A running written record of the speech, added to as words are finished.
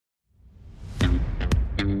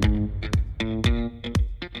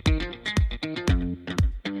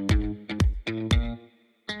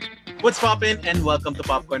What's poppin', and welcome to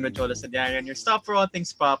Popcorn with Cholo Sadiaran, your stop for all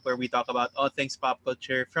things pop, where we talk about all things pop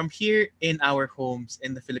culture from here in our homes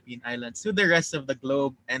in the Philippine Islands to the rest of the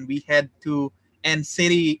globe. And we head to N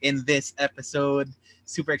City in this episode.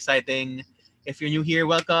 Super exciting. If you're new here,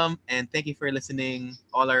 welcome and thank you for listening.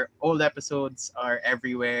 All our old episodes are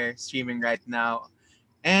everywhere, streaming right now.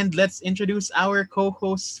 And let's introduce our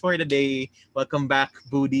co-hosts for the day. Welcome back,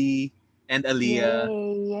 Booty and Aaliyah.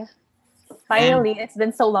 Yay. And Finally, it's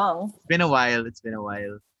been so long. it's been a while. It's been a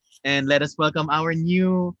while. And let us welcome our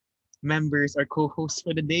new members, our co-hosts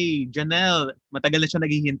for the day. Janelle, matagal na siya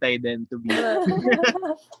naghihintay din to be.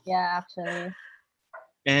 Yeah, actually.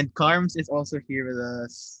 And Carms is also here with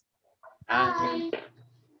us. Uh, Hi.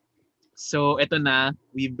 so ito na,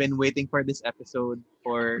 we've been waiting for this episode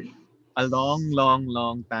for a long, long,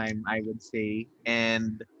 long time, I would say.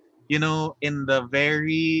 And, in the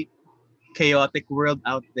very chaotic world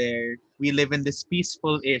out there, we live in this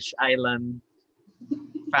peaceful-ish island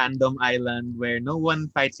fandom island where no one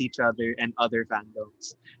fights each other and other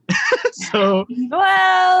fandoms. So,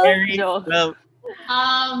 Well, very, joke. well,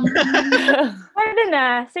 Um, Pwede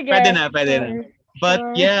na. Sige. pwede na. Sure. But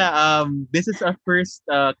Sure. yeah, this is our first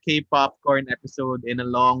K-popcorn episode in a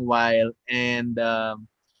long while, and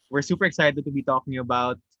we're super excited to be talking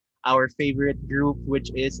about our favorite group,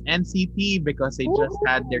 which is NCT, because they just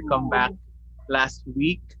had their comeback last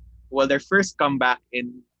week. Well, their first comeback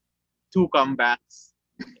in two comebacks.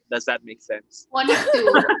 Does that make sense? one of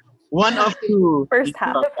two. One of two. First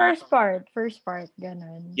half. The first part,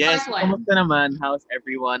 ganun. Yes, Part one. kamusta naman? How's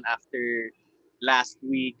everyone after last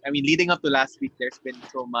week? I mean, leading up to last week, there's been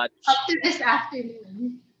so much. Up to this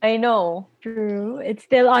afternoon. I know. True. It's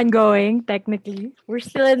still ongoing, technically. We're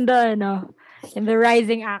still in the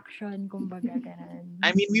rising action, kumbaga, ganun.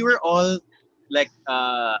 I mean, we were all like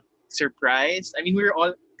surprised. I mean, we were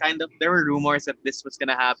all there were rumors that this was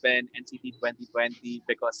gonna happen NCT 2020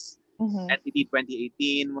 because Mhm. NCT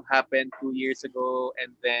 2018 happened 2 years ago, and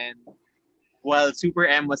then while Super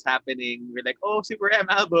M was happening, we're like, oh, Super M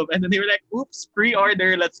album, and then they were like, oops,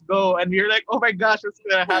 pre-order, let's go, and we were like, oh my gosh, what's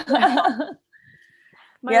gonna happen?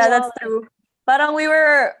 My Yeah, that's wallet. true. Parang we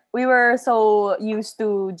were so used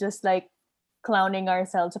to just like clowning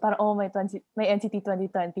ourselves. So parang, oh, may NCT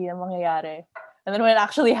 2020 na mangyayari. And then when it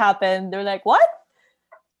actually happened, they're like, what?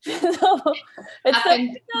 So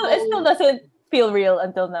Happened it still doesn't feel real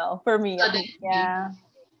until now for me. suddenly. Yeah.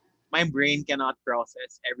 My brain cannot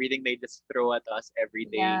process everything they just throw at us every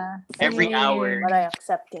day, Yeah. every Same. hour. But I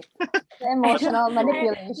accept it. Emotional Like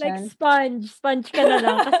manipulation. sponge ka na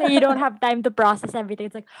lang kasi you don't have time to process everything.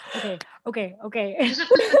 It's like, okay. Just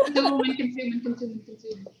consume and consume and consume and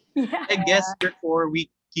consume. Yeah. I guess before we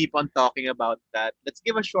keep on talking about that, let's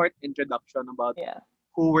give a short introduction about Yeah.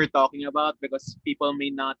 who we're talking about because people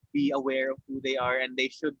may not be aware of who they are and they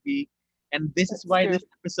should be. And this is That's why true. this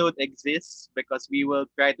episode exists because we will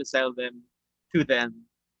try to sell them to them.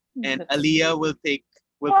 And That's Aliyah will pave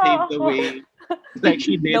the way like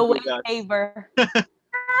she did the way with us. favor.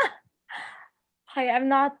 Hi, I'm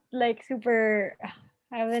not like super.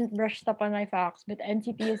 I haven't brushed up on my facts, but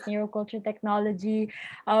NCT is Neuroculture Technology.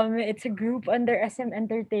 It's a group under SM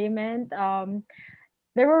Entertainment.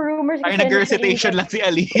 There were rumors Ay, kasi initially nag-recitation lang that- si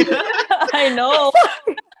Aliyah. I know.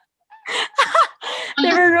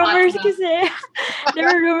 there were rumors kasi there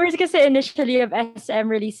were rumors kasi initially of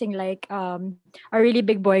SM releasing like a really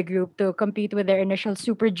big boy group to compete with their initial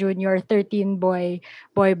Super Junior 13 boy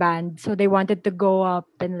band. So they wanted to go up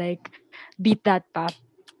and like beat that pa.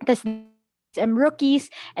 Tapos they had SM rookies,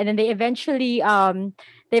 and then they eventually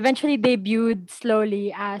debuted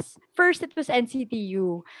slowly as first it was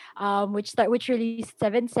NCTU, which released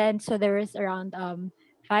Seven Cents. So there was around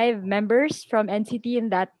 5 members from NCT in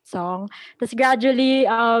that song. Tapos gradually,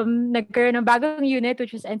 nagkaroon ng bagong unit,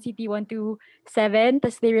 which was NCT 127.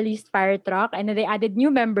 Tapos they released Fire Truck, and then they added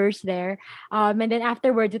new members there. And then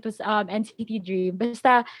afterwards, it was NCT Dream.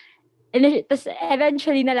 Basta, tapos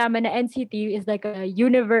eventually nalaman na NCT is like a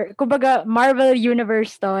universe, kumbaga Marvel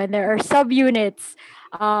universe to, and there are subunits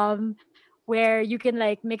where you can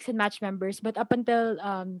like mix and match members. But up until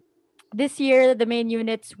this year, the main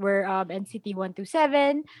units were NCT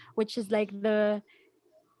 127, which is like the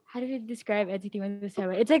how do you describe NCT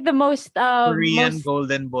 127? It's like the Korean most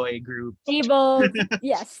Golden Boy group. stable,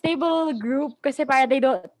 yeah, stable group. Kasi para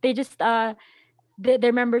they just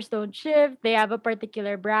their members don't shift. They have a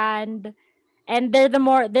particular brand, and they're the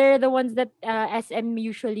ones that SM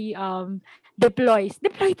usually deploy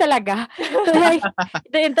talaga to like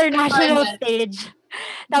the international Fine. stage.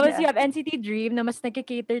 Tapos Yeah. you have NCT Dream na mas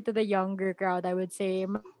nagki-cater to the younger crowd, I would say.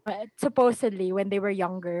 Supposedly, when they were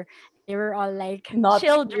younger, they were all like Not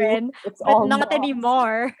children, It's but all not moms.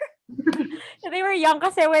 anymore. They were young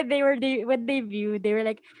kasi when they viewed, they were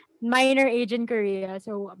like minor age in Korea,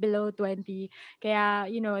 so below 20. Kaya,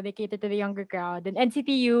 they cater to the younger crowd. And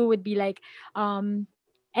NCTU would be like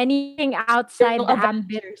anything outside Yung the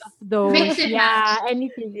ambit Avengers. of those. Mix and Yeah, match.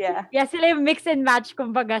 anything. Yeah. Yeah, sila yung mix and match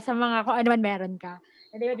kumbaga sa mga kung ano man meron ka.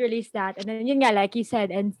 And they would release that. And then yun nga, like you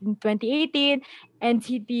said, and in 2018,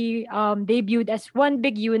 NCT debuted as one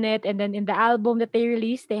big unit. And then in the album that they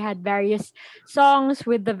released, they had various songs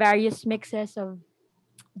with the various mixes of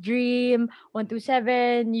Dream,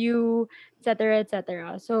 127, You, etc.,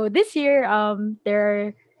 etc. So this year,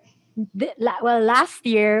 last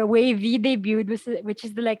year, Wavy debuted, which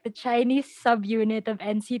is like the Chinese subunit of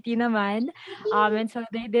NCT naman. And so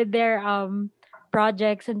they did their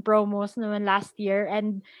projects and promos naman last year,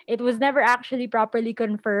 and it was never actually properly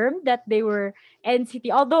confirmed that they were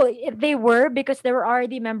NCT. Although they were, because there were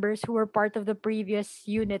already members who were part of the previous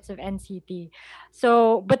units of NCT.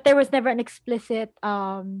 So, but there was never an explicit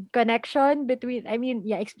connection between. I mean,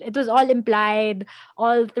 yeah, it was all implied,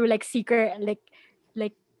 all through like secret, like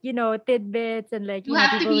tidbits, and like You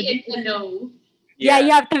have to people be would in the know. yeah, Yeah.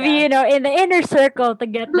 you have to be, Yeah. in the inner circle to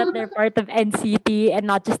get that they're part of NCT and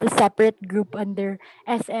not just a separate group under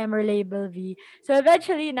SM or Label V. So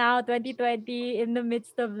eventually now, 2020, in the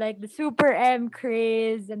midst of like the Super M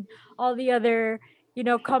craze and all the other,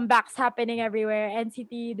 comebacks happening everywhere,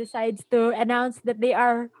 NCT decides to announce that they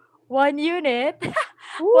are one unit,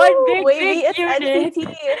 one Woo! big Wavy is unit. NCT.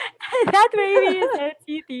 That baby is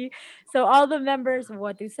NCT. So all the members of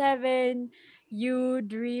 127, You,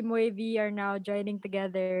 Dream, Wavy are now joining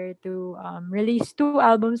together to release two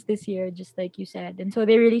albums this year, just like you said. And so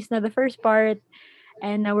they released now the first part,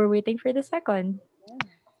 and now we're waiting for the second.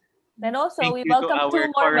 Then also Thank we you to welcome our two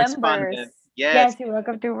more members. correspondent. Yes, Yes, you're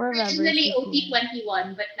welcome to more members Originally this year.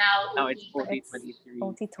 OT21, but now now it's It's OT23. 2023.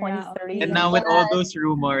 OT Yeah, And 23. now with OT24. all those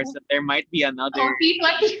rumors that there might be another,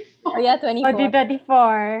 OT24. Oh yeah, 24.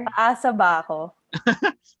 OT24. Paasa ba ako?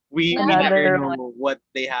 we Yeah. never Another know what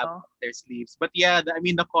they have Oh. up their sleeves. But yeah, I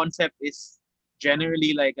mean the concept is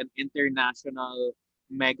generally like an international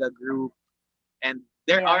mega group, and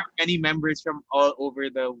there Yeah. are many members from all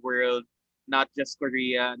over the world, not just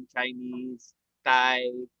Korean, Chinese, Thai,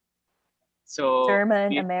 so German,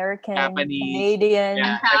 we- American, Japanese, Canadian,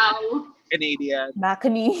 yeah, How? Canadian.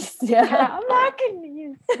 Macanese. Yeah. Yeah, I'm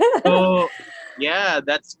liking So yeah,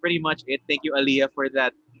 that's pretty much it. Thank you, Aliyah, for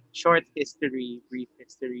that brief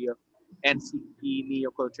history of NCT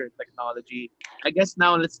Neoculture and Technology. I guess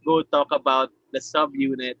now let's go talk about the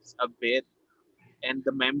subunits a bit and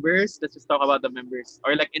the members. Let's just talk about the members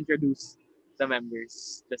or like introduce the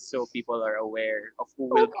members just so people are aware of who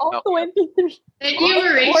will be All talking. 23.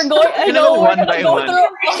 Enumeration. We're going. I Gonna know. go We're one gonna by go one.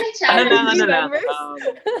 through. Ano lang, Three ano lang. members?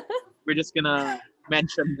 We're just gonna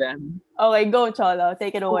mention them. Okay, go Cholo.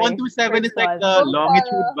 Take it away. 127 is First like one. the Go,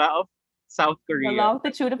 longitude Cholo. ba of South The Korea.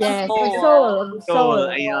 longitude of Yes, Seoul. Seoul. Seoul, Seoul.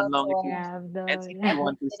 ayun, longitude. Yeah, the NCT Yeah.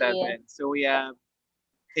 127. So we have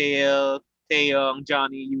Tae, Taeyong,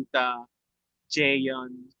 Johnny, Yuta,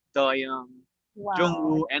 Jaeyeon, Doyoung, Wow.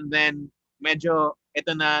 Jungwoo, and then medyo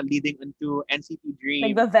ito na leading into NCT Dream.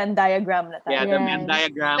 Like the Venn diagram na tayo. Yeah, the Venn Yes.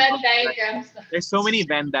 diagram. Venn of- diagrams. There's so many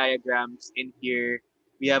Venn diagrams in here.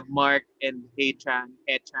 We have Mark and Haechan.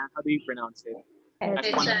 Haechan, how do you pronounce it?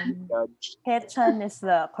 That's one Haechan. judge. Haechan is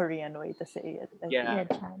the Korean way to say it. I think. Yeah.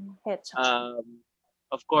 Chan. Haechan.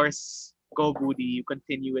 Of course, Go Booty, you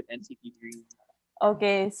continue with NCT Dream.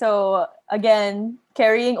 Okay, so again,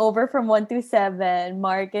 carrying over from 127,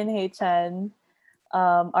 Mark and Haechan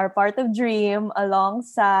are part of Dream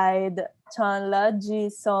alongside Chanla,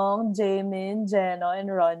 Jisung, Jaemin, Jeno, and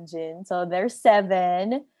Ronjin. So there's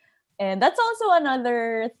 7. And that's also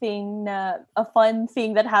another thing, a fun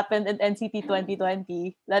thing that happened in NCT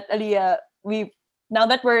 2020 that Aliyah, now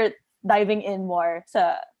that we're diving in more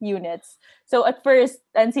sa units. So at first,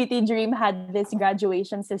 NCT Dream had this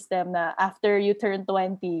graduation system na after you turn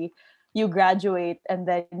 20, you graduate and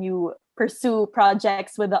then you pursue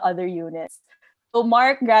projects with the other units. So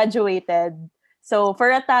Mark graduated. So for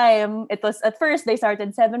a time, it was at first they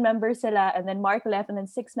started 7 members sila and then Mark left and then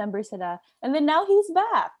 6 members sila. And then now he's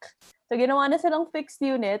back. So ginawa na silang fixed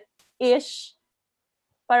unit-ish.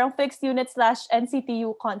 Parang fixed unit /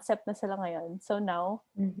 NCTU concept na sila ngayon. So now,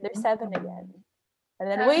 there's 7 again. And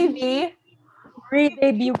then Wavy,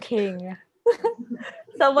 Re-debut king.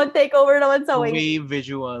 someone take over naman sa Wavy. Wave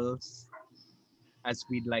visuals, as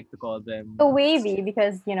we'd like to call them. So wavy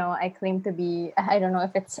because, I claim to be, I don't know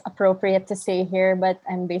if it's appropriate to say here, but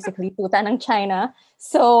I'm basically tuta ng China.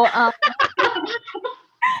 So,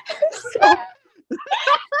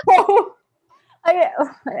 so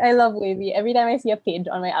I love wavy. Every time I see a page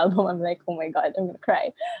on my album, I'm like, oh my God, I'm going to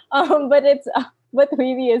cry. But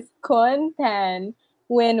Weeby is Kon, Tan,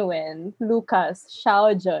 Win Win, Lucas,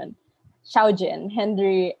 Xiaojin,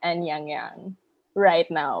 Henry, and Yang Yang. Right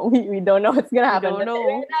now, we don't know what's gonna We happen. don't But know.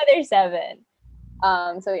 right now they're 7.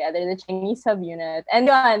 So yeah, they're the Chinese subunit, and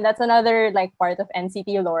yun, that's another like part of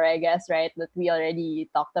NCT lore, I guess, right? That we already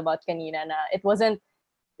talked about kanina. Na it wasn't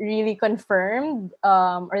really confirmed,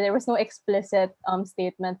 or there was no explicit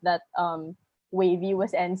statement that Wavy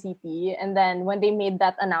was NCT. And then when they made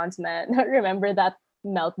that announcement, remember that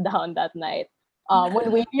meltdown that night.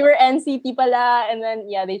 When Wavy were NCT pala, and then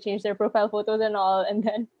yeah, they changed their profile photos and all, and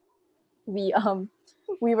then we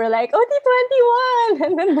we were like OT21,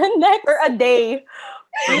 and then the next For a day.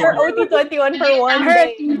 We were OT21 for one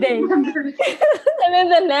Her day. day. and then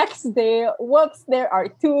the next day, whoops, there are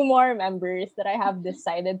 2 more members that I have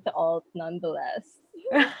decided to alt nonetheless.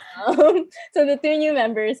 So the 2 new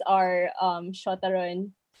members are Shotaro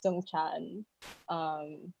and Sungchan.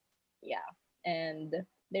 Yeah, and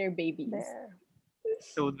they're babies. There.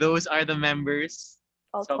 So those are the members.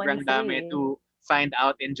 All Sobrang dami 23. to find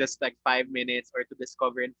out in just like 5 minutes or to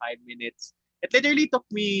discover in 5 minutes. It literally took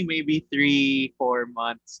me maybe 3-4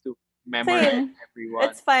 months to memorize Same. everyone.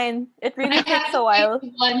 It's fine. It really I takes have a to while.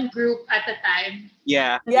 pick one group at a time.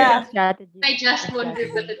 Yeah. Yeah. Strategy. I just one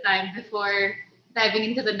group at Strategy. a time before diving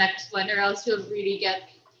into the next one, or else you'll really get.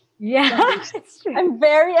 Yeah. It's true. I'm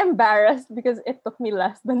very embarrassed because it took me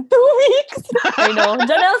less than 2 weeks. I know.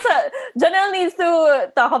 Janelle needs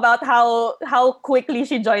to talk about how quickly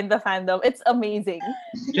she joined the fandom. It's amazing.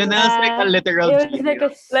 Janelle's like a literal It was like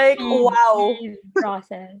a genius. Like, wow. speed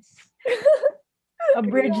process.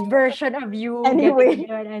 Abridged version of you Anyway.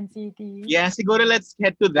 getting an NCT. Yeah, siguro let's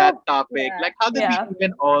get to that topic. yeah. Like, how did Yeah. we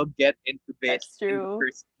even all get into this That's in the true.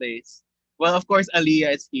 first place? Well, of course,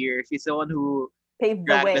 Aliyah is here. She's the one who Paved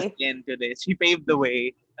the dragged us way. into this. She paved the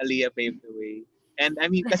way. Aliyah paved the way. And I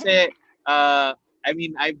mean, kasi,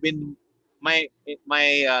 I've been, my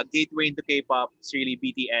gateway into K-pop is really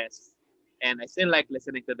BTS. And I still like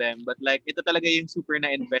listening to them. But like, ito talaga yung super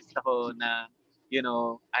na-invest ako na, you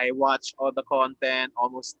know, I watch all the content,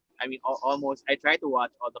 almost, I try to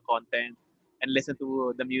watch all the content and listen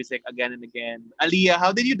to the music again and again. Aliyah,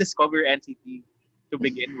 how did you discover NCT to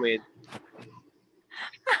begin with?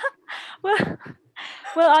 Well,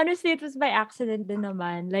 well, honestly, it was by accident din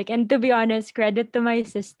naman. Like, and to be honest, credit to my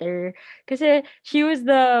sister. Kasi she was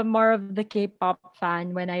the more of the K-pop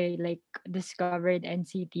fan when I like discovered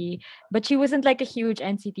NCT. But she wasn't like a huge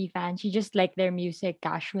NCT fan. She just liked their music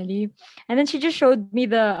casually. And then she just showed me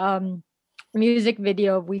the music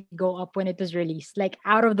video of We Go Up when it was released, like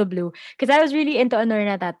out of the blue. Because I was really into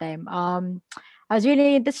Anorna at that time. I was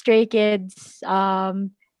really into Stray Kids.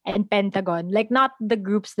 And Pentagon. Like not the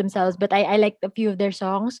groups themselves, but I liked a few of their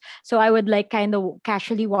songs. So I would like kind of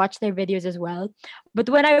casually watch their videos as well. But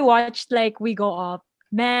when I watched like We Go Up,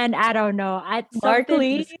 man, I don't know. Mark Something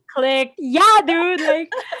Lee? just clicked. Yeah, dude. Like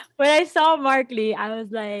when I saw Mark Lee, I was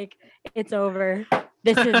like, it's over.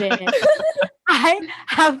 This is it. I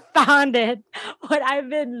have found it. What I've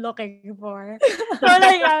been looking for. So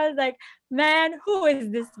like I was like, man, who is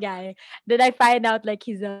this guy? Then I find out like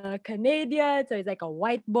he's a Canadian, so he's like a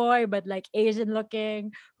white boy, but like Asian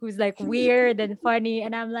looking, who's like weird and funny.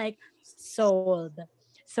 And I'm like, sold.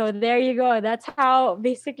 So there you go. That's how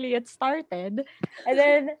basically it started. And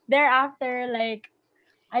then thereafter, like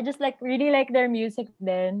I just like really like their music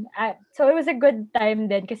then. So it was a good time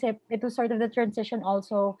then because it was sort of the transition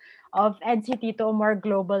also of NCT to a more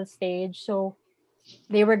global stage. So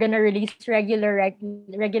they were gonna release regular, and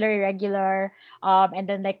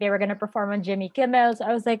then like they were gonna perform on Jimmy Kimmel. So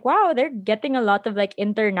I was like, wow, they're getting a lot of like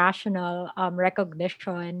international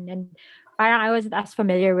recognition, and parang I wasn't as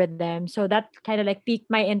familiar with them. So that kind of like piqued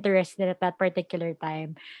my interest at that particular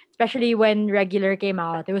time, especially when Regular came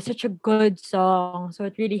out. It was such a good song, so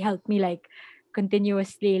it really helped me like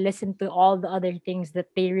continuously listen to all the other things that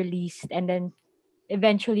they released, and then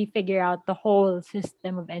eventually figure out the whole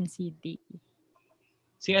system of NCT.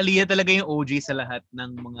 Si Aliyah talaga yung OG sa lahat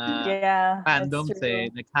ng mga Yeah, fandoms that's true.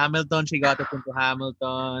 Like Hamilton, she got us into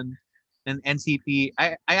Hamilton. And NCT,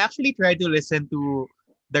 I actually tried to listen to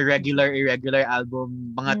the irregular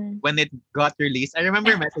album when it got released. I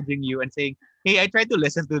remember messaging you and saying, hey, I tried to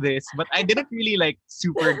listen to this, but I didn't really like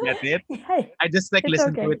super get it. I just like It's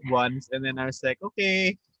listened to okay. it once and then I was like,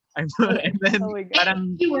 okay. And then Oh my God.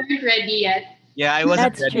 parang, You weren't ready yet. yeah, I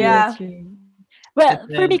wasn't That's ready. true. Yeah. That's true. Well,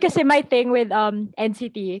 And for me, then- kasi my thing with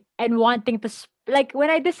NCT and wanting to like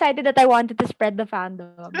when I decided that I wanted to spread the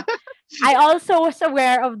fandom, I also was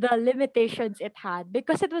aware of the limitations it had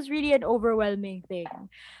because it was really an overwhelming thing.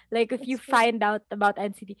 Like if you It's true. find out about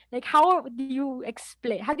NCT, like how do you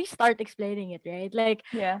explain? How do you start explaining it, right? Like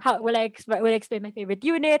Yeah. how will I explain my favorite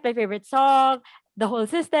unit, my favorite song, the whole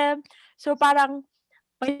system? So parang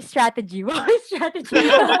my strategy, what my strategy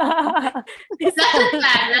was this Lesson whole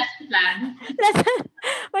plan, lesson plan. lesson.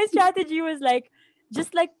 My strategy was like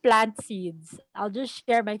just like plant seeds. I'll just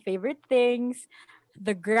share my favorite things,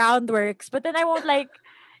 the groundworks, but then I won't like,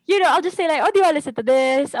 I'll just say like, oh, do you want to listen to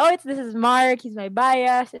this? Oh, this is Mark. He's my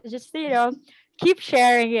bias. It's just keep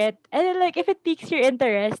sharing it, and then like if it piques your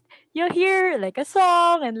interest, you'll hear like a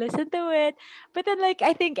song and listen to it. But then like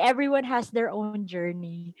I think everyone has their own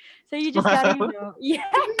journey, so you just gotta Wow. yeah,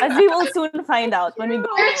 As we will soon find it's out when we go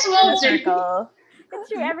true. in Virtual the journey. circle. It's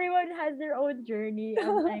true. Everyone has their own journey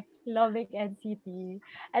of like loving NCT.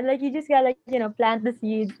 And like you just gotta like, plant the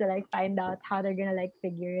seeds to like find out how they're gonna like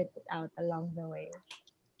figure it out along the way.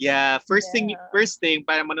 Yeah, Yeah. first thing,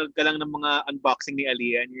 para manood ka lang ng mga unboxing ni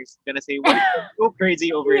Aliyah and you're gonna say, what is so crazy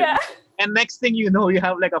over Yeah. here? And next thing you know, you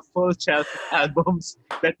have like a full shelf of albums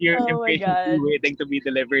that you're Oh my impatiently God. waiting to be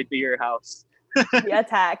delivered to your house. The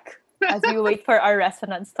attack as we wait for our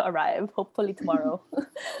resonance to arrive, hopefully tomorrow.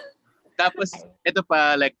 Tapos, ito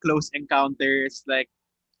pa, like close encounters, like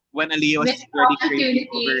when Aliyah was Missed already crazy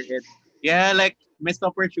over opportunity. it. Yeah, like missed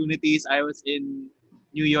opportunities. I was in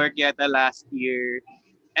New York yata last year.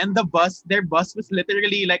 And their bus was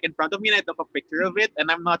literally like in front of me, and I took a picture of it. And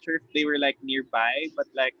I'm not sure if they were like nearby, but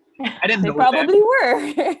like I didn't They know them. probably were.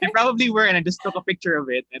 They probably were, and I just took a picture of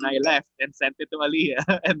it and I left and sent it to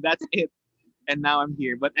Aliyah, and that's it. And now I'm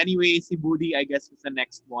here. But anyway, si Budi, I guess, was the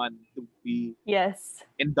next one to be Yes.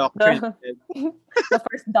 indoctrinated. The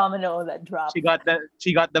first domino that dropped. She got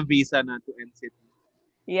the visa na to NCT.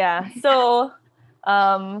 Yeah. So,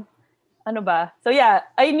 ano ba? So yeah,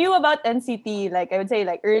 I knew about NCT like I would say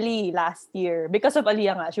like early last year because of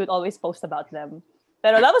Aliyah nga. She would always post about them.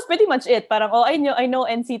 Pero that was pretty much it. Parang, oh, I know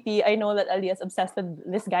NCT. I know that Aliyah's obsessed with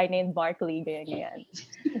this guy named Mark Lee. Ganyan,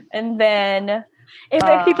 ganyan. And then, If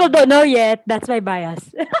people don't know yet, that's my bias.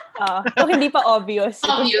 so hindi pa obvious.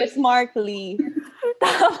 Obvious. It's Mark Lee.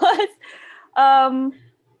 Tapos,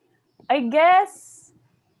 I guess,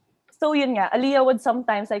 so yun nga, Aliyah would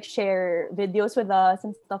sometimes like share videos with us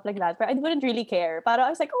and stuff like that. But I wouldn't really care. Para I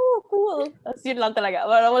was like, oh, cool. Tapos yun lang talaga.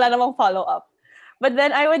 Wala namang follow-up. But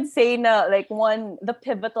then I would say na like the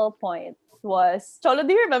pivotal point was, Cholo,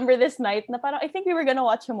 do you remember this night na parang I think we were gonna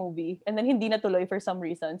watch a movie and then hindi natuloy for some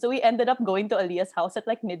reason. So we ended up going to Aliyah's house at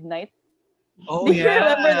like midnight. Oh, Do you yeah.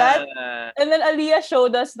 remember that? And then Aliyah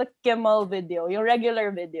showed us the Kimmel video, yung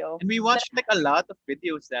regular video. And we watched like a lot of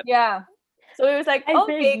videos that Yeah. So it was like, I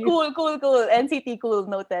okay, feel you. cool. NCT, cool,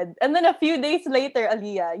 noted. And then a few days later,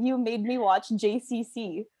 Aliyah, you made me watch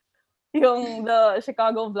JCC, the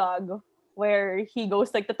Chicago vlog where he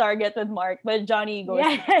goes like to Target with Mark, but Johnny goes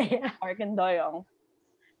yeah. Mark and Doyoung.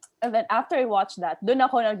 And then after I watched that, dun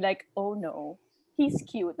ako like, oh no, he's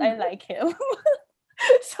cute. I like him.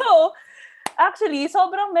 So, actually,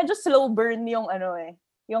 sobrang medyo slow burn yung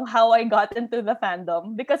how I got into the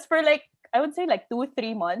fandom. Because for like, I would say like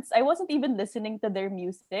 2-3 months, I wasn't even listening to their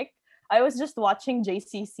music. I was just watching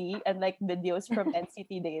JCC and like videos from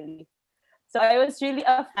NCT Daily. So I was really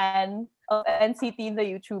a fan of NCT the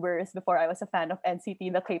YouTubers before I was a fan of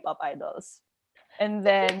NCT the K-pop idols. And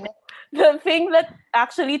then the thing that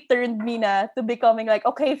actually turned me to becoming like,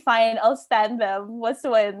 okay, fine, I'll stand them was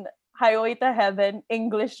when Highway to Heaven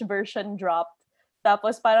English version dropped.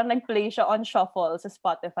 Tapos parang nag-play siya on shuffle sa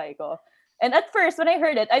Spotify ko. And at first, when I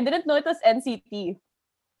heard it, I didn't know it was NCT.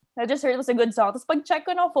 I just heard it was a good song. Tapos pag-check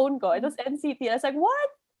ko ng phone ko, it was NCT. I was like, what?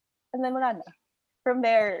 And then wala na. From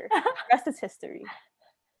there, rest is history.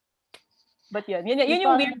 But yun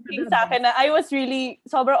yung weird thing sa akin na I was really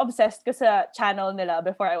sobrang obsessed ko sa channel nila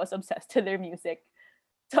before I was obsessed to their music.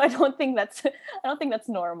 So I don't think that's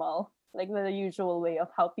normal. Like the usual way of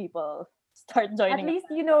how people start At joining. least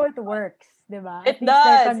you know it works, diba? It At least their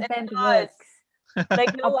does. content It does. works.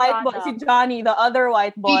 Like the A white boy, product. si Johnny, the other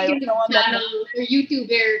white boy. Speaking the of one that- channel or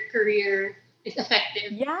YouTuber career is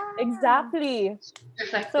effective. Yeah. Exactly.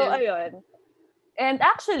 Effective. So, ayun. And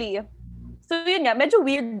actually, so yun nga, medyo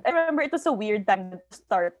weird. I remember it was a weird time to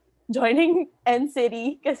start joining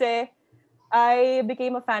NCT kasi I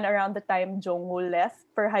became a fan around the time Jungwoo left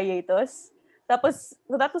for hiatus. Tapos,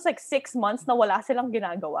 so that was like 6 months na wala silang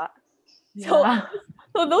ginagawa. So, Yeah.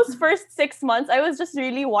 so those first 6 months, I was just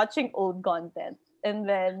really watching old content. And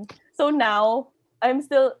then, so now, I'm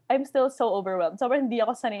still so overwhelmed. Sobrang hindi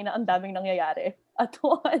ako sanay na ang daming nangyayari at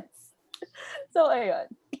once. So, ayun.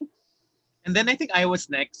 And then I think I was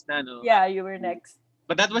next, no? Yeah, you were next.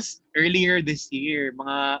 But that was earlier this year,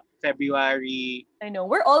 mga February. I know.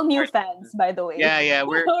 We're all new Part- fans, by the way. Yeah,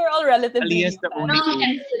 we're We're all relatively Alia's new the fans. only No, two.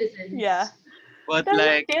 and citizens. Yeah. But Doesn't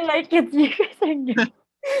like, feel like it's you guys are new.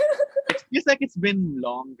 it feels like it's been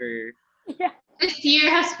longer. Yeah. This year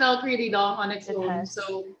has felt really long on its It own. has.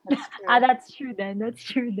 So That's true. That's true then. That's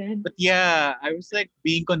true then. But yeah, I was like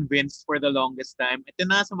being convinced for the longest time. Ito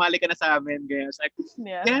na, sumali ka na sa amin. Ganyan. I was like,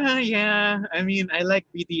 Yeah. yeah. I mean, I like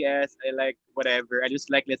BTS. I like whatever. I just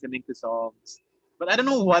like listening to songs. But I don't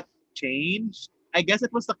know what changed. I guess it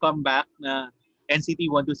was the comeback na NCT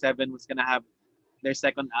 127 was gonna have their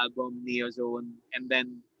second album, Neozone. And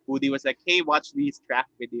then Woody was like, hey, watch these track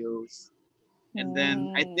videos. And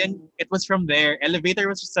then I think it was from there. Elevator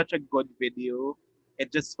was just such a good video. It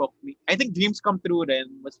just spoke me. I think Dreams Come True then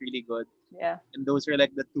was really good. Yeah. And those were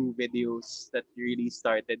like the two videos that really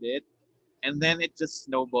started it. And then it just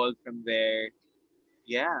snowballed from there.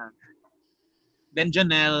 Yeah. Then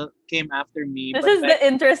Janelle came after me. This but is like, the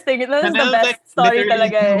interesting. This is the Janelle, best like, story literally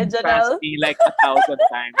talaga eh, moved past Janelle. me like 1,000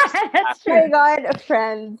 times. That's Oh my true. god,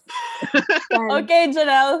 friends. Friends. Okay,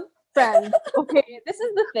 Janelle. Friends. Okay, this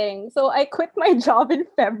is the thing. So I quit my job in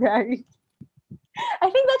February. I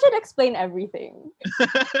think that should explain everything.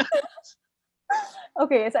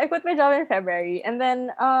 Okay, so I quit my job in February, and then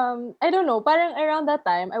I don't know, parang around that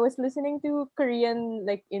time I was listening to Korean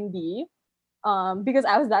like indie, because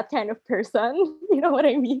I was that kind of person. You know what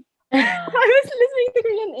I mean? I was listening to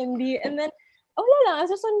Korean indie, and then wala lang, I was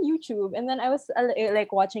just on YouTube, and then I was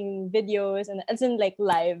like watching videos, and as in like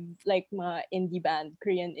live, like mga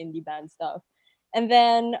Korean indie band stuff, and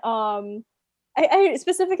then I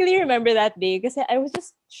specifically remember that day because I was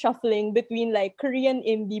just shuffling between like Korean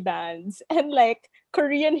indie bands and like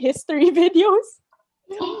Korean history videos.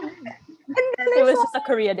 And then It was saw- just a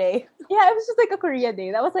Korea day. yeah, it was just like a Korea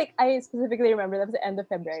day. That was like I specifically remember that was the end of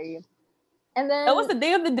February. And then That was the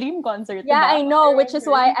day of the Dream concert. yeah, I diba? know, which is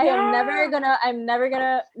why I am Yeah. I'm never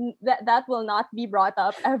gonna that will not be brought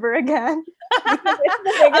up ever again. Because it's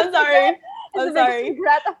the biggest I'm sorry. It's I'm the biggest sorry.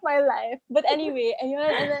 regret of my life. But anyway,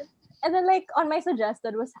 ayun, and then like on my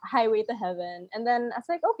suggested was Highway to Heaven. And then I was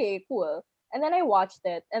like, okay, cool. And then I watched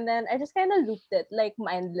it, and then I just kind of looped it like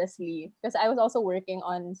mindlessly because I was also working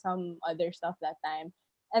on some other stuff that time.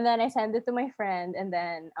 And then I sent it to my friend, and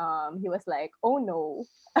then he was like, "Oh no,"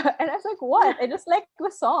 and I was like, "What?" I just like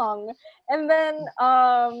the song, and then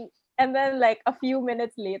like a few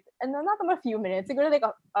minutes late, and then not a few minutes, siguro like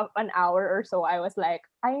an hour or so, I was like,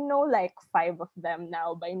 I know like 5 of them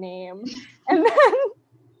now by name, and then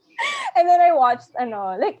and then I watched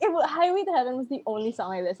Highway to Heaven was the only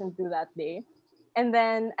song I listened to that day. And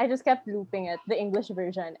then I just kept looping it, the English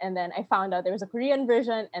version. And then I found out there was a Korean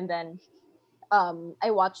version. And then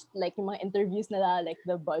I watched like yung mga interviews nila, like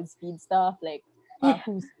the BuzzFeed stuff, like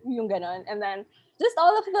who's yung ganon. And then just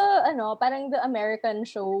all of the parang the American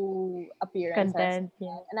show appearances. Content.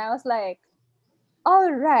 Yeah. And I was like,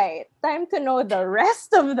 all right, time to know the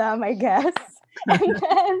rest of them, I guess.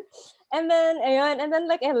 And then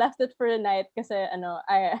like I left it for a night kasi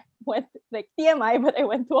I went like TMI, but I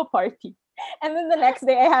went to a party. And then the next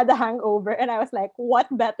day I had a hangover, and I was like, what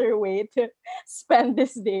better way to spend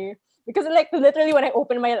this day? Because like literally when I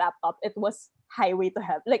opened my laptop, it was Highway to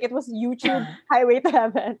Heaven. Like it was YouTube Highway to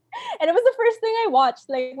Heaven. And it was the first thing I watched.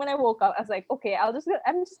 Like when I woke up, I was like, okay, I'm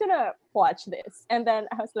just gonna watch this. And then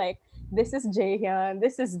I was like, this is Jaehyun,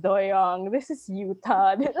 this is Doyoung, this is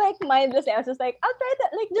Utah. Like mindlessly, I was just like, I'll try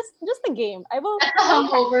that, like just a game. I will that's a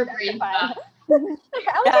hungover brain. identify.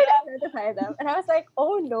 I will try to identify them. And I was like,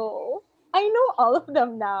 oh no, I know all of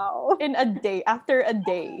them now. In a day, after a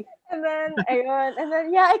day. And then,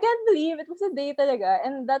 yeah, I can't believe it was a day talaga.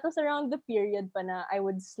 And that was around the period pa na I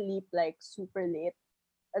would sleep like super late.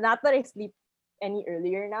 Not that I sleep any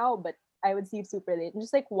earlier now, but I would sleep super late and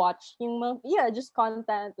just like watch just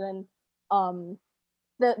content, and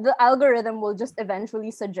the algorithm will just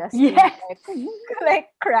eventually suggest me, Yes. like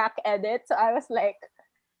crack edit. So I was like,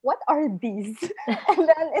 what are these? And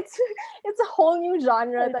then it's a whole new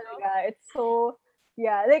genre talaga. It's so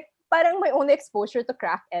like parang my only exposure to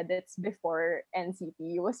crack edits before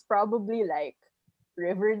NCT was probably like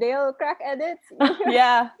Riverdale crack edits.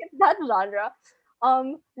 Yeah. It's that genre.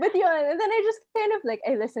 But and then I just kind of like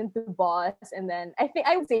I listened to Boss, and then I think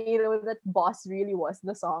I would say though that Boss really was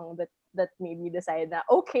the song that made me decide that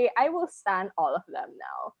okay, I will stand all of them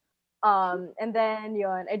now. And then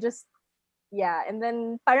I just and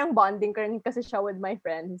then parang bonding ka rin kasi siya with my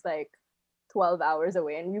friend who's like 12 hours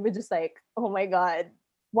away, and we would just like, oh my god,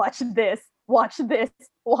 watch this, watch this,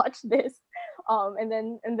 watch this. And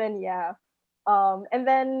then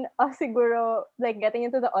siguro like getting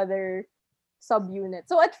into the other subunit.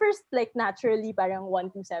 So at first, like naturally, parang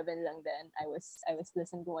 127 lang then. I was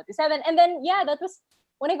listening to 127. And then yeah, that was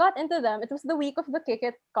when I got into them, it was the week of the Kick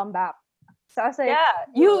It comeback. So I was like, Yeah,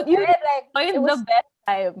 you like find it was the best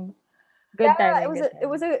time. Good yeah, timing.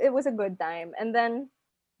 it was a good time. And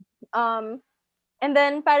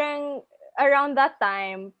then parang around that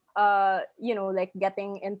time, you know, like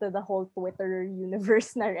getting into the whole Twitter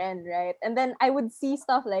universe na rin, right? And then I would see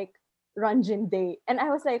stuff like Ranjin Day, and I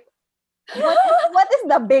was like, what is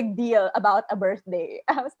the big deal about a birthday?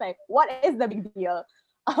 I was like, what is the big deal?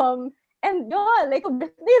 And yeah, like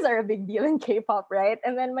birthdays are a big deal in K-pop, right?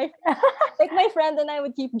 And then my friend and I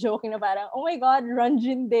would keep joking about it. Oh my god,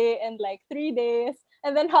 Ranjin Day in like 3 days.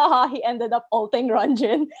 And then haha, he ended up alting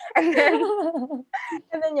Ranjin. And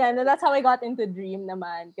then yeah, and that's how I got into Dream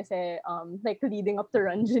naman. Kasi like leading up to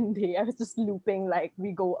Ranjin Day, I was just looping like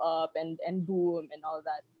We Go Up and Boom and all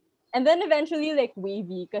that. And then eventually like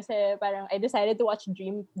Wavy, kasi parang I decided to watch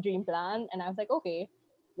Dream Plan, and I was like, okay,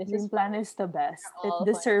 this Dream is Plan is the best. It all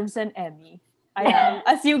deserves an Emmy. I Yeah. have,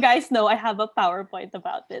 as you guys know, I have a PowerPoint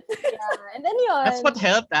about it. yeah. And then yun. That's what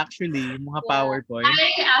helped actually, yung mga Yeah. PowerPoint.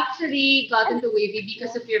 I actually got into Wavy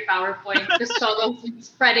because of your PowerPoint. Because Solo was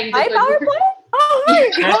spreading the My good word. PowerPoint? Oh my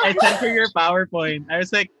god. I sent her your PowerPoint. I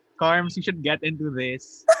was like, Carms, you should get into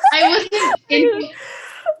this. I wasn't into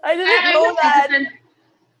I didn't I know was that. hesitant.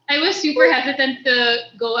 I was super hesitant to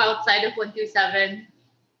go outside of 127.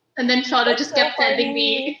 And then Sholo That's just so kept sending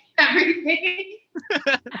me everything.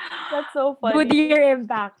 That's so Good funny. year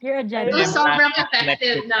impact. You're a It gentleman. was sobrang Impact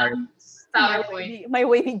effective Eclectic ng Arts. PowerPoint. My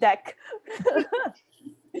wavy deck.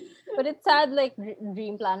 But it's sad like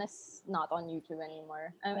Dream Plan is not on YouTube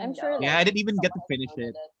anymore. I'm sure. No. Yeah, like, I didn't even get to someone finish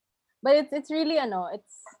uploaded it. But it's really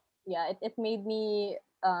it's yeah, it made me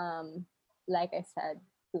like I said,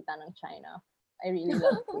 tuta ng China. I really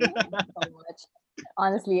love Korean so much.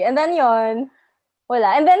 Honestly. And then yon,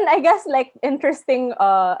 wala. And then I guess like interesting,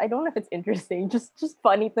 I don't know if it's interesting, just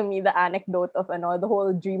funny to me the anecdote of the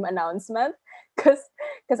whole Dream announcement. Cause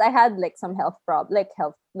I had like some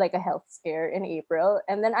like a health scare in April.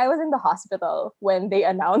 And then I was in the hospital when they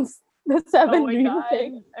announced the seven Oh my Dream god.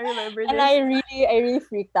 thing. I remember And this. I really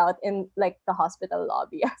freaked out in like the hospital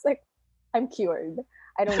lobby. I was like, I'm cured.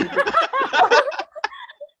 I don't need to.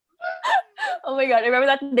 Oh my god, I remember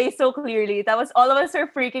that day so clearly. That was all of us were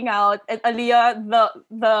freaking out, and Aliyah,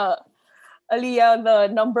 the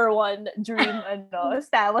number one dream, and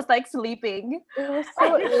Stan was like sleeping. It was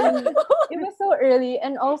so early. It was so early,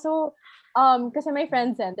 and also, because my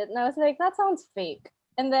friend sent it, and I was like, that sounds fake.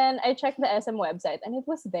 And then I checked the SM website, and it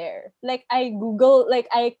was there. Like I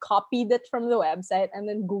copied it from the website, and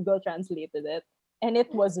then Google translated it, and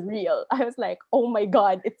it was real. I was like, oh my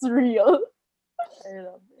god, it's real. I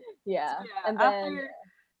love it. Yeah. Yeah, And then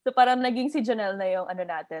so parang naging si Janelle na yung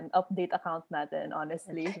update account natin,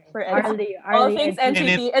 honestly. For Arlie, all Arlie things and-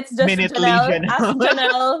 NCT, it's just Minutely Janelle. Janelle. Ask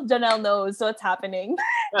Janelle. Janelle knows what's happening.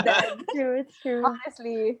 It's true, it's true.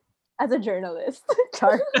 honestly, as a journalist,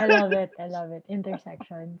 Char. I love it. I love it.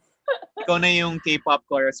 Intersections. Ikaw na yung K-pop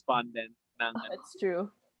correspondent ng That's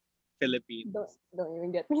true. Philippines. Don't even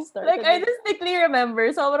get me started. Like, I distinctly remember,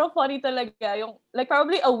 sobrang funny talaga yung, like,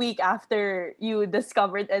 probably a week after you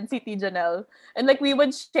discovered NCT Janelle. And, like, we would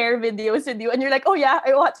share videos with you, and you're like, oh, yeah,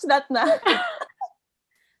 I watched that na.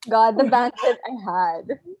 God, the bandit I had.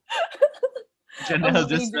 Janelle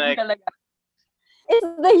just Amazing like, talaga. It's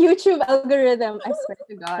the YouTube algorithm. I swear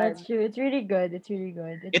to God. That's true. It's really good. It's really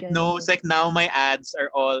good. it knows like now my ads are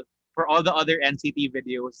all for all the other NCT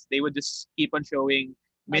videos. They would just keep on showing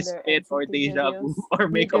Misfit or NCT Deja Vu videos. or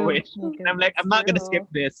Make a Wish. Me too. I'm like, I'm not gonna skip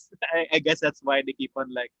True. this. I guess that's why they keep on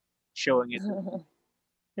like showing it.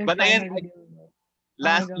 They're But trying ayan, to do it.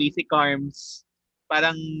 Lastly, si Carms,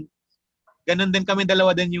 parang ganun din kami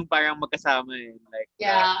dalawa din yung parang magkasama eh. Like,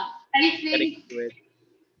 Yeah. I getting think to it.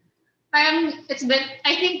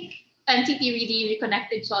 I think NCT really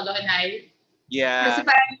reconnected Solo and I. Yeah. Kasi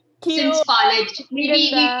parang Cute. since college,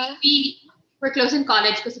 maybe Ganda. we were close in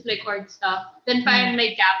college because of like chord stuff. Then parang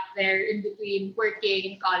may gap there in between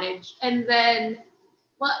working and college. And then,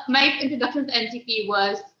 well, my introduction to NCT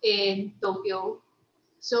was in Tokyo.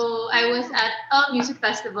 So I was at a music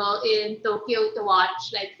festival in Tokyo to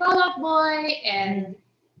watch like Fall Out Boy and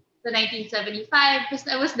the 1975 because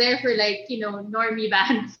I was there for like, normie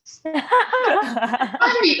bands.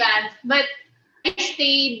 Normie bands. But I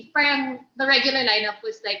stayed, parang the regular lineup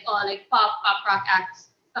was like all like pop rock acts,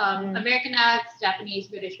 American acts, Japanese,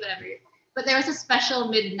 British, whatever. But there was a special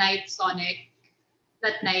midnight Sonic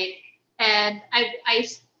that night, and I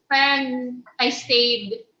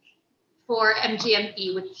stayed for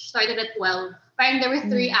MGMT, which started at 12. parang there were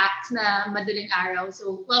 3 acts na madaling araw.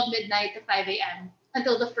 So 12 midnight to 5 a.m.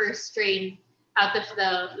 until the first train out of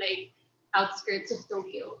the like outskirts of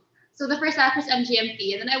Tokyo. So the first act was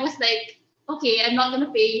MGMT, and then I was like, okay, I'm not gonna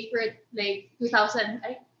pay for like 2,000,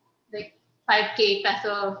 like 5K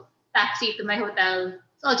peso taxi to my hotel.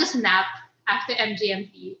 So I'll just nap after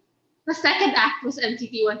MGMT. The second act was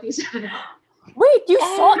NCT 127. Wait, you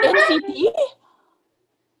saw NCT?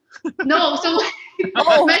 No, so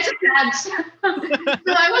Oh. medyo sad. So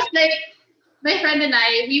I was like, my friend and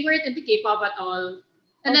I, we weren't into K-pop at all.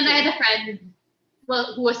 And then I had a friend,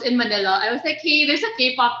 who was in Manila. I was like, hey, there's a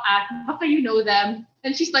K-pop act. How can you know them?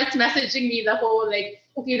 And she starts messaging me the whole like,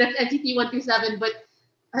 okay, that's NCT 127, but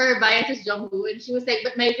her bias is Jungwoo. And she was like,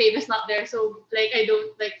 but my fave is not there, so like I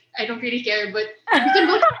don't really care, but you can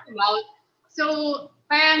go check them out. So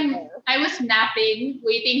parang I was napping,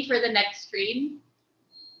 waiting for the next train.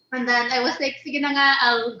 And then I was like, sige na nga,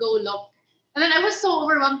 I'll go look. And then I was so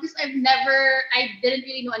overwhelmed because I didn't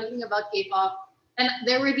really know anything about K-pop. And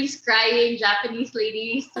there were these crying Japanese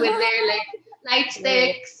ladies with their like light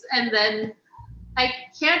sticks. And then I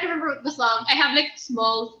can't remember the song. I have like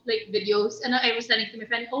small like videos. And I was sending to my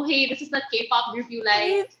friend, oh, hey, this is that K-pop group you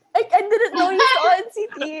like. I didn't know you saw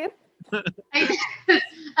NCT.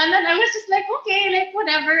 And then I was just like, okay, like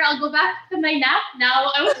whatever, I'll go back to my nap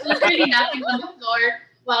now. I was literally napping on the floor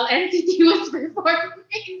while NCT was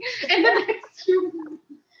performing in the next room.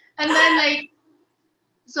 And then like,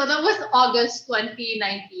 so that was August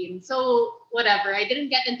 2019. So whatever, I didn't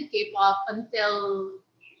get into K-pop until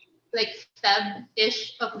like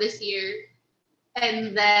Feb-ish of this year.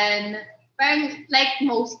 And then parang like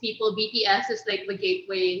most people, BTS is like the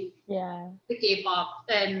gateway to K-pop,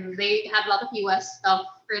 and they had a lot of US stuff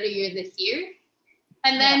earlier this year.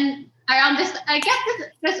 And then around this, I guess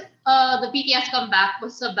this the BTS comeback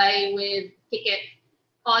was sabay with Kick It.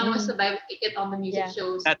 On was sabay with Kick It on the music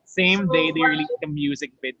shows. That same day they released a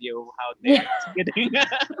music video. How dare kidding?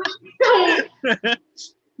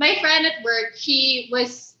 My friend at work, she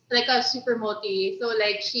was like a super multi, so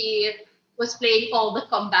like she was playing all the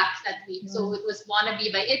comebacks that week. So it was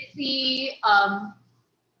Wannabe by ITZY,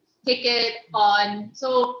 Kick It on.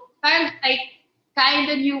 So I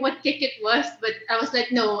kind of knew what Kick It was, but I was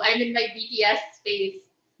like, no, I'm in my BTS space.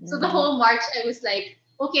 So the whole March, I was like,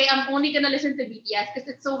 okay, I'm only gonna listen to BTS because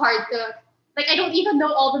it's so hard to, like, I don't even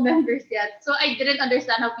know all the members yet. So I didn't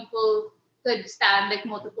understand how people could stand like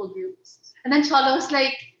multiple groups. And then Cholo was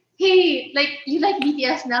like, hey, like, you like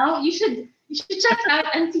BTS now? You should check out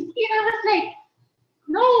NCT. And I was like,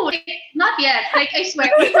 no, like, not yet. Like, I swear,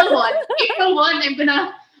 April 1,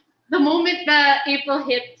 the moment that April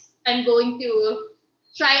hits, I'm going to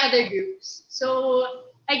try other groups. So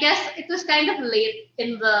I guess it was kind of late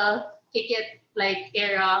in the Kick It like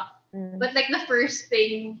era. But like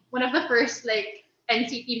one of the first like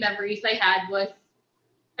NCT memories I had was,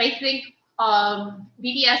 I think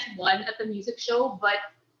BTS won at the music show, but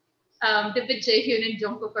the Jaehyun and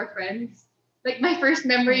Jungkook are friends. Like my first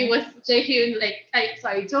memory was Jaehyun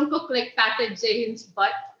Jungkook like patted Jaehyun's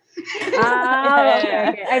butt.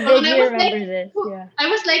 Okay. I So vaguely remember this. Yeah. I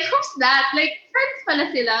was like, who's that? Like friends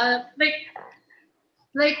pala sila.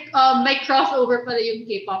 My crossover pala yung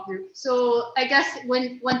K-pop group. So I guess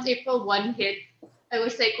once April 1 hit, I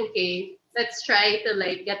was like, okay, let's try to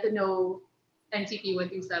like get to know NCT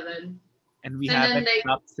 127. And we And haven't then, like-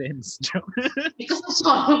 stopped since. Because of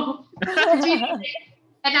Cholo.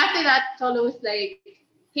 And after that, Cholo was like,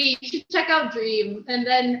 hey, you should check out Dream. And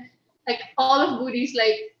then like all of Booty's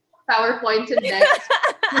like PowerPoints and decks.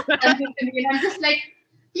 And I'm just like,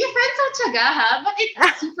 your friends are tiyaga, ha? But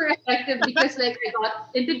it's super effective because like I got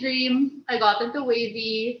into Dream, I got into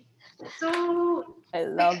Wavy. So I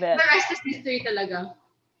love it. the rest is history talaga.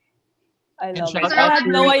 I And love shout it. out I had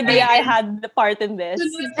to no Raiden. idea I had the part in this.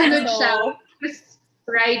 Sunod So- siya. Tapos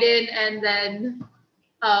Raiden, and then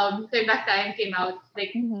Turn Back Time came out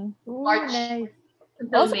like Mhm. March Nice.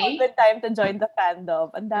 until Also a May. good time to join the fandom.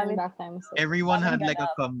 Ang dami. Back time. So. Everyone had Parang like a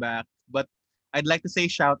ganap. comeback. But I'd like to say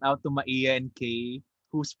shout out to Maia and Kay,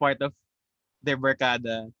 who's part of their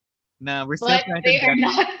barkada. Na we're still But trying to they are get,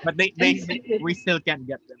 not. but we still can't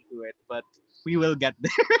get them to it. But we will get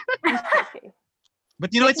there. Okay.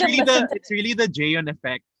 But you know, Make them listen to it's really the Jaehyun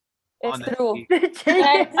effect. It's honestly. true.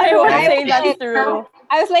 I would say that's true.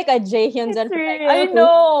 I was like a Jaehyun. It's real. I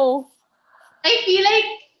know. I feel like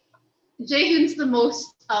Jaehyun's the most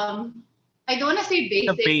I don't want to say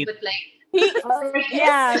basic, bait. but like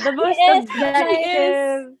Yeah, the most is,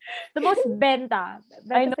 objective, the most benta.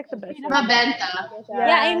 I know. Benta's like the best. Mabenta.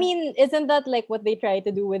 Yeah, I mean, isn't that like what they try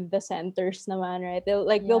to do with the centers naman, right?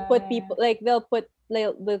 They'll put people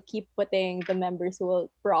they'll keep putting the members who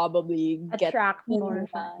will probably get Attract more.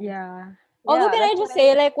 fans. Yeah. Although can I that's just what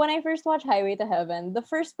say, like when I first watched Highway to Heaven, the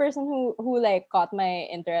first person who like caught my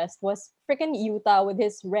interest was freaking Utah with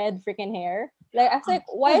his red freaking hair. Like I was like,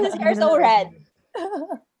 why is his hair so red?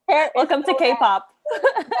 Hair is Welcome to so red. K-pop.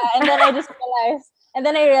 Yeah, and then I just realized, and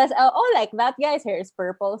then I realized, oh, like that guy's hair is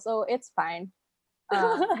purple, so it's fine.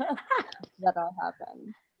 That all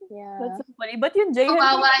happened. Yeah. That's so funny. But yung Jaehyun,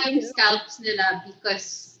 Kawawa yung scalps nila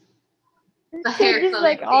because the So hair just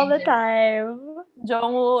like all the color time.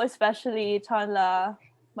 Jongwoo, especially Chanla,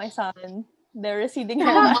 my son, they're receding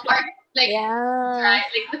changes. hair. Mark, like, Yeah. dry,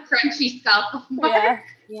 like the crunchy scalp of Mark. Yeah.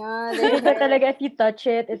 Yeah. So Their hair talaga, if you touch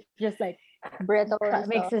it, it's just like brittle and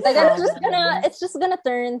makes stuff. it Like sound. it's just gonna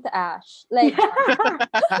turn to ash. Like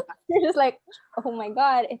you're just like, oh my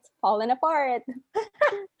god, it's falling apart.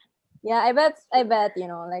 Yeah, I bet,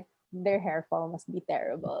 like their hair fall must be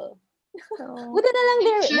terrible. Buti na lang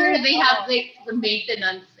I'm sure they have like the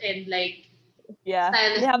maintenance and like Yeah.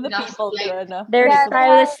 stylist They have the enough people to, like, to, ano. Their Yeah,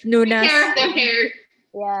 stylist take care Nunas. of their hair.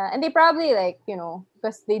 Yeah, and they probably like,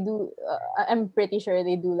 because they do, I'm pretty sure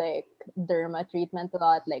they do like derma treatment a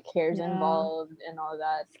lot, like hair's Yeah. involved and all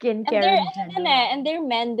that. Skincare. And they're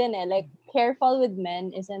men din eh. Like hair fall with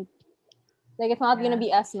men isn't, like it's not gonna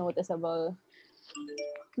be as noticeable.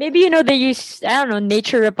 Maybe they use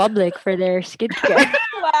Nature Republic for their skincare.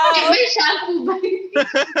 Wow. May shampoo ba yun?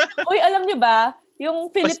 Uy, alam niyo ba?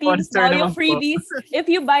 Yung Philippines Pa-sponsor daw, yung naman po. freebies. If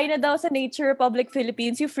you buy na daw sa Nature Republic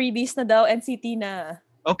Philippines, yung freebies na daw, NCT na.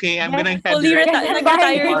 Okay, I'm Yes, gonna head Fully right Guess I'm nag-retire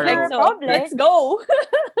buying tomorrow. like Nature so. Republic. Let's go!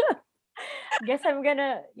 Guess I'm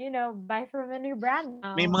gonna, buy from a new brand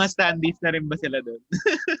now. May mga standees na rin ba sila doon?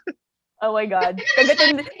 Oh my God.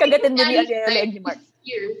 Kagatin mo ni Aliyah Like, ni Mark.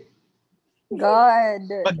 here. God.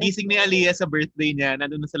 Paggising ni Aliyah sa birthday niya,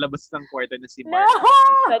 nandun na sa labas ng kwarto na si No! Mark.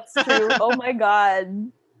 That's true. Oh my God.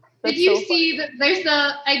 That's Did you so see that there's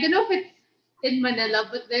I don't know if it's in Manila,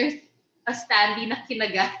 but there's a standee na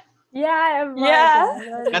kinagat. Yeah, I'm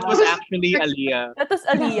Yeah. That was actually Aliyah. That was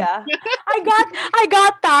Aliyah. I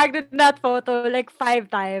got tagged in that photo like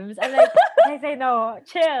 5 times. I'm like, I say no,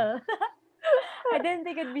 chill. I didn't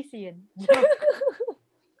think it'd be seen.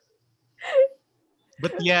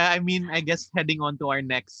 But yeah, I mean, I guess heading on to our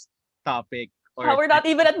next topic. How we're not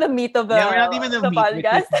even at the meat of the, we're not even the the meat, which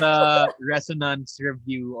podcast. is the Resonance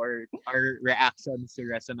review or our reactions to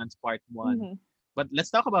Resonance Part 1. Mhm. But let's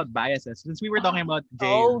talk about biases. Since we were talking about Jay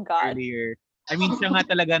Oh, God. earlier, I mean, siya nga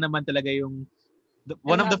talaga yung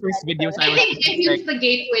one of the first videos I I was think it is the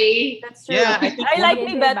gateway. That's true. Yeah, I think I like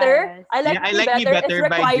me better. bias. I like Yeah, I me Like Me better. Better It's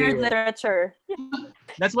by required Jay. literature.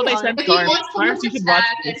 That's what I sent If you Carms. want someone Carms, you to should watch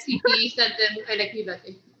stand this. NCT, send them I Like Me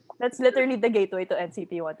Better. That's literally the gateway to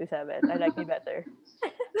NCT 127. I like me better.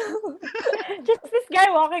 Just this guy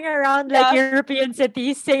walking around like Yeah. European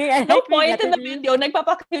cities singing I No like me point in the better. video.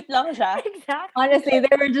 Nagpapakute lang siya. Exactly. Honestly,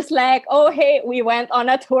 they were just like, oh hey, we went on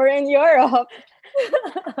a tour in Europe.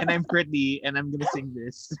 And I'm pretty, and I'm gonna sing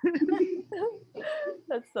this.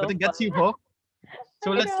 That's so But it gets funny. you hooked.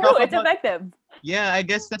 So let's It's talk true. It's about. effective. Yeah, I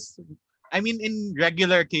guess that's. I mean, in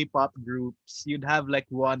regular K-pop groups, you'd have like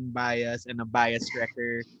one bias and a bias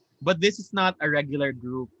wrecker. But this is not a regular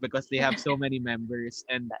group because they have so many members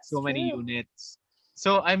and That's so many true. units.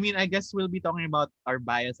 So I mean, I guess we'll be talking about our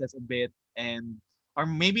biases a bit or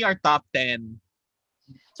maybe our top 10.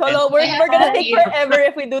 Cholo, And- we're gonna take Five. forever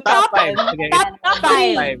if we do Top top 10. 5. Okay. Top Top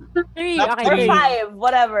 5. 5. 3. Top Okay, Or three. 5,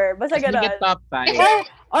 whatever. Basta Let's make it ganun. top 5.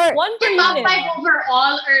 Or One per Top unit. 5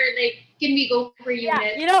 overall, or like, can we go per yeah,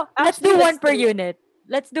 unit? let's do Actually, one let's per do- unit.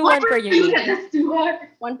 Let's do one per unit. That's too hard.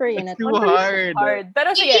 One per It's unit. too One per unit hard. is hard. Pero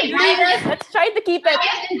sige, Keep bias, let's try to keep it.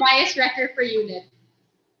 bias and bias record per unit.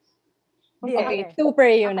 Okay, 2 per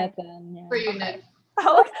unit then. Yeah. Per unit.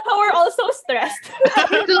 How we're all so stressed.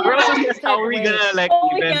 We're also just how are we gonna like Oh,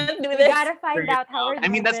 we even can't do We this. gotta find figure out it how we're I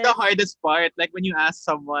mean, doing that's the this. hardest part. Like when you ask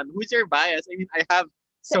someone, "Who's your bias?" I mean, I have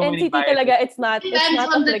Sa so many NCT biases. talaga, it's not Depends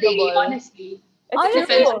on the day, applicable. honestly. It's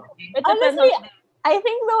Honestly, true. It depends honestly, on I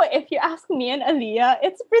think though, if you ask me and Aliyah,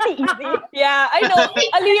 it's pretty easy. Yeah, I know.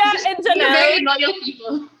 Aliyah and You're very Janelle. loyal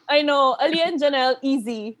people. I know. Aliyah and Janelle,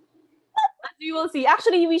 easy. As we will see.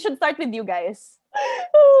 Actually, we should start with you guys.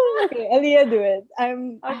 Okay, Aliyah, do it.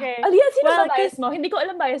 I'm Okay. Aliyah, sino Well, ba bias mo? Hindi ko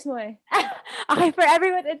alam bias mo eh. Okay, for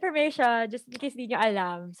everyone's information, just in case di nyo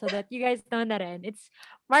alam, so that you guys know na rin, it's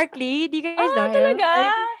Mark Lee. Do you guys know him?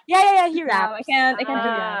 talaga? Yeah, he no, raps. I can't do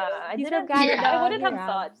that. I He's didn't from Canada. I wouldn't he have raps.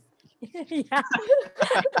 thought. Yeah.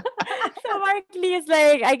 So Mark Lee is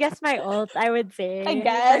like, I guess my ult, I would say. I He's my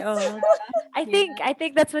guess. ult. I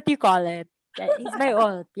think that's what you call it. Yeah, he's my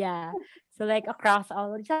ult, yeah. So like across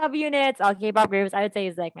all subunits, all K-pop groups, I would say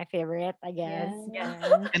he's like my favorite, I guess. Yeah.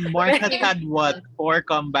 Yeah. And Mark has had what 4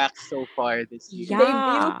 comebacks so far this year. Debut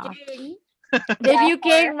Yeah. king. Debut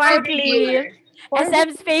King Mark Our Lee. debuter.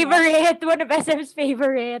 SM's favorite, one of SM's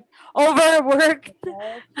favorite, overworked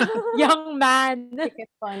young man Kick it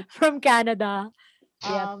punch. from Canada.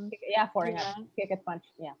 Yeah, Um, yeah, four. Yeah. yeah. Kick it punch.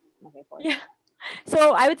 Yeah. Okay, four. Yeah.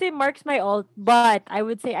 So I would say Mark's my alt, but I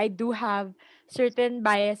would say I do have certain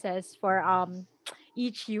biases for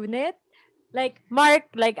each unit. Like Mark,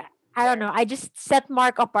 like I don't know, I just set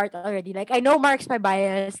Mark apart already. Like I know Mark's my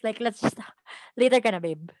bias. Like let's just later gonna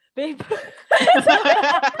babe. Babe.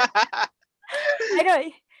 I know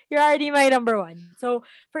you're already my number one. So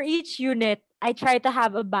for each unit, I try to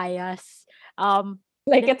have a bias.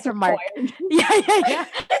 Like it's for Mark. required. Yeah.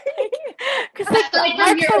 Because like Aside from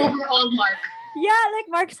Mark's your overall mark. yeah, like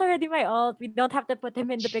Mark's already my alt. We don't have to put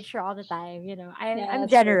him in the picture all the time. Yeah, I'm that's true.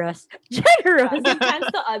 generous. Generous. Giving chance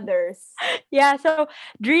to others. Yeah, so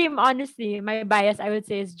Dream, honestly, my bias I would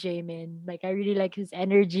say is Jamin. Like I really like his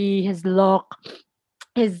energy, his look,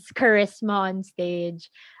 his charisma on stage,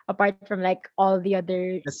 apart from like all the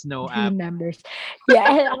other The Snow app. Dream members. Yeah,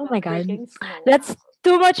 and, oh my god. Freaking snow. That's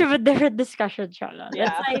too much of a different discussion, Chola. Yeah.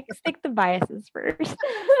 Let's like stick to biases first.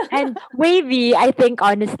 And Wavy, I think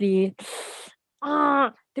honestly,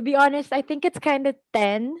 to be honest, I think it's kind of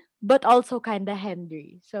 10, but also kind of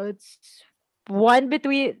Henry. So it's one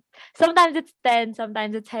between. Sometimes it's 10,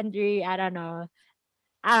 sometimes it's Henry. I don't know.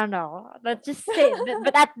 I don't know. Let's just say,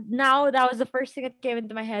 but that was the first thing that came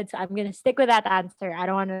into my head. So I'm gonna stick with that answer. I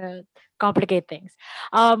don't want to complicate things.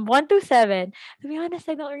 127. To be honest,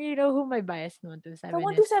 I don't really know who my bias in Sa 127 is.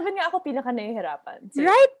 127 nga ako pinaka nahihirapan. So,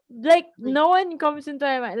 Right? Like no one comes into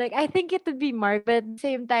my mind. Like I think it would be Mark, but at the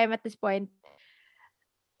same time, at this point,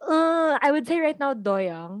 I would say right now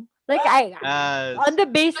Doyoung. Like I Yes. on the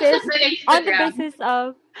basis What's the on the Instagram? basis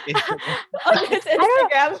of Instagram. on his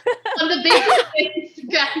Instagram. On the basis of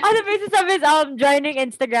Instagram. on the basis of his joining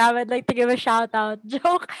Instagram, I'd like to give a shout out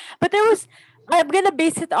joke. But I'm gonna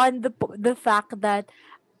base it on the fact that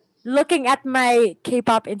looking at my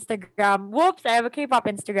K-pop Instagram. Whoops, I have a K-pop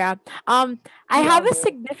Instagram. I have a Love it.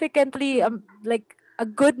 significantly like a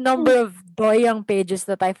good number of Doyoung pages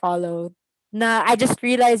that I follow. Na I just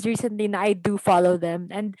realized recently na I do follow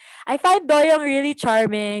them, and I find Doyoung really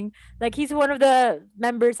charming. Like he's one of the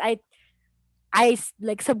members like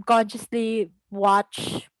subconsciously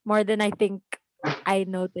watch more than I think I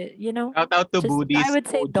noticed. Shout out to Just Boody's I would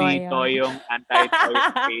say OG Doyoung. Toyong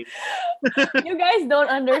anti-Toyong page. You guys don't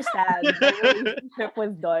understand the relationship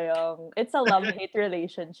with Doyoung. It's a love-hate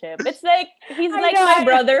relationship. It's like he's I like know, my I-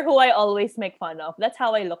 brother who I always make fun of. That's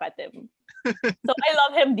how I look at him. So I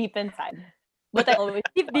love him deep inside. But I always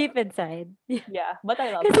Deep inside. yeah, but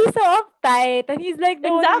I love Because him. he's so uptight and he's like the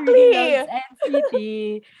one who Exactly. really loves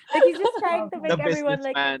NCT. Like he's just trying to The make everyone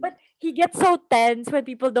like businessman. but he gets so tense when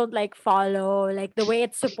people don't like follow like the way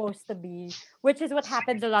it's supposed to be. Which is what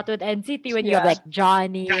happens a lot with NCT when you have Yeah. like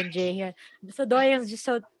Johnny and Jaehyun. So Doyoung's just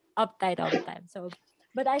so uptight all the time. So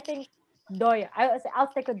but I think I'll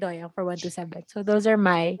stick with Doyoung for 127. So those are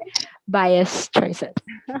my bias choices.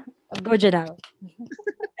 Go Janelle.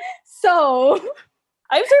 So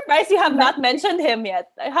I'm surprised you have not mentioned him yet.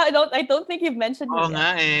 I don't think you've mentioned Oo him yet. nga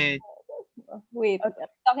eh. Wait,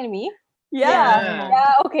 talking to me? Yeah.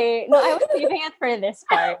 Yeah, okay. No, I was saving it for this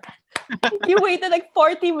part. You waited like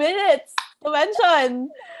 40 minutes to mention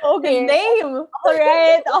Okay. his name. All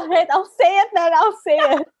right. I'll say it then. I'll say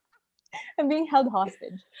it. I'm being held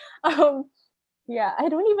hostage. Yeah, I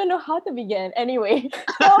don't even know how to begin. Anyway,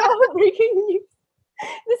 breaking news.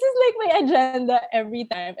 This is like my agenda every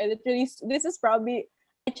time, and this is probably.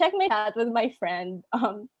 I checked my chat with my friend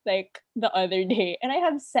like the other day, and I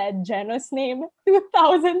have said Geno's name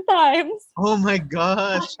 2,000 times. Oh my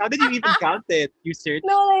gosh. How did you even count it? You searched?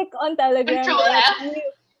 No, like on Telegram. Control like, F.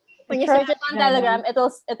 when you search it on Telegram,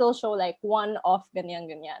 it'll show like one off ganyan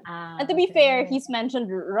ganyan. And to be fair, he's mentioned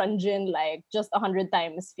Ranjin like just 100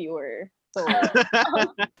 times fewer. So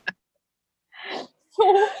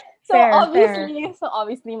so Fair,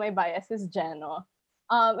 obviously my bias is Geno.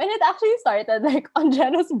 And it actually started like on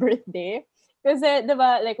Geno's birthday. Because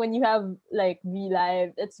like when you have like V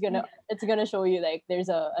Live, it's gonna show you like there's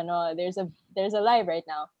a live right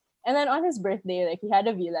now. And then on his birthday, like he had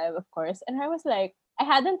a V Live, of course. And I was like, I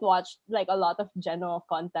hadn't watched like a lot of Geno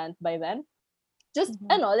content by then. Just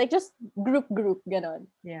like just group ganon.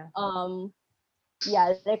 Yeah.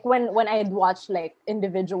 yeah, like when I'd watch like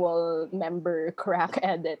individual member crack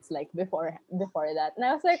edits like before that, and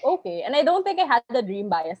I was like, okay. And I don't think I had the dream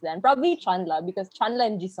bias then. Probably Chanla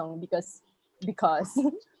and Jisung because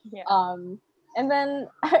Yeah. and then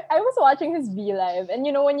I was watching his V Live, and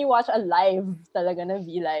you know when you watch a live talaga na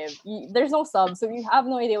V Live, there's no sub, so you have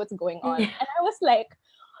no idea what's going on. And I was like,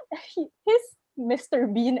 his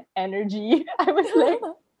Mr. Bean energy. I was like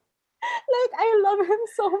I love him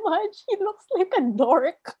so much. He looks like a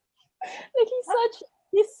dork. Like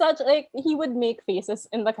he's such like he would make faces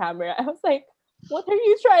in the camera. I was like, what are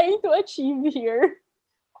you trying to achieve here?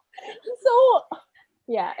 So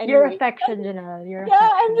yeah, Your anyway. affection, Janelle. Your Yeah,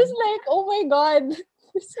 affection. I'm just like, oh my god,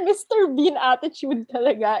 this Mr. Bean attitude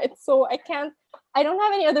talaga. It's so I don't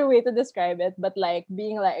have any other way to describe it, but like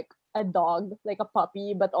being like a dog, like a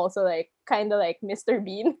puppy, but also like kind of like Mr.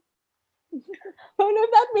 Bean. I don't know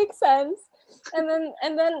if that makes sense. And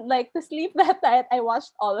then like to sleep that night, I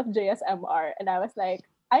watched all of JSMR, and I was like,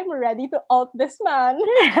 I'm ready to alt this man.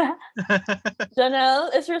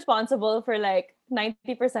 Janelle is responsible for like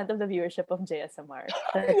 90% of the viewership of JSMR.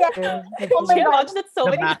 That's Yeah. true. That's Oh my She true. God. watched it so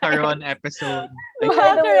The many macaron times. episode. The By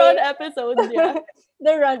the macaron way- episodes, yeah.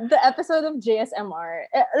 The episode of JSMR,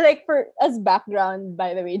 like for as background,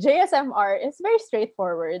 by the way, JSMR is very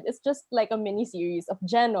straightforward. It's just like a mini series of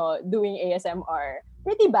Geno doing ASMR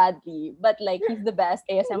pretty badly, but like he's the best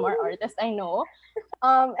ASMR artist I know.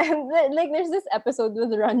 And like there's this episode with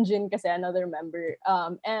Ranjin, kasi another member,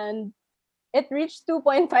 and it reached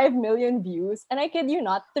 2.5 million views, and I kid you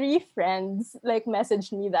not, 3 friends like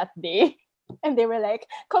messaged me that day, and they were like,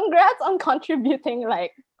 "Congrats on contributing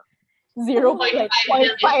like 0.5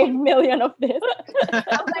 million of this."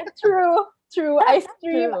 I'm like, true. I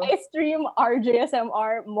stream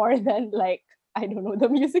RJSMR more than like I don't know the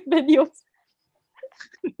music videos.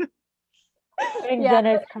 Big Yeah,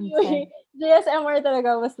 Janelle's but consent. anyway, JSMR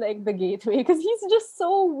talaga was like the gateway because he's just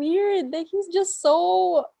so weird. Like he's just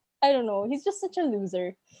so I don't know. He's just such a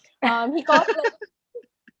loser. He got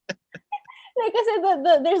like I said,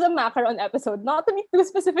 there's a macaron episode. Not to be too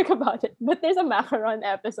specific about it, but there's a macaron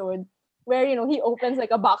episode where you know he opens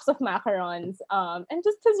like a box of macarons, and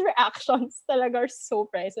just his reactions talaga are so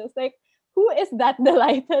priceless. Like, who is that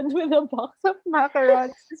delighted with a box of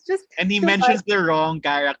macarons? It's just And he too mentions the wrong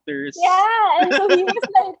characters. yeah, and so he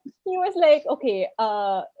was like, okay,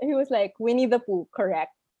 he was like Winnie the Pooh,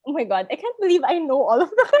 correct? Oh my god, I can't believe I know all of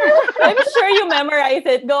the characters. I'm sure you memorize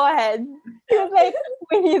it. Go ahead. He was like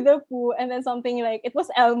Winnie the Pooh, and then something like it was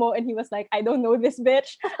Elmo, and he was like, I don't know this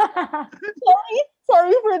bitch.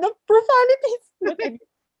 Sorry for the profanities. But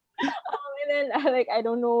and then like I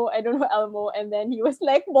don't know Elmo, and then he was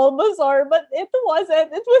like Bulbasaur, but it wasn't.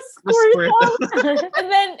 It was Squirtle. And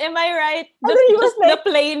then, am I right? And Just, then he was just like- the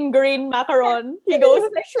plain green macaron. He And goes,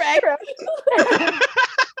 was like Shrek.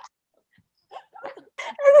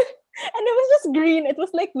 And it was just green. It was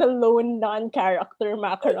like the lone non-character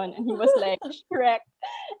macaron, and he was like Shrek.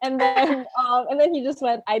 And then he just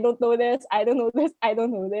went, I don't know this, I don't know this, I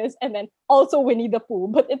don't know this, and then also Winnie the Pooh,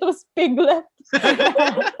 but it was Piglet.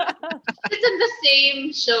 It's in the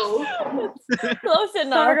same show. Close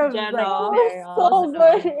enough, Sort of Jenna. like It there, was so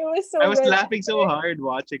good. It was so I was good. laughing so hard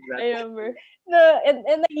watching I that. remember. And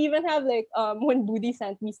I even have like when Booty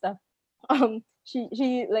sent me stuff,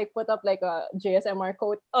 she like put up like a JSMR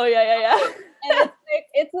quote, Oh, yeah. and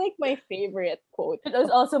it's like my favorite quote. It was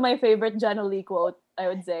also my favorite Jenna Lee quote, I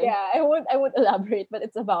would say. Yeah, I would elaborate, but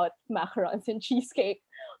it's about macarons and cheesecake.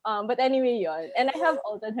 But anyway, yon. And I have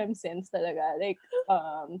altered him since talaga. Like,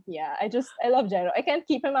 yeah, I love Jeno. I can't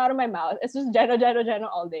keep him out of my mouth. It's just Jeno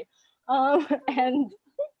all day. And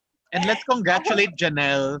And let's congratulate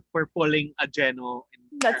Janelle for pulling a Geno.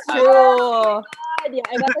 That's true. yeah,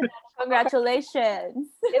 I got it. Congratulations.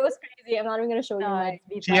 It was crazy. I'm not even gonna show you No, my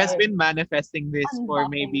it's She has Right. been manifesting this for Unboxing.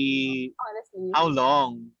 maybe honestly. how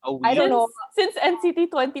long? A week? I don't know. Since NCT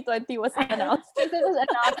 2020 was announced. Since it was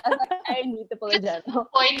announced, I was like, I need to pull a Jeno.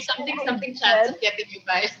 Something chance of getting you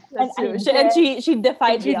guys. That's And true. I She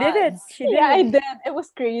defied She the did it. odds. She did Yeah, I it. did. It was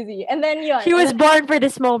crazy. And then yon. She was born for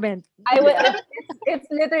this moment. It's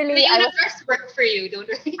literally The I was universe worked for you, don't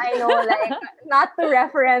worry. I know, like, not to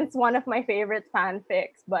reference one of my favorite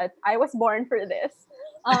fanfics, but I was born for this.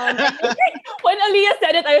 When Aliyah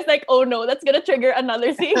said it, I was like, oh no, that's gonna trigger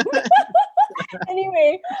another scene.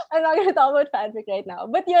 Anyway, I'm not gonna talk about fanfic right now.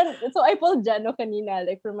 But yeah, so I pulled Jeno kanina,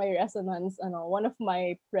 like for my Resonance, one of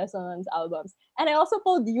my Resonance albums. And I also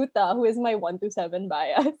pulled Yuta, who is my 127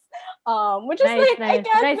 bias. Which is Nice, like I nice.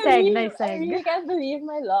 can't Nice seg, believe nice I seg. really can't believe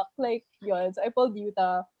my luck. Like yun. So I pulled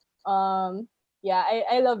Yuta. Yeah,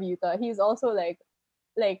 I love Yuta. He's also like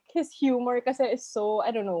like his humor kasi is so,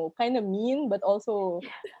 I don't know, kind of mean, but also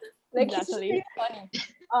like he's just Exactly. really funny.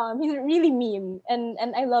 He's really mean, and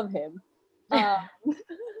I love him.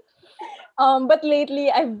 Um, but lately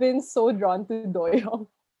I've been so drawn to Doyoung.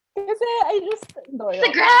 Kasi I just Doyoung.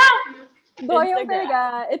 Instagram! Doyoung Instagram.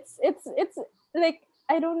 talaga. It's like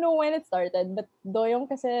I don't know when it started, but Doyoung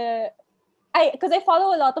kasi because I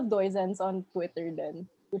follow a lot of Doizens on Twitter then,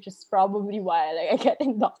 which is probably why like I get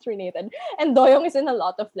indoctrinated. And Doyoung is in a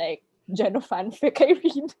lot of like Geno fanfic I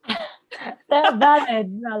read. Valid.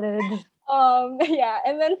 Yeah,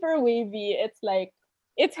 and then for Wavy,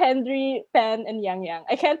 it's Henry, Pen, and Yang Yang.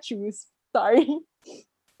 I can't choose. Sorry.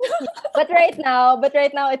 but right now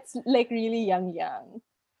it's like really Yang Yang.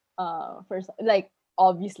 Like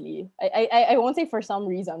obviously, I won't say for some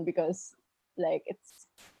reason because like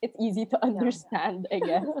it's easy to understand, I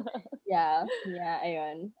guess. Yeah,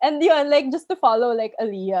 ayun. And yun, like just to follow like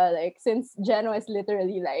Aliyah, like since Geno is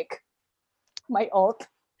literally like my alt.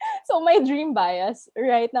 So my dream bias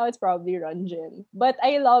right now it's probably Ranjin. But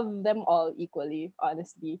I love them all equally,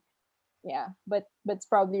 honestly. Yeah. But it's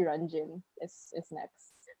probably Ranjin is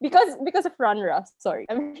next. Because of Runra. Sorry.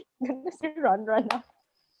 I'm gonna say Runra now.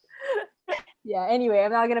 Yeah, anyway,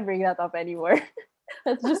 I'm not gonna bring that up anymore.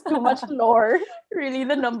 That's just too much lore. Really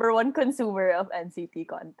the number one consumer of NCT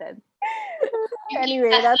content. You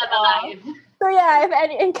Anyway, keep that's that all. alive. So yeah,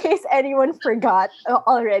 in case anyone forgot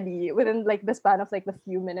already within like the span of like the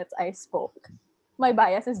few minutes I spoke, my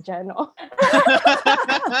bias is Geno.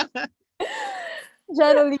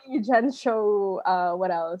 Geno Lee, Gen Show,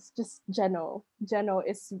 what else? Just Geno. Geno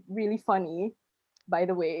is really funny, by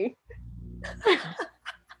the way.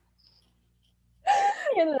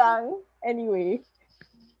 Yun lang. Anyway.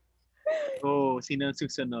 Oh, sino ang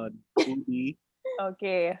susunod? Udi?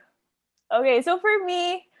 Okay. Okay, so for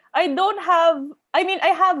me, I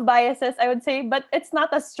have biases, I would say, but it's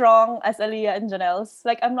not as strong as Aliyah and Janelle's.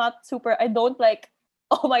 Like, I don't like,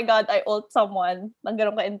 oh my God, I ult someone. Nang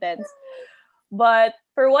ganun ka-intense. But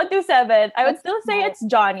for 127, I would still say it's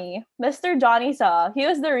Johnny. Mr. Johnny Sa. He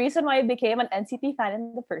was the reason why I became an NCT fan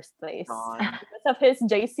in the first place. John. Because of his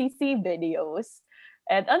JCC videos.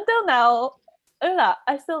 And until now, wala,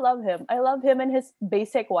 I still love him. I love him and his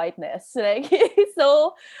basic whiteness. Like,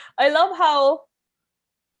 I love how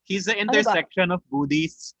He's the intersection of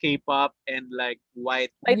Buddhist, K-pop, and like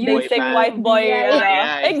white like boy basic band. white boy. Yeah,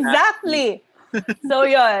 yeah, exactly. So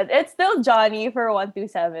yun, it's still Johnny for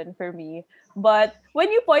 127 for me. But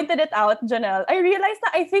when you pointed it out, Janelle, I realized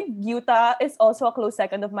that I think Yuta is also a close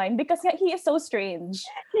second of mine because he is so strange.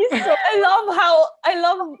 I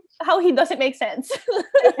love how he doesn't make sense.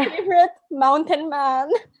 Favorite mountain man.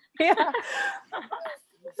 Yeah.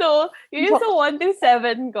 So yun yung sa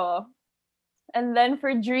 127 ko. And then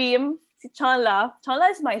for Dream, si Chanla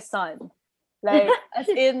is my son. Like, as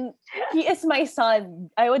in, he is my son.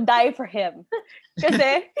 I would die for him.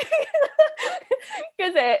 Kasi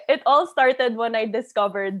it all started when I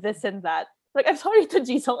discovered this and that. Like, I'm sorry to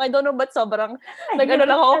Jisung. I don't know, but sobrang, like, ano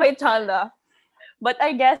lang ako kay Chanla. But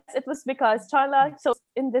I guess it was because Chanla, so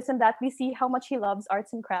in this and that, we see how much he loves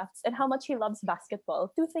arts and crafts and how much he loves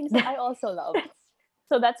basketball. Two things that I also love.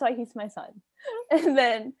 So that's why he's my son. And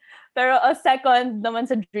then, pero a second naman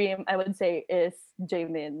sa Dream, I would say, is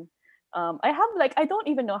Jaemin. I don't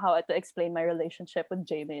even know how to explain my relationship with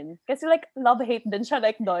Jaemin. Kasi like, love-hate din siya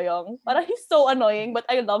like Doyoung. Parang he's so annoying, but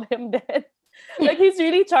I love him then. Like, he's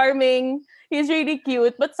really charming. He's really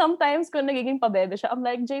cute. But sometimes, kung nagiging pabebe siya, I'm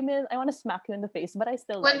like, Jaemin, I want to smack you in the face, but I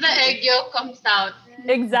still When love the you. egg yolk comes out.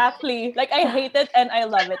 Exactly. Like, I hate it and I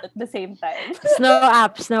love it at the same time. Snow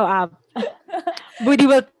app. Booty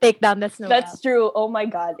will take down the snow That's app. true. Oh my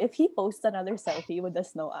God. If he posts another selfie with the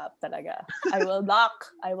snow app, talaga, I will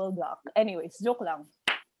block. Anyways, joke lang.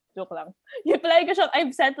 Yung palagi ko siyang,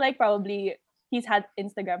 I've sent like probably, he's had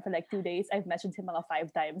Instagram for like 2 days. I've messaged him mga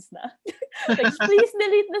 5 times na. Like, please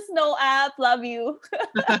delete the snow app. Love you.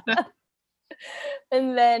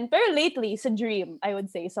 And then, pero lately, sa Dream, I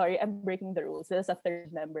would say, sorry, I'm breaking the rules. This is a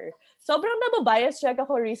third member. Sobrang nababias check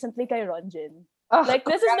ako recently kay Ronjin. Like,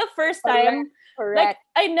 this is the first time, like, Correct.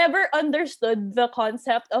 I never understood the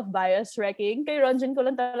concept of bias wrecking. Kay Ronjin ko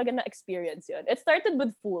lang talaga na-experience yun. It started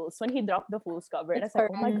with Fools, when he dropped the Fools cover. And I was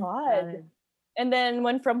like, oh my God. And then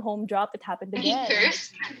when From Home dropped, it happened And he again.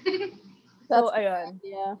 cursed. So, ayun.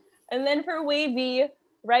 Yeah. And then for Wavy,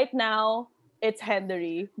 right now, it's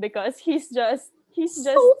Henry. Because he's just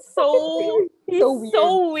so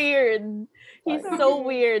weird. He's so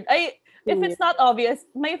weird. If it's not obvious,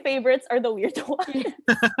 my favorites are the weird ones.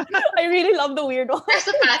 I really love the weird ones. There's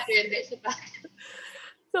a pattern.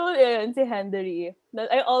 So, yun, si Henry.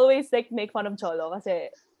 I always like make fun of Cholo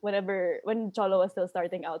kasi when Cholo was still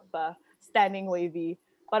starting out pa, standing wavy.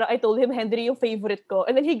 Parang I told him Henry yung favorite ko.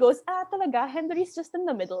 And then he goes, talaga, Henry's just in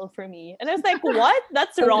the middle for me. And I was like, what?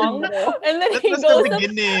 That's wrong. And then That he was goes, the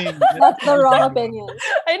beginning. That's the wrong opinion.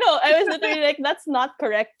 I know. I was literally like, that's not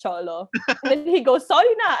correct, Cholo. And then he goes, sorry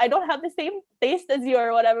na, I don't have the same taste as you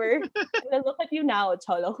or whatever. And then look at you now,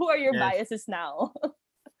 Cholo. Who are your Yes. biases now?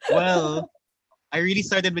 Well, I really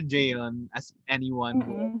started with Jayon as anyone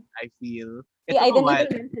who Mhm. I feel. See, It I took a didn't while.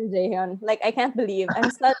 even mention Jaehyun. Like, I can't believe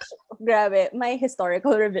I'm such grabe. My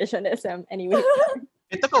historical revisionism. Anyway,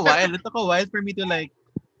 It took a while. It took a while for me to like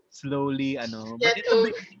slowly, ano. Yeah,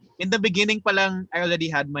 But in the beginning pa lang, I already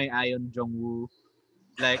had my eye on Jungwoo.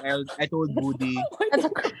 Like I told Woody. that's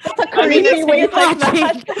a I mean, creepy way to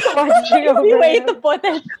Watching over Easy way him. to put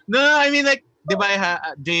it. No, I mean like, di ba,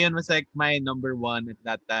 Jayon was like my number one at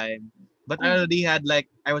that time. But I already had like,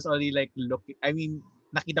 I was already like looking, I mean,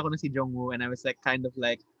 nakita ko na si Jungwoo and I was like kind of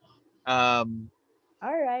like, um,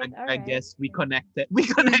 All right, I guess we connected. We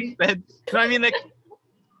connected. So I mean like,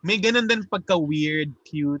 may ganun din pagka weird,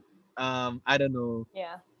 cute, I don't know.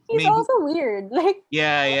 Yeah. He's Maybe. also weird. Like,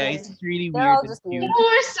 Yeah, Okay. it's really They're weird all and just cute. weird. You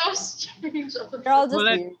were so strange. they're all just Well,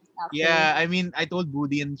 like, weird. Actually. Yeah, I mean, I told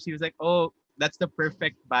Woody and she was like, "Oh, that's the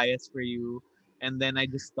perfect bias for you." And then I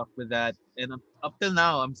just stuck with that. And up till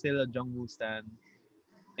now, I'm still a Jungwoo stan.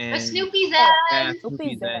 But And Snoopy's yeah, and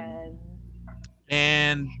Snoopy Snoopy Zen. Zen.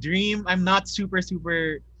 And Dream, I'm not super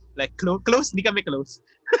like close. Di kami close.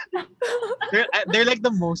 they're like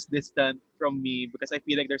the most distant from me because I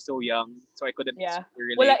feel like they're so young, so I couldn't Yeah. super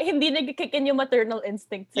relate. Wala, hindi nag-kick in yung maternal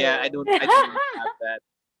instinct sa'yo. Yeah, I don't have that.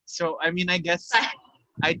 So I mean, I guess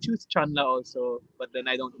I choose Chanla also, but then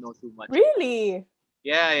I don't know too much. Really?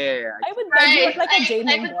 Yeah. I would peg you as like a I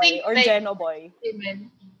Jamin would boy think, or like, Geno boy.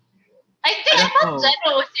 Women. I I thought don't know. Jenna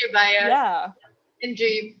was your bias Yeah. in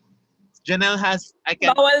Dream. Janelle has I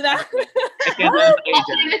can Bawal na. I can say All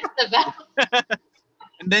Janelle. limits the battle.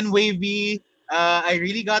 And then Wavy, I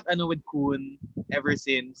really got ano with Kun ever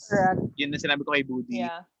since. Correct. Yun na sinabi ko kay Budi.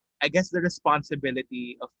 Yeah. I guess the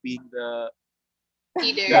responsibility of being the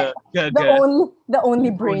Either. The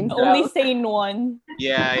only brain. The Only cell. sane one.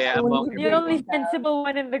 yeah among Only The only brain cell. sensible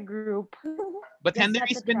one in the group. but Just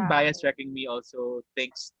Henry's set the been trap. bias wrecking me also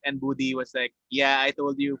thanks and Budi was like, yeah, I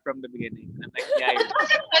told you from the beginning. And I'm like, yeah, you're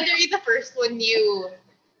right. Henry, the first one you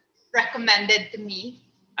recommended to me.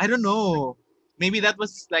 I don't know. Maybe that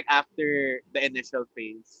was like after the initial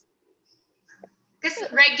phase. Because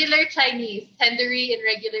regular Chinese, Henry in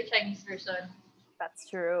regular Chinese version. That's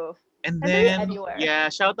true. And Henry then anywhere. yeah,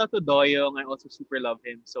 shout out to Doyong. I also super love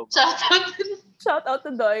him so much. Shout out to Shout out to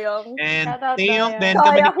Doyong. And Shout out, Taeyong Doyong. then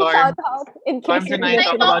kami ni Shout Carm. out in Carm case and you're I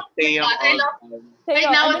talk listening. about Taeyong I all love- the time. Right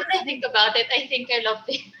Taeyong, now, ano- when I think about it, I think I love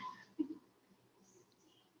Taeyong.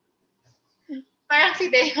 Parang si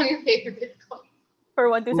Taeyong yung favorite ko. for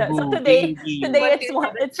 127. So Uhu, today baby. it's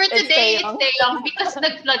one. It's For today, Taeyong. it's Taeyong because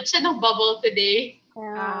nag-flood siya ng bubble today.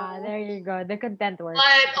 There you go. The content works.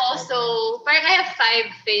 But also, parang I have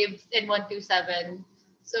 5 faves in 127.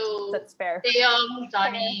 So, That's fair. Taeyong,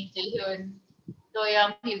 Johnny, Jaehyun,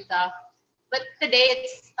 Doyoung, Hyuta. But today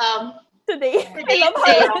it's Today. I Today love it's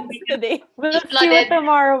how Taeyong. it's today. We'll see flooded. what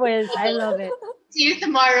tomorrow is. I love it. See you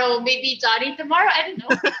tomorrow. Maybe Johnny tomorrow. I don't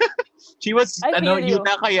know. She was I ano feel you.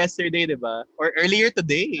 Yuta ka yesterday, 'di ba? Or earlier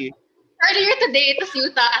today. Earlier today, it was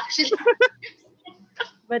Yuta actually.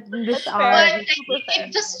 But this That's hour, fair. But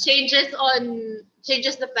it just changes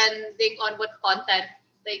depending on what content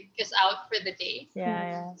like is out for the day.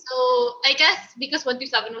 yeah. So I guess because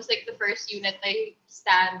 127 was like the first unit I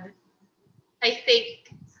stand, I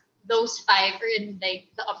think those 5 are in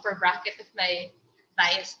like the upper bracket of my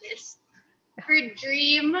bias list. For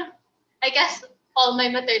Dream, I guess all my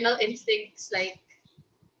maternal instincts like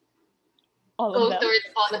All go of them. towards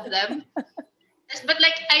all of them. Yes, but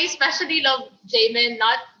like I especially love Jamin,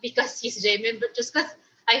 not because he's Jamin, but just because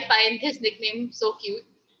I find his nickname so cute.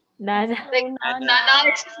 Nana. Like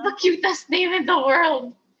Nana is just the cutest name in the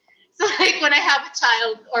world. So like when I have a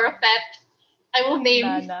child or a pet, I will name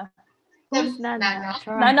Nana. Who's them Nana?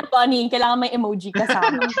 Sure. Nana Bunny. Kailangan may emoji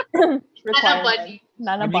kasama. Nana Requirement. Bunny.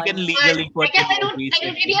 Nana We can Bunny. legally But put I guess I don't emojis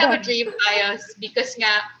really in. have a dream bias because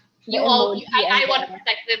nga The I emoji and want to the-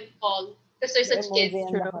 protect them all because they're such emoji kids. and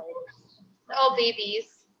the True. heart. They're all babies.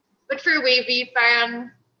 But for Wavy,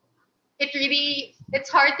 parang it's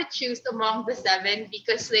hard to choose among the 7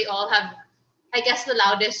 because they all have, I guess, the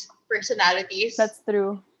loudest personalities. That's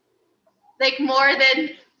true. Like more than,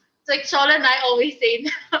 it's like Shola and I always say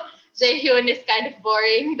Jaehyun is kind of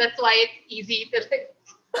boring. That's why it's easy to like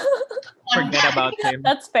Forget about him.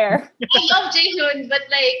 That's fair. I love Jaehyun, but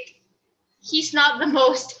like he's not the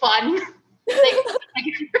most fun. Like,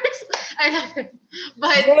 I love him.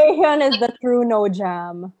 But Jaehyun is the true no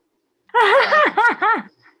jam.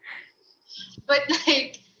 but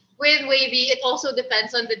like with Wavy, it also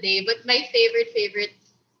depends on the day. But my favorite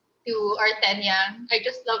two are Tenyang. I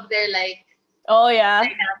just love their like Oh yeah.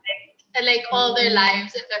 dynamic and like all their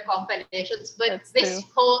lives and their compilations. But That's this true.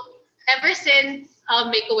 whole ever since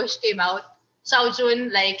Make a Wish came out,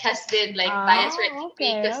 Xiaojun like has been like biased right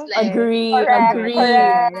okay, because okay. like Agree, Correct, agree,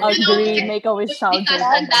 correct. agree. Make a wish, just Xiaojun. because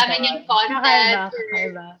Oh ang my dami God. niyang content.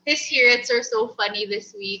 Kakaiba. His hits are so funny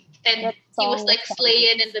this week, and That he was song like was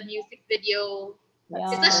slaying in the music video. Yeah.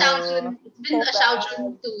 It's a Xiaojun. It's been a So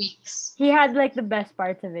Xiaojun 2 weeks. He had like the best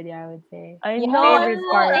parts of it, yeah, I would say. I Yeah. know. Favorite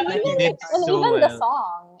part. And He even, did and so even the well.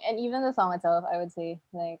 song. And even the song itself, I would say.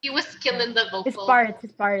 Like, He was killing the His vocal.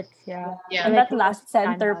 parts, yeah. Yeah. And Like, that last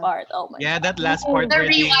center standout. part. Oh my Yeah, God. that last part The where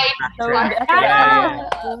they rewind backtrack. part. Yeah.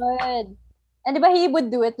 good. And but he would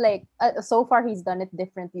do it like so far he's done it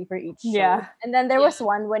differently for each show. Yeah. And then there was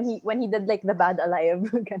one when he did like the Bad Alive.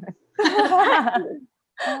 Ganun.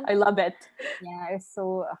 I love it. Yeah, it's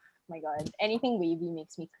so oh my god. Anything wavy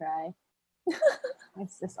makes me cry.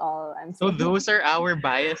 It's just all I'm So saying. those are our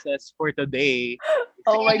biases for today.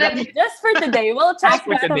 Oh my God. Just for today. We'll check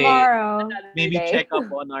for that today. Tomorrow. Maybe day. check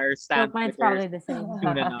up on our So stand mine's Twitter probably the same.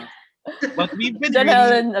 soon enough. But we've been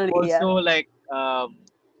Janelle really and Aliyah. also like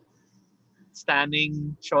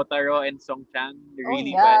standing Shotaro and Songchan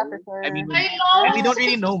really yeah, well. for sure. I mean, I and we love, don't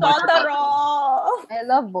really know much about them. Totoro! I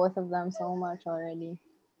love both of them so much already.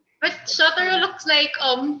 but Shotaro looks like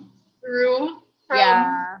Rue from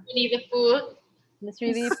Yeah. Winnie the Pooh. It's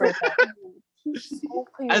really perfect. So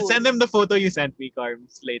I'll cute. send them the photo you sent me,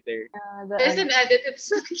 Carms, later. There's an edit. It's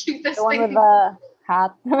the cutest the one thing. with the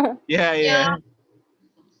hat. Yeah, yeah.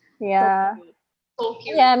 yeah. So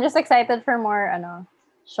cute. Yeah, I'm just excited for more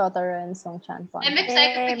Shotaro and Songchan fun. I'm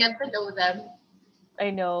excited to get to know them.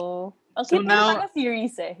 I know. Ang So cute now- na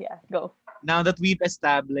series eh. Yeah, go. Now that we've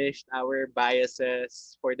established our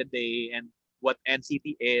biases for the day and what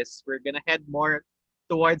NCT is, we're gonna head more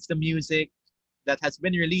towards the music that has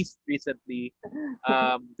been released recently.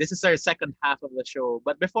 This is our second half of the show.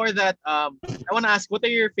 But before that, I want to ask, what are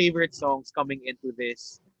your favorite songs coming into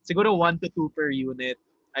this? Siguro 1 to 2 per unit.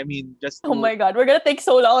 I mean, just Oh my God, we're gonna take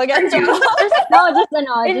so long again. no, just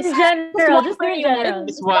In just general, one just per in unit. general.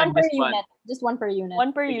 Just one, per just one. unit. Just one per unit.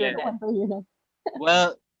 One per Sige. unit. One per unit.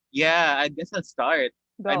 Well, yeah, I guess I'll start.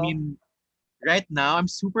 Go. I mean, right now, I'm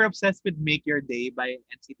super obsessed with Make Your Day by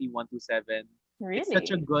NCT 127. really? It's such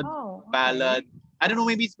a good Oh, okay. ballad. I don't know,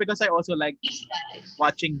 maybe it's because I also like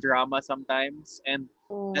watching drama sometimes, and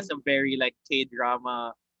that's a very like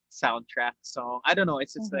K-drama soundtrack song. I don't know,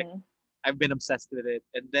 it's just like Mhm. I've been obsessed with it.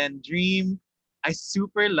 And then Dream, I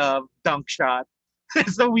super love Dunk Shot.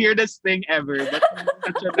 It's the weirdest thing ever, but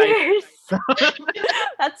it's such a nice,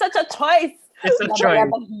 That's such a choice. it's a choice.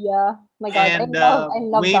 Yeah. My God, And, I love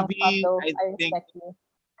Dunk Wavy, Shot, though. I I think- respect you.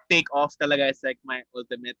 Take Off talaga is like my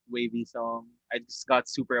ultimate Wavy song. I just got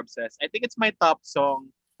super obsessed. I think it's my top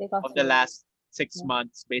song Take off of the your- last 6 Yeah.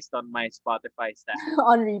 months based on my Spotify stats.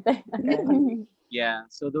 on repeat. Yeah,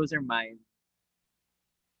 so those are mine.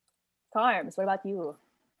 Carms, what about you?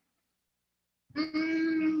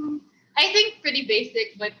 I think pretty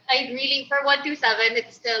basic, but I really for 127,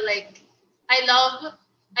 it's still like I love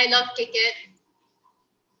Kick It.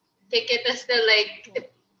 Kick It is still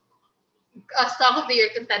like a song of the year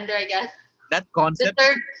contender, I guess. That concept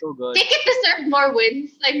Deserve- is so good. Kick It deserved more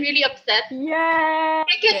wins. I'm really upset. Yeah.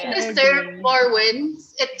 Kick It Yeah, deserved more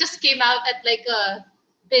wins. It just came out at like a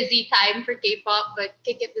busy time for K-pop, but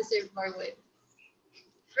Kick It deserved more wins.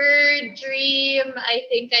 For Dream, I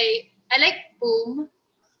think I like Boom,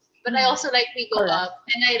 but I also like We Go Correct. Up,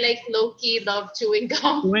 and I like low-key love Chewing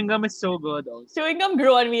Gum. Chewing Gum is so good also. Chewing gum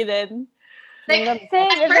grew on me then. Like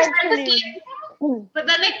Same, at first I'm just eventually. like, but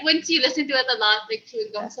then like once you listen to it a lot, like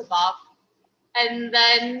Chewing Gum's a bop. And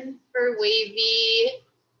then for Wavy,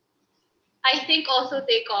 I think also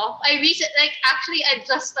Take Off. I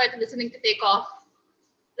just started listening to Take Off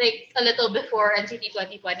like a little before NCT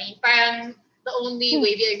 2020. Parang the only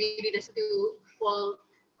Wavy I really listened to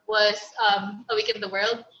was A Week in the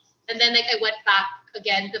World. And then like I went back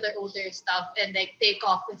again to their older stuff, and like Take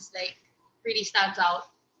Off is like really stands out.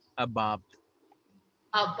 A bop.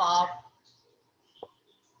 A bop.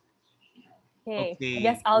 Okay, Okay. I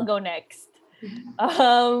guess I'll go next.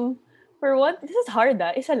 For what? This is hard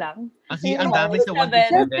Isa lang. Ang dami sa 1 to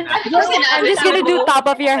 7. I'm just gonna do top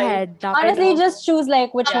of your head. Honestly, just choose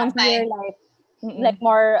like which Yeah, ones you're like Mm-mm.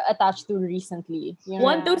 more attached to recently. You know?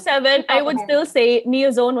 1 to 7, I would Okay. still say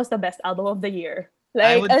Neozone was the best album of the year.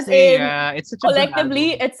 I Like would as say in it's such a good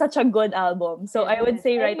collectively, album. it's such a good album. So I would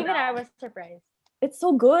say right even now, I was surprised. it's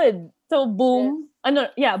so good. So Boom. No,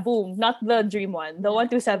 yeah, Boom. Not the Dream one. The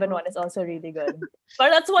 127 one is also really good.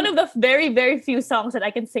 But that's one of the very, very few songs that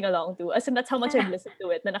I can sing along to. As in, that's how much I've listened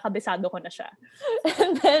to it. Na nakabisado ko na siya.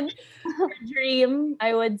 And then for Dream,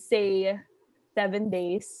 I would say 7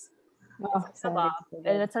 Days. Oh, It's a bop.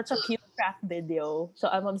 And it's such a cute craft video. So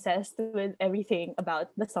I'm obsessed with everything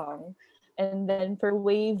about the song. And then for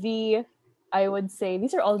Wavy, I would say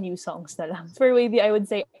these are all new songs na lang. For Wavy, I would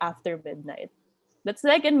say After Midnight. That's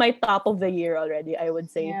like in my top of the year already, I would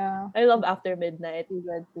say. Yeah. I love After Midnight. Too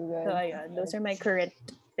good, too good. So ayan, those are my current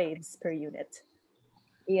faves per unit.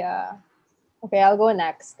 Yeah. Okay, I'll go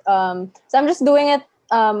next. So I'm just doing it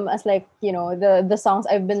as like, the songs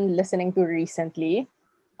I've been listening to recently.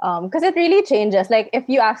 Because it really changes. Like if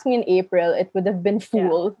you asked me in April, it would have been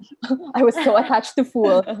Fool. I was so attached to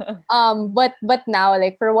Fool. But now,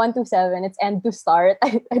 like for 127, it's End to Start.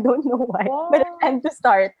 I don't know why, but it's End to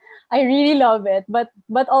Start. I really love it. But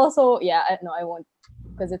also, yeah, no, I won't,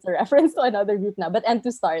 because it's a reference to another group now. But End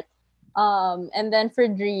to Start. And then for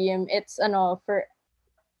Dream, it's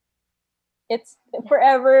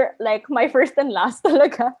forever like my first and last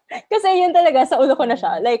talaga. Kasi yun talaga, sa ulo ko na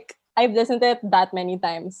siya. Like, I've listened to it that many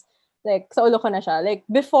times. Like, sa ulo ko na siya. Like,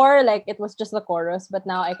 before, like, it was just the chorus, but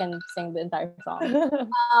now I can sing the entire song.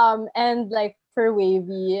 And like, for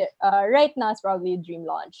Wavy, right now it's probably Dream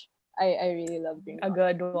Launch. I really love Dream A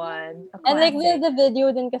Launch. good one. A And like, classic. the video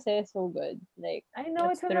din kasi is so good. Like, I know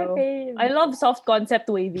That's it's one of true. my faves. I love soft concept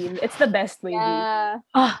Wavy. It's the best Wavy. yeah.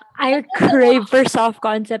 I crave for soft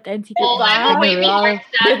concept NCT. Oh, I'm Diba? waiting for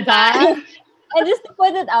that Diba? band. And just to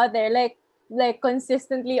put it out there, like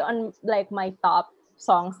consistently on like my top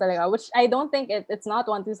songs talaga, which I don't think it's not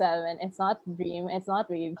 127, it's not Dream, it's not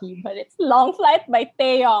Wavy, but it's Long Flight by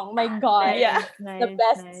Taeyong. My god. Yeah. The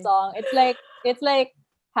best song. It's like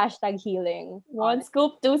hashtag healing. One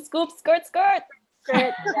scoop, two scoops, skirt, skirt.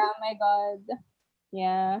 Skirt. Yeah, my god.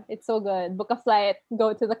 Yeah, it's so good. Book a flight,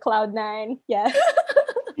 go to the Cloud9. Yes.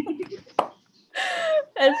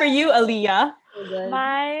 And for you, Aliyah. So good.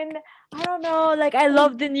 Mine, I don't know. Like I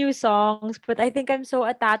love the new songs, but I think I'm so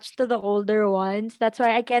attached to the older ones. That's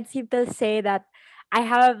why I can't seem to say that I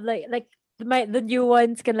have the new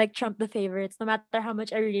ones can like trump the favorites, no matter how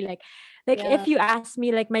much I really like. Like Yeah. if you ask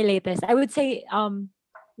me like my latest, I would say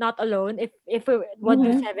Not Alone. If it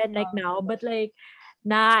 127 like now, but like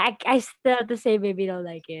nah, I still have to say Baby Don't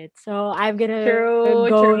Like It. So I'm gonna True,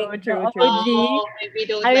 go true, with true, the true. OG. Oh, maybe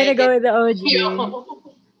don't I'm gonna like go it. with the OG. Yo.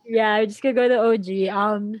 Yeah, I'm just gonna go to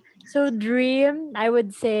OG. So Dream, I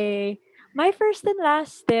would say my first and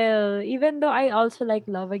last still, even though I also like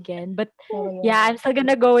Love Again. But yeah, I'm still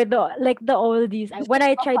gonna go with the oldies. When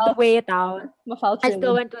I tried to weigh it out, Mafal I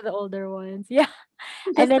still trilogy. went with the older ones. Yeah.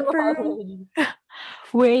 Just And then the Mafal for trilogy.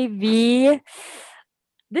 Wavy,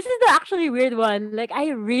 this is the actually weird one. Like I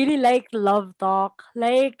really like Love Talk.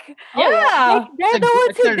 Like Yeah. they're the ones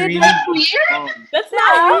It's who a did really like good Weird? song. That's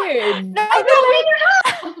not weird. no, I but don't like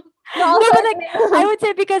know. No, no, also, but like I would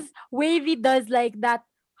say because Wavy does like that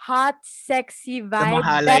hot, sexy The vibe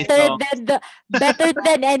Mahalay song. better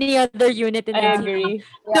than any other unit in I NCT. agree.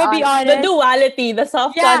 To be The honest, duality, the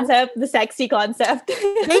soft Yeah. concept, the sexy concept.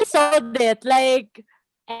 they sold it. Like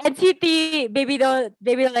NCT, baby don't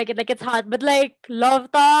like it, like it's hot, but like Love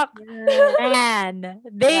Talk, man,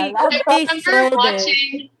 they Love they I remember sold it.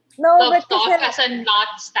 watching No, Love but Talk kasi, as a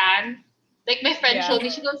not stan. Like my friend Yeah. showed me,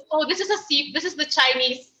 she goes, "Oh, this is the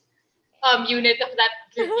Chinese unit of that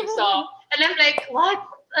group you saw." And I'm like, "What?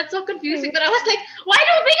 That's so confusing." But I was like, "Why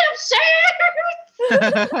don't they have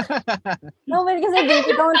shirts?" no, but kasi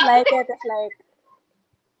Baby Don't Like It is like,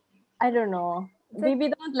 I don't know.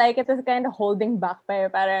 Baby Don't Like It is kind of holding back pa eh.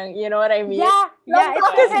 Parang, you know what I mean? Yeah, Love it's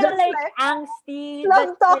Talk is kind of just like like- angsty. Love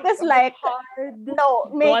but, Talk is a bit like- hard. No,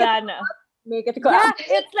 make Wala it na. clap.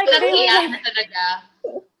 Yeah, it's like they were Iyak like. na talaga.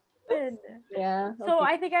 Yeah. So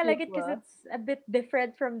okay. I think I like it because Usual. it's a bit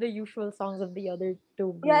different from the usual songs of the other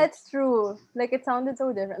two groups. Yeah, it's true. Like, it sounded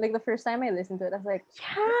so different. Like, the first time I listened to it, I was like,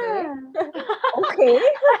 yeah. okay.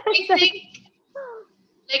 I think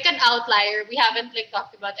like an outlier, we haven't like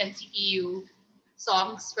talked about NCTU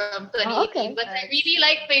songs from 2018, okay. but I really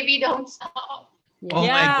like Baby Don't Stop. Oh my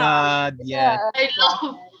Yeah. god, yeah. I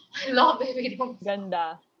love Baby Don't Stop.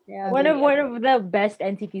 Ganda. Yeah, one Baby, of the best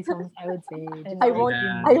NCT songs, I would say. I won't-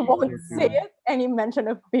 Yeah. I won't say it. Any mention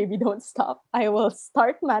of Baby Don't Stop. I will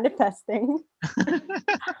start manifesting.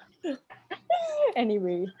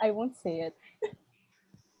 Anyway, I won't say it.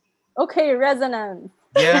 Okay, Resonance.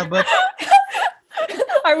 Yeah, but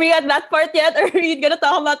Are we at that part yet? Or are we gonna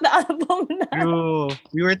talk about the album now? True.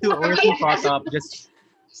 We were too caught up just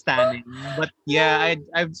standing. But yeah,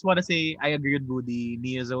 I just want to say I agree with Budi.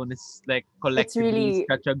 Neozone is like It's collectively really,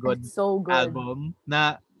 such a good it's so good. album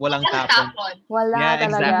na walang Walang tapon. tapon. Wala Yeah, talaga.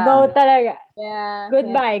 exactly. No, talaga. Yeah.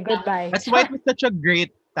 Goodbye, goodbye. That's why it was such a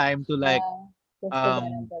great time to like Just to get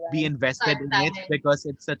into be that. invested in it Started. because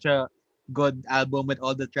it's such a good album with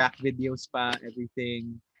all the track videos pa,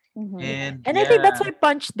 everything. Mhm. And And I think that's yeah, why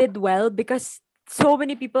Punch did well because so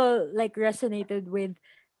many people like resonated with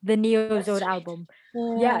the Neo Zone album.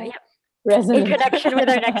 Yeah, yeah. In Resonance. connection with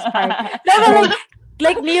our next part. No, but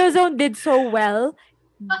like Neo Zone did so well,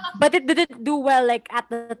 but it didn't do well like at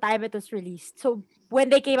the time it was released. So when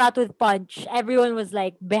they came out with Punch, everyone was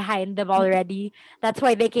like behind them already. That's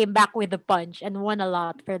why they came back with the Punch and won a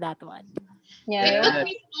lot for that one. Yeah. It There took was, yeah,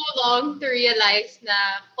 me too long to realize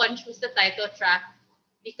na Punch was the title track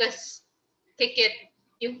because Kick It,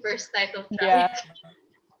 yung first title Yeah. track.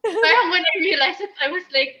 Parang when I realized it, I was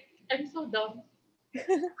like, I'm so dumb.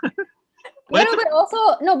 Well,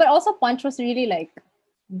 but also Punch was really like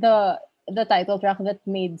the title track that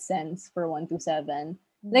made sense for 127.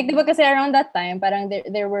 Like, di ba kasi around that time, parang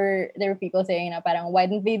there were people saying na parang why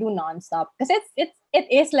didn't they do nonstop? Because it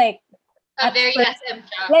is like A At very first- SM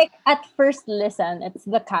track. like at first listen, it's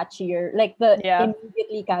the catchier, like the Yeah.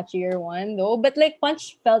 immediately catchier one though. But like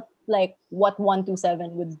Punch felt like what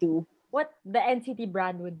 127 would do. What the NCT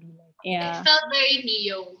brand would be like. Yeah. It felt very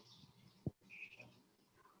Neo.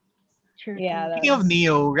 True. Yeah. true. speaking of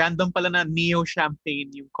Neo, random pala na Neo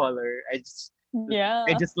champagne yung color. Yeah.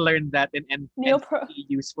 I just learned that in Neo NCT Pearl,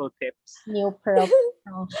 useful tips. Neo Pearl.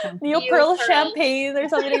 Oh, champagne. Neo Neo Pearl Pearl. champagne or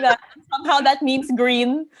something like that. Somehow that means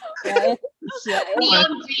green. Yeah,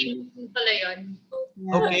 Neon green pala yun.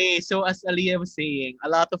 yeah. Okay, so as Aliyah was saying, a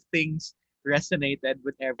lot of things resonated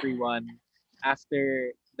with everyone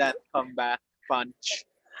after that comeback punch.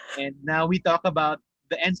 And now we talk about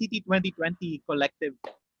the NCT 2020 collective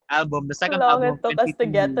album, the second How long album it of took us to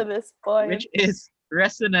get to NCT, this point. which is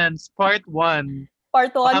Resonance Part 1.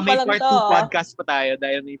 Part 1 Baka pa may lang Part to. 2 podcast pa tayo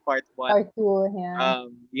dahil may Part 1. Part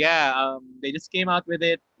 2, yeah. They just came out with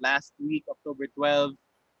it last week, October 12th.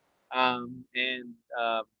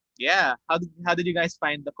 Yeah, how did you guys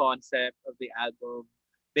find the concept of the album?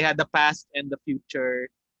 They had the past and the future,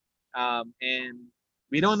 and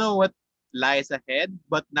we don't know what lies ahead.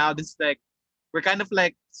 But now this is like we're kind of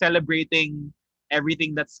like celebrating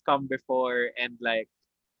everything that's come before, and like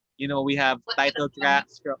we have What title should have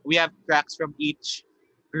come. we have tracks from each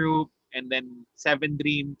group, and then Seven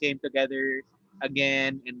Dream came together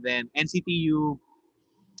again, and then NCTU,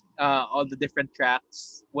 all the different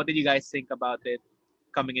tracks. What did you guys think about it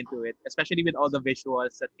coming into it, especially with all the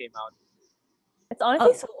visuals that came out? It's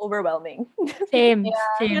honestly so overwhelming. Same. Yeah.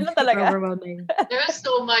 Same. Yun lang Super talaga. overwhelming. There was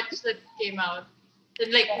so much that came out.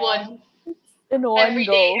 And like one In one every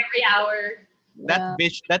go. day, every hour. Yeah.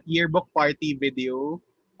 That yearbook party video.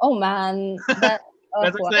 Oh man, that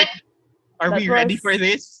That was what? like, are That we ready was- for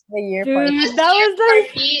this? The year Dude, party. It was that year was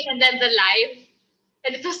like party and then the live.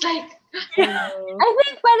 And it was like I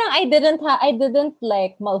think parang I didn't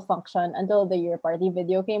like malfunction until the year party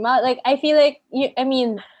video came out. Like I feel like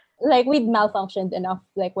like we'd malfunctioned enough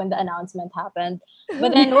like when the announcement happened.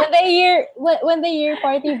 But then when the year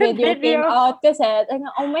party video came Video. out, kasi, like,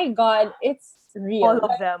 oh my god, it's real. All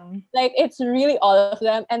of them. Like it's really all of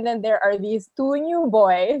them. And then there are these two new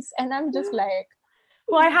boys, and I'm just like,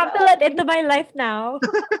 well, I have to let into my life now.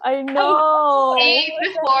 I know. day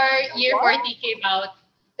before year party came out,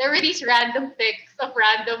 there were these random pics of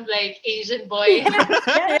random like Asian boys.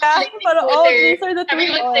 Yeah, Like, pero Twitter, oh, these are the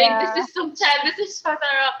three. Everyone Oh, saying yeah. this is some Chan, this is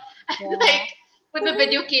Fatara. And Yeah. like when the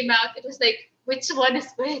video came out, it was like which one is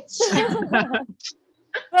which?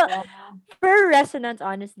 Well, yeah. for Resonance,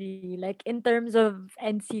 honestly, like in terms of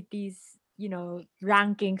NCT's,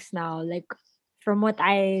 rankings now, like from what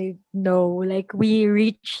I know, like we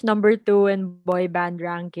reached number 2 in boy band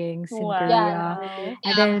rankings in Wow. Korea. Yeah.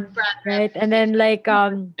 And then Brand right, and then like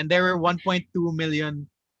And there were 1.2 million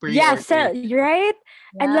yeah, pre-orders. so right?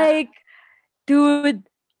 And Yeah. like, dude,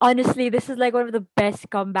 honestly, this is like one of the best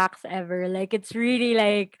comebacks ever. Like, it's really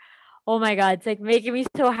like, oh my god, it's like making me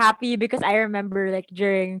so happy because I remember like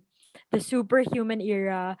during the superhuman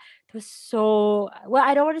era, it was so well.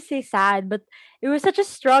 I don't want to say sad, but it was such a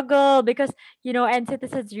struggle because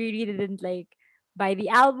NCTs really didn't like buy the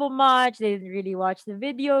album much. They didn't really watch the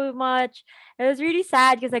video much. It was really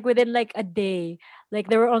sad because like within like a day, like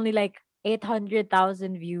there were only like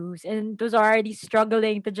 800,000 views, and it was already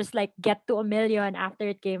struggling to just like get to a million after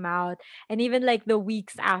it came out, and even like the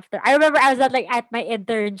weeks after. I remember I was at my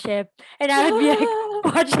internship, and I would be like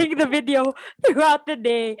watching the video throughout the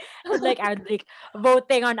day, and like I would like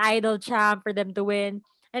voting on Idol Champ for them to win,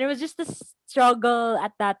 and it was just a struggle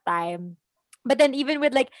at that time. But then even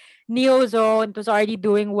with like Neozone, it was already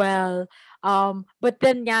doing well. But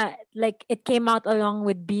then yeah, like it came out along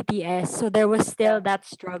with BTS, so there was still that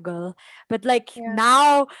struggle. But like Yeah.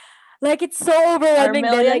 now, like it's so Our overwhelming.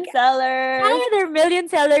 They're million like, sellers. yeah, they're million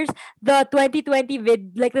sellers. The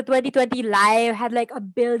 2020 like the 2020 live had like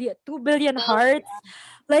 2 billion hearts,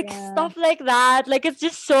 like Yeah. stuff like that. Like it's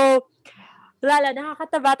just so lala,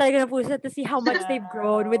 nakakataba talaga ng puso to see how much they've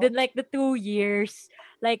grown Wow. within like the 2 years.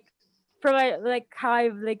 Like from like how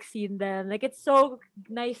I've like seen them. Like it's so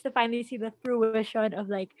nice to finally see the fruition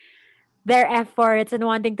of like their efforts and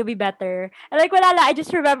wanting to be better. And like wala la, I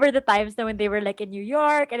just remember the times na when they were like in New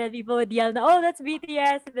York and then people would yell, "Oh, that's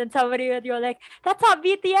BTS," and then somebody would go like, "That's not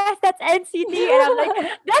BTS, that's NCT," and I'm like,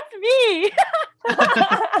 "That's me."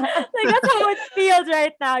 Like that's how it feels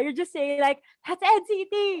right now. You're just saying like, "That's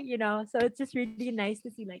NCT," you know. So it's just really nice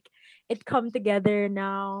to see like it come together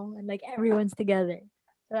now and like everyone's together.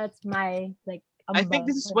 So that's my like I think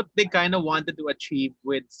this is what they kind of wanted to achieve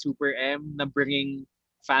with Super M, na bringing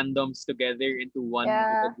fandoms together into one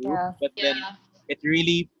Yeah, little group. yeah. But then Yeah. it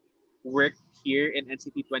really worked here in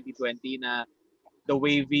NCT 2020 na the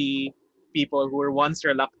wavy people who were once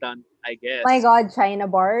reluctant, I guess. My God, China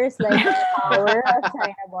bars, like the power of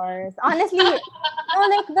China bars. Honestly, no,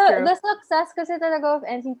 like True. the success kasi talaga of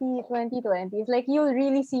NCT 2020 is like you'll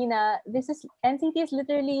really see na NCT is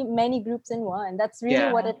literally many groups in one. That's really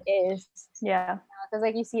Yeah. what it is. Yeah. Because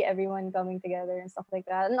like you see everyone coming together and stuff like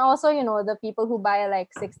that. And also, you know, the people who buy like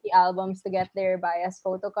 60 albums to get their bias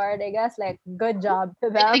photo card, I guess, like good job to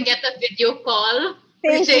Like them. to get a video call.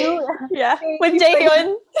 Thank Jay. you. Yeah. Thank With you for Jaehyun.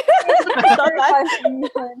 I saw your that.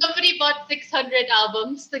 contribution. Somebody bought 600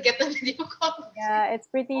 albums to get a video call. Yeah, it's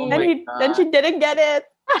pretty. Oh And my then she didn't get it.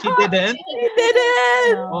 She didn't? She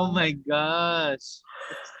didn't. No. Oh my gosh.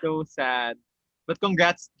 It's so sad. But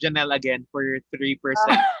congrats, Janelle, again, for your 3%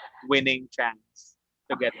 winning chance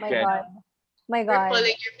to get My Jen. God. My We're God.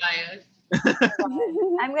 pulling your bias.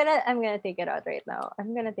 I'm gonna take it out right now.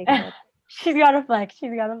 I'm gonna take it out. she's got a flex.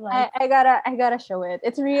 She's got a flex. I gotta show it.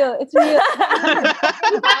 It's real. It's real.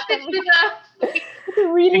 It's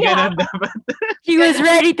really Yung ganun happening. dapat. She was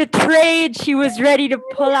ready to trade. She was ready to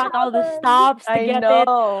pull out all the stops to I get it.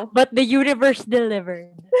 know. But the universe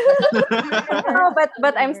delivered. No,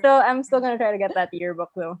 but I'm still gonna try to get that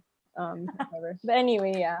yearbook though. Whatever. But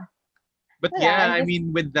anyway, yeah. But Yeah, yeah, I I just- mean,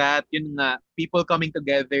 with that, yun nga, people coming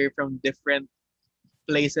together from different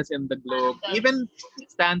places in the globe. Even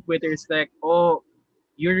Stan Twitter's like, oh,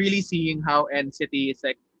 you're really seeing how NCT is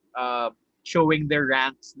like showing their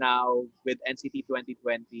ranks now with NCT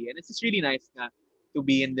 2020. And it's just really nice nga to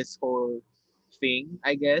be in this whole thing,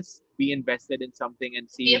 I guess. Be invested in something and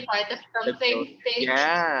Be a see. part of something. Thing.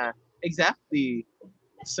 Yeah, exactly.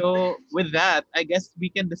 So with that, I guess we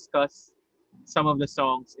can discuss some of the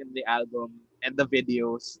songs in the album and the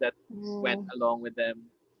videos that went along with them.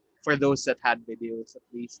 For those that had videos, at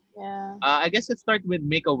least. Yeah. I guess let's start with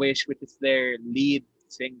 "Make a Wish," which is their lead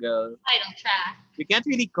single. Title track. We can't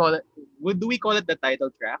really call it. Do we call it the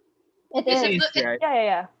title track? It Yes, is. It is, right? Yeah,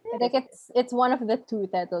 yeah, I think it's one of the 2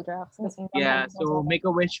 title tracks. Yeah. So "Make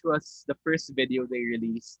a Wish" was the first video they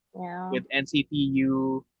released Yeah. with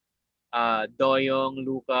NCTU, Doyoung,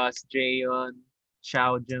 Lucas, Jaeon,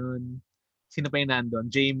 Xiaojun. Sino pa yung nandun?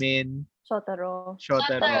 Jaemin, Shotaro.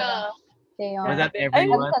 Shotaro. Shotaro. Taeyong. Was that I-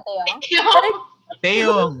 everyone? Ano sa Taeyong? Taeyong.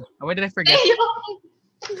 Taeyong. Why did I forget? Taeyong.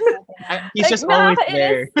 He's Like, just always nakakainis.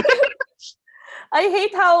 there. I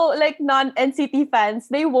hate how like non-NCT fans,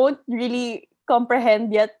 they won't really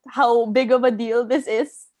comprehend yet how big of a deal this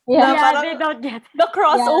is. Yeah. Na Yeah, parang they don't get the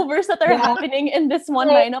crossovers that are Yeah. happening in this one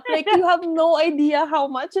Like- lineup, like you have no idea how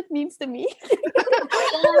much it means to me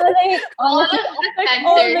Like All of honestly, the Like,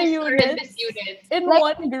 all the dancers are in units. this unit. in Like-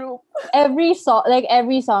 one group. every song, like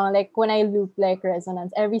when I loop like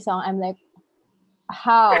Resonance, every song I'm like,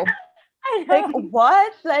 how? I Like know.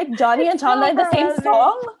 what? Like Johnny and It's so Chandler in the same overwhelming.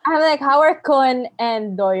 song? I'm like, how are Kun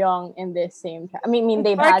and Doyoung in this same track? I mean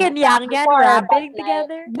they've Park had and Yang Yan before, rapping but, like,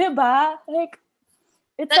 together. Diba? Like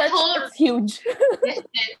it's That such, whole- it's huge. Yes,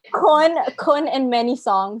 Kun in many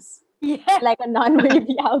songs, Yeah. like a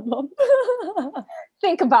non-wavy album.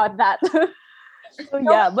 Think about that. So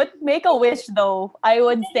yeah, but Make a Wish though, I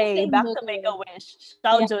would say say back Make to a Make a Wish.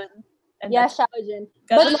 Xiaojun. And Yeah, that's- Xiaojun.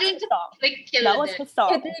 that But was Xiaojun his song. like That killed was it. his song.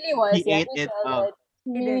 It really was. He yeah, ate he it killed up. it.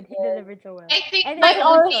 He delivered so well. I think And my it's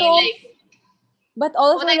only also- like But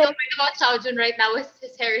also, what I like, don't like about Xiaojun right now is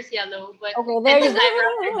his hair is yellow, but okay, there and you his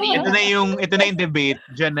eyebrows are green. Ito na yung debate,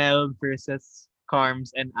 Janelle versus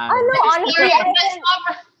Carms and I Al. know, honestly, Sorry, I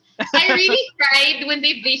but I really cried when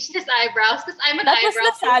they bleached his eyebrows because I'm an That was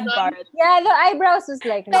eyebrow the sad person. part. yeah, the eyebrows was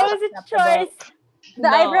like that not was a acceptable. choice. The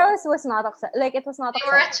No. eyebrows was not like it was not They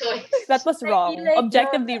were a acceptable. choice. That was I wrong. feel like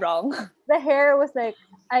Objectively wrong. The hair was like,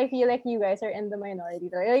 I feel like you guys are in the minority.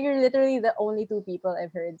 Like, you're literally the only two people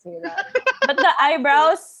I've heard say that. But the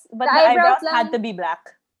eyebrows, eyebrows had lang- to be black.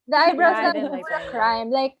 The eyebrows Yeah, I lang didn't were like a that. crime.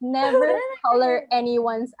 Like, never color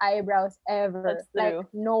anyone's eyebrows ever. That's Like, true.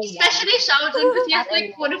 no one. Especially Xiaojun because he has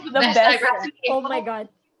like one of the, The best, best. eyebrows in Oh K-pop. my god.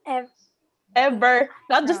 Ever.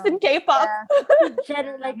 Not just in K-pop.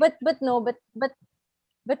 Yeah. Like,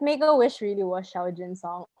 But Make a Wish really was Xiaojun's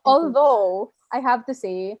song. Although I have to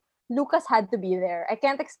say, Lucas had to be there. I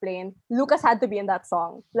can't explain. Lucas had to be in that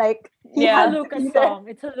song. Like, he Yeah. had it's a to Lucas be there. song.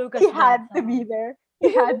 It's a Lucas He Band had to song. be there. He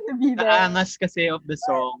had to be The there. angas kasi of the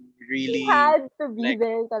song really, He had to be like-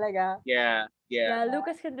 there talaga. yeah. Yeah,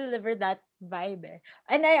 Lucas can deliver that vibe.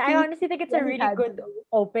 And I He- honestly think it's a he really had to good be.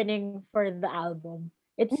 opening for the album.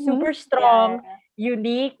 It's Mhm. super strong, Yeah.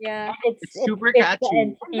 unique, Yeah. and It's super fits the catchy.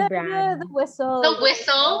 NCT brand. The whistle. The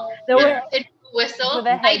whistle, The Yeah. way- it whistle. With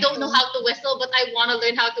the I don't know headphone. how to whistle, but I want to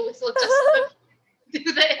learn how to whistle just to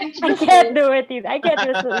do the intro. I can't do it either. I can't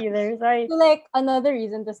whistle either. Sorry. So, like, another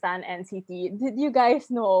reason to stand NCT. Did you guys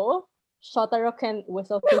know Shotaro can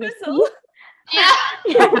whistle through his Whistle? Yeah,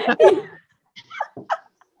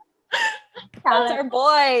 That's our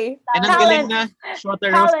boy. And ang galing na Shota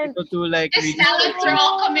Rose Talent. able to like his really talents are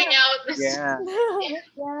all coming out. Yeah.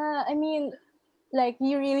 Yeah, I mean, like,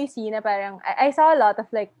 you really see na parang, I saw a lot of,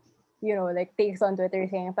 like, you know, like, takes on Twitter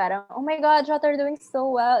saying parang, oh my God, Shotaro doing so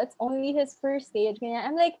well. It's only his first stage. Ganyan.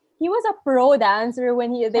 I'm like, he was a pro dancer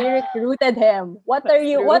when they recruited him. What That's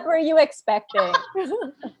true. were you expecting?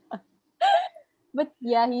 But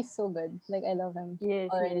yeah, he's so good. Like, I love him Yes,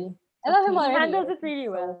 already. yes. I love him He already. handles it really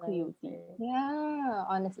So well. cute. Yeah,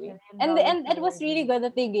 honestly. Give him And love it was for really him. good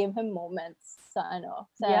that they gave him moments sa ano.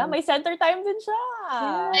 Sa, Yeah, may center time din siya.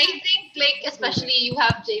 I think, like, especially you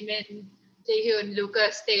have Jaemin, Jaehyun,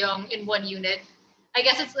 Lucas, Taeyong in one unit. I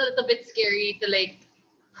guess it's a little bit scary to like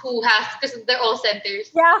who has because they're all centers.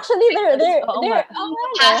 Yeah, actually, they're Oh they're Who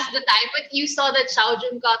has the time? But you saw that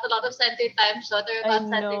Xiaojun got a lot of center time. Shotaro I got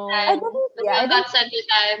center know. I time. didn't, Lucas I got didn't, center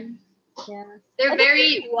time. yeah. They're I didn't very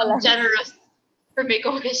realize. generous for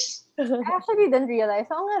Make-A-Wish. I actually didn't realize.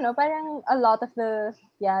 So, no, parang a lot of the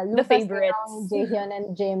Lucas, favorites. Taeyong, Jaehyun,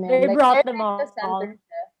 and Jaemin. They like, brought they're them like the all. centers.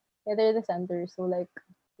 Yeah, they're the centers. So, like,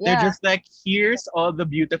 They're yeah. just like, here's all the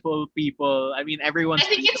beautiful people. I mean, everyone's I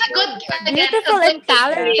think it's a good, again, Beautiful a good and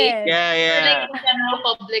talented. gateway Yeah, for yeah. like the general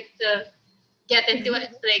public to get into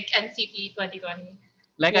it, like NCT 2020.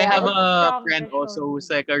 Like I Yeah, have it's a strong friend also visual. who's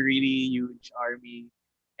like a really huge army,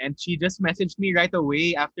 and she just messaged me right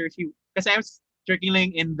away after because I was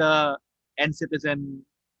trickling in the N Citizen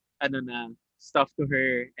ano na stuff to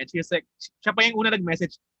her, and she was like, siya pa yung una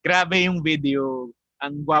nag-message, grabe yung video,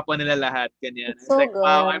 ang gwapo nila lahat, ganyan. It's I was so like,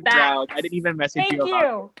 wow, I'm good. proud. I didn't even message Thank you about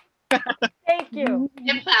you. Thank you.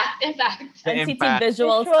 Impact. the NCT impact.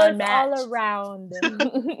 visuals Visuals all unmatched. around.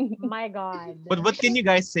 My God. But what can you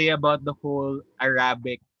guys say about the whole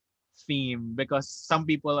Arabic theme? Because some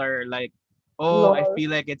people are like, oh, I Lol. feel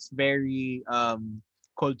like it's very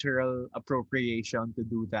cultural appropriation to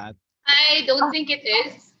do that. I don't think it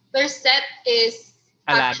is. Their set is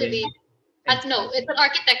Aladdin. actually, no, it's an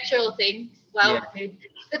architectural thing. Wow, Yeah.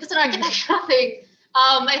 it's an architectural thing.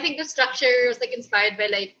 I think the structure was like inspired by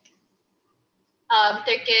like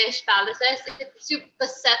Turkish palaces. The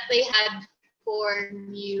set they had for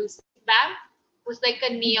Music Bank was like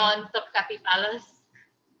a neon Topkapi palace.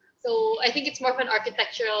 So I think it's more of an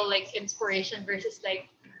architectural like inspiration versus like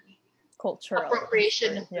Cultural.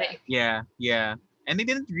 appropriation of Yeah. like Yeah. And they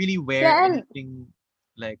didn't really wear Yeah, and- anything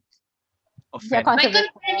like Yeah, offensive. my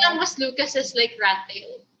controversial. concern lang was Lucas is like rat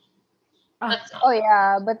tail. Ah. That's all. Oh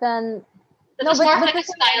yeah, but then That no, was but- more of but like a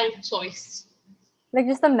this- style choice. like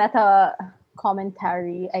just a meta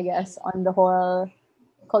commentary, I guess, on the whole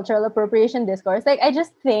cultural appropriation discourse. Like, I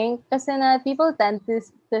just think kasi na people tend to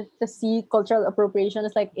see cultural appropriation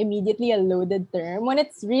as like immediately a loaded term when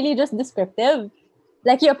it's really just descriptive.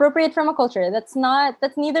 Like, you appropriate from a culture. That's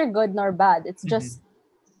neither good nor bad. It's just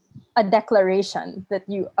a declaration that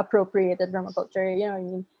you appropriated from a culture. You know what I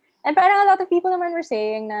mean? And parang a lot of people naman were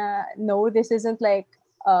saying na no, this isn't like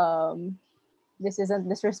this isn't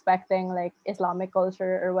disrespecting like Islamic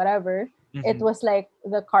culture or whatever. It Mhm. was like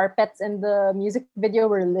the carpets in the music video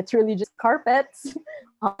were literally just carpets.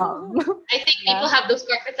 I think people have those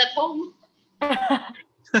carpets at home. Yeah,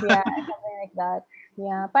 something like that.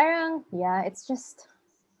 Yeah, parang, yeah, it's just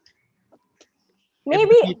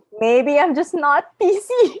maybe I'm just not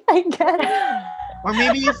PC, I guess. Or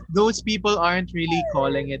maybe if those people aren't really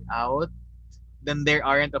calling it out, then they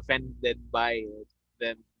aren't offended by it,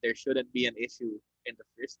 then there shouldn't be an issue in the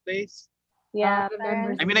first place. Yeah, The parang,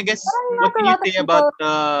 members I mean, I guess parang what not a can you lot of say about people.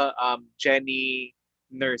 the Jenny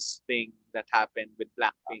nurse thing that happened with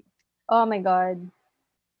Blackpink? Oh my god.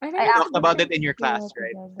 I I You think talked about it in your class,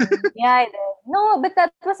 right? Yeah, I did. No, but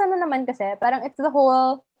that was ano naman kasi, parang it's the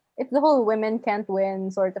whole women can't win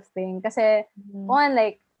sort of thing. Kasi one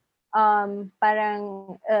like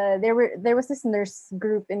parang there was this nurse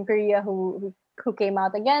group in Korea who came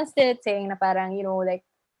out against it, saying na parang, like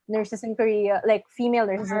nurses in Korea, like female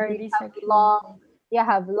nurses in Korea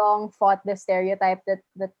have long fought the stereotype that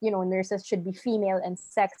nurses should be female and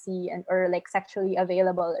sexy or like sexually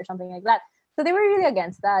available or something like that. So they were really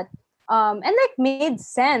against that. And like made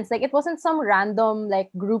sense. Like it wasn't some random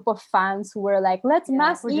like group of fans who were like, let's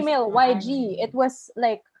mass who just email ran. YG. It was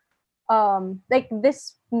like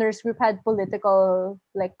this nurse group had political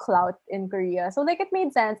like clout in Korea. So like it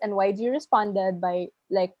made sense, and YG responded by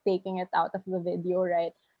like taking it out of the video,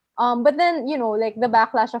 right? But then, like the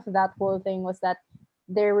backlash of that whole thing was that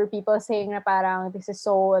there were people saying na parang this is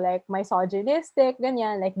so like misogynistic,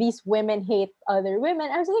 ganyan, like these women hate other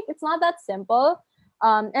women. I was like, it's not that simple.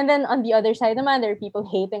 And then on the other side, naman, there are people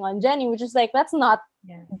hating on Jenny, which is like that's not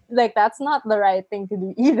the right thing to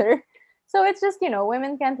do either. So it's just,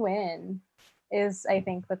 women can't win is I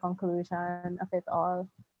think the conclusion of it all.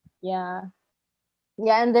 Yeah.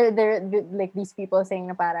 Yeah, and they're like these people saying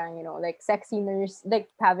na parang, like sexy nurse, like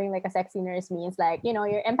having like a sexy nurse means like,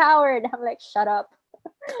 you're empowered. I'm like, shut up.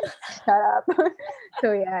 Shut up.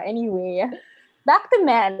 So yeah, anyway. Back to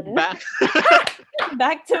men.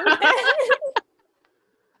 Back to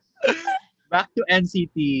Back to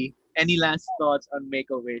NCT. Any last thoughts on Make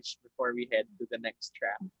a Wish before we head to the next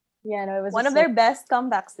track? Yeah, no, it was one of just their best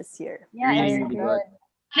comebacks this year. yeah, Really, it's really good.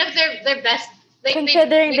 good. One of their best. Like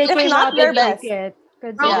Considering they If came not out their with best. Wicked.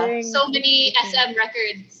 broke Considering so many SM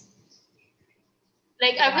records.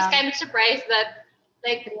 Like I was kind of surprised that,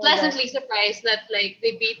 like pleasantly surprised that like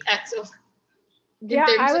they beat EXO. yeah,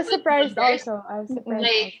 terms I of was the surprised numbers, also. I was surprised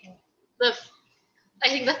like also. I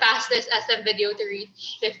think the fastest SM video to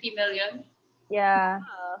reach 50 million. Yeah.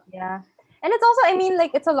 Yeah. And it's also, I mean,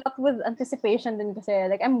 like, it's a lot with anticipation din kasi,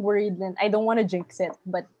 like, I'm worried then, I don't want to jinx it,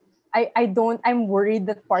 but I'm worried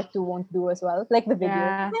that part 2 won't do as well, like the video.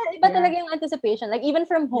 Yeah. Iba talaga yung anticipation. Like, even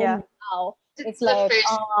from home Yeah. now, it's The like, first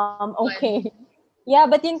okay. Yeah,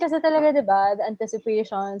 but yun kasi talaga, diba, the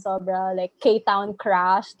anticipation, sobra, like, K-Town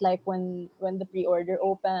crashed, like, when the pre-order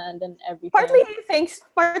opened and everything.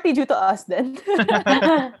 Partly due to us then.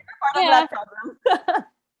 Part of that problem.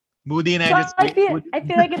 Moody and I just I feel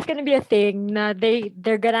like it's gonna be a thing. Na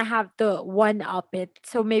they're gonna have to one up it.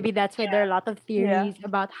 So maybe that's why there are a lot of theories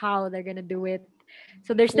about how they're gonna do it.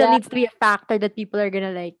 So there still needs to be a factor that people are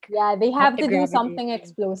gonna like. Yeah, they have to to do gravitate something to.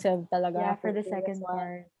 explosive talaga. Yeah, for the this second one.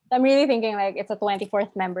 part. So I'm really thinking like it's a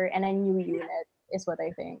 24th member and a new unit is what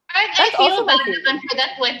I think. I That's feel also my bad theory. naman for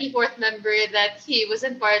that 24th member that he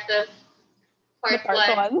wasn't part of part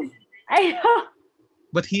one. I know.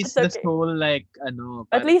 But he's It's the okay. sole like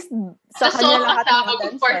At least sa The kanya sole lahat ng kasama ko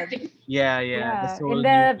attention. party. yeah, the Yeah, sole in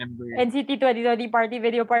new the member. NCT 2020 party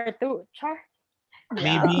video part 2. Char.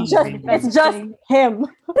 Maybe. It's just him.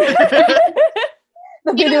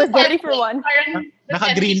 The video is Party for one. Parang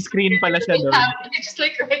Naka-green screen pala siya doon. Just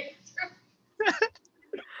like right.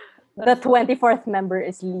 the 24th member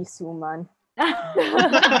is Lee Suman.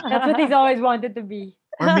 That's what he's always wanted to be.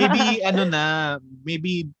 Or maybe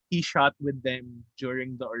maybe he shot with them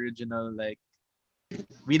during the original, like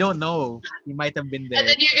we don't know. He might have been And there.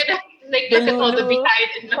 then you're gonna like look at all the Lulu, behind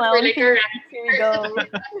and look for clown like a pink. rank. Here we go.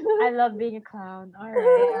 I love being a clown. All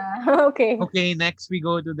right. Okay. Okay, next we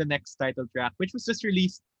go to the next title track, which was just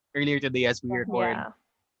released earlier today as we record, Yeah.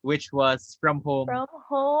 which was From Home, From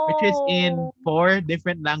home. which is in 4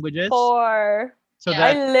 different languages. 4. So Yeah.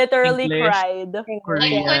 I that's literally English, cried. Like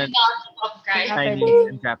Korean, could not stop crying. Chinese,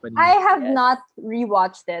 and Japanese. I have Yes. not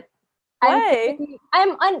rewatched it. Why?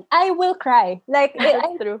 I will cry. Like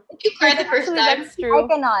That's true. Did you cry the first Actually, time? that's I true.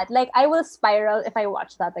 cannot. Like I will spiral if I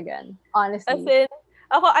watch that again. As Honestly. in,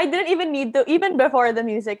 I didn't even need to, even before the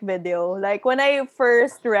music video. Like, when I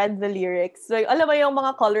first read the lyrics, like, alam mo yung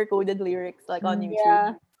mga color-coded lyrics, like, on YouTube.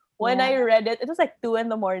 Yeah. When Yeah. I read it, it was like 2 in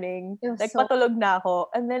the morning. It was Like, so- patulog na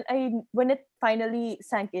ako. And then, when it finally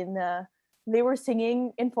sank in na they were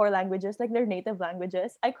singing in 4 languages, like their native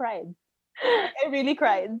languages, I cried. I really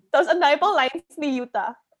cried. Tapos ang dami pang lines ni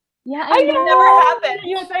Yuta. Yeah, I know! Never happened.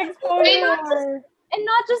 You Wait, exposure. And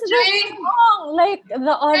not just the During- song, like the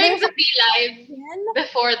During other the P-Live,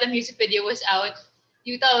 before the music video was out,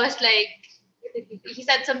 Yuta was like, he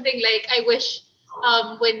said something like, I wish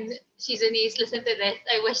when seasonies listen to this,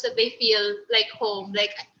 I wish that they feel like home.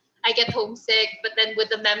 Like, I get homesick, but then with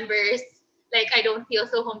the members, like, I don't feel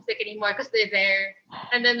so homesick anymore because they're there.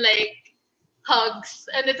 And then, like, hugs.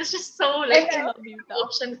 And it was just so, like, I love Yuta.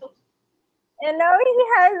 emotional. And now he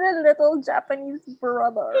has a little Japanese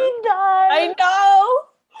brother. I know!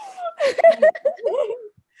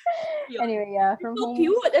 Anyway, yeah, It's from so home.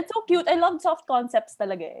 cute. It's so cute. I love soft concepts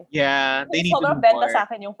talaga eh. Yeah, they need to Sobrang do benta more. sa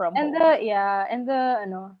akin yung from And home.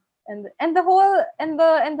 the whole and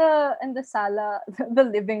the sala, the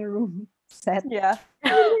living room set. Yeah.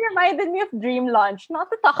 It reminded me of Dream Launch. Not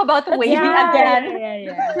to talk about waving Yeah, again.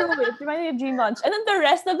 yeah. True, it reminded me of Dream Launch. And then the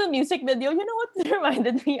rest of the music video, you know what it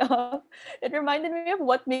reminded me of? It reminded me of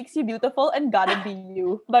What Makes You Beautiful and Gotta Be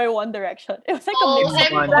You by One Direction. It was like a Oh, mix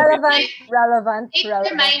of Fun. Relevant. It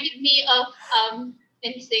reminded me of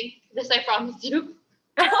NSYNC, This I Promise You.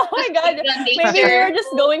 Oh my god. The Maybe we nature. were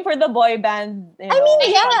just going for the boy band. You know?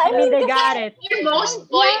 I mean, they got it. They're most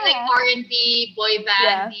boy, like Yeah. R&B, boy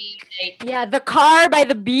bandy, like Yeah, the car by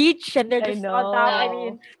the beach, and they're I just on top. I know.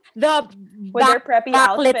 mean, the With their preppy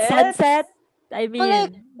backlit outfits. sunset. I So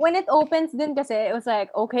like mean, when it opens, then kasi it was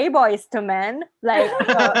like, okay, boys to men. Like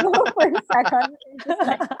for a second, just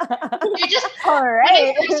like, you're just. all When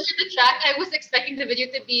I right. first heard the track, I was expecting the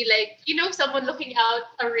video to be like, you know, someone looking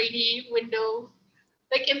out a rainy window,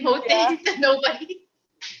 like emoting to nobody.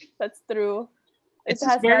 That's true. It It's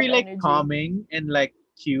has just very that like energy. calming and like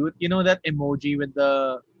cute. You know that emoji with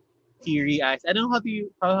the teary eyes. I don't know how do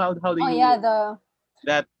you how do Oh you yeah, the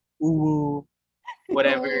that ooh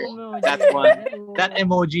whatever emoji. that one. That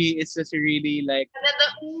emoji is just really like And then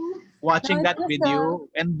the watching No, that it's just, video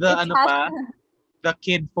and the it's ano pa, the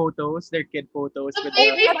kid photos, their kid photos with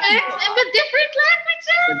baby the face and the different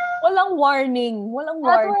languages. Walang warning. Walang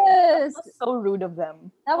that warning. was That's so rude of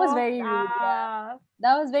them. that was very rude. Yeah.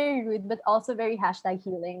 That was very rude, but also very hashtag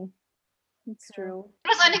healing. It's true. It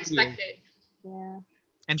was unexpected. Yeah.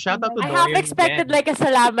 and shout out to I half Doyoung expected again. like a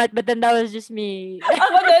salamat, but then that was just me.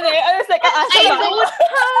 Ako din eh. I was like, I salamat. don't,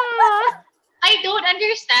 I don't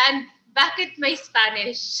understand. Bakit may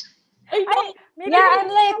Spanish? I know. Maybe Yeah, they I'm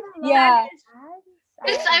like, don't yeah.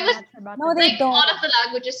 Because I was- No, they Like don't. all of the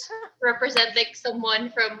languages represent like someone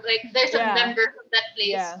from like there's a Yeah. member from that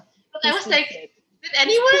place. Yeah. But I was like, Spanish. did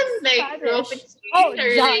anyone like grow up in Spain Oh, or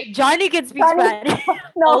like Johnny can speak Johnny- Spanish.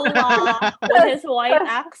 No, With his white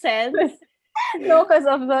accent. no, because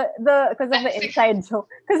of the Mexican. inside joke.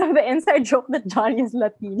 Because of the inside joke that Johnny is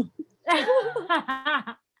Latino.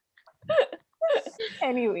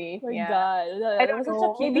 Anyway, Oh my yeah, god. I That don't was such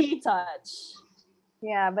know. a cute Maybe- touch.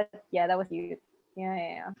 yeah, but yeah, that was cute.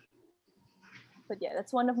 Yeah. But yeah,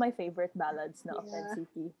 that's one of my favorite ballads na of Yeah.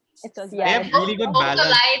 NCT. It's- Because yeah. They have really good vocal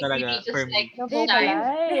ballads lines talaga really just for like me. The They, vocal shine.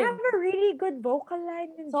 line. they have a really good vocal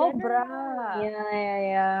line in Sobra. general.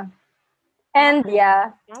 Yeah. And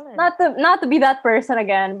yeah, Talent. not to be that person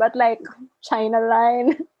again, but like China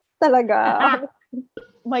line, talaga.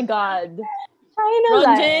 My god. China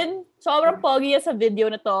line. Ronjin, sobrang pogi yan sa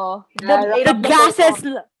video na to. The glasses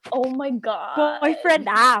Oh my god. boyfriend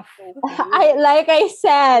Af. I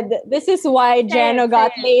said, this is why Jeno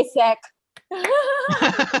got LASIK.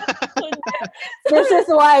 This is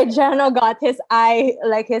why Jeno got his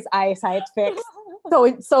eyesight fixed.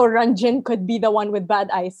 So Ranjin could be the one with bad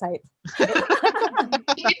eyesight. you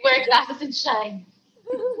could wear glasses and shine.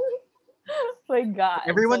 My god.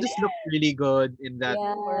 Everyone So, just looked really good in that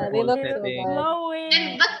Yeah, whole they look so setting. good. Glowing. And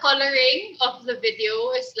the coloring of the video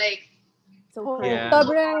is like so Oh, pretty. Yeah.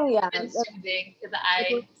 Sobrang, yeah. and soothing to the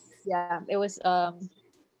It eye. was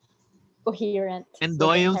coherent. And with the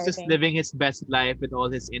Doyoung's entire just thing. living his best life with all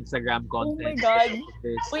his Instagram Oh my content. god.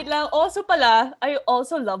 This. Wait lang. Also pala, I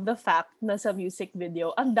also love the fact na sa music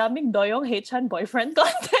video, ang daming Doyoung Haechan boyfriend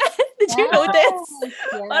content. Did you Yes, notice?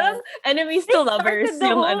 yes. Parang enemies to lovers Started the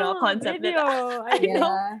yung whole concept video. nila. I know.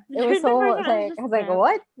 Yeah, it was so Never like I was like, understand.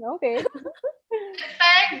 what? Okay.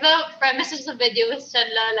 Parang the premise of the video is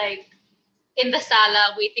Chanla like in the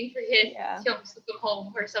sala waiting for his Yeah. Hyungs to come home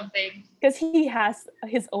or something. Because he has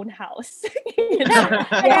his own house. You know?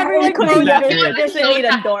 Yeah, everyone He goes Exactly doesn't- it. he doesn't need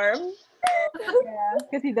a dorm. Yeah,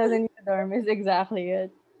 because he doesn't need a dorm is exactly it.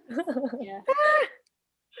 Yeah.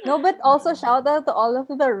 No, but also shout out to all of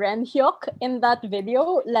the Ren Hyuk in that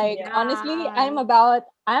video. Like honestly, Yeah. I'm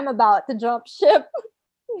about to jump ship.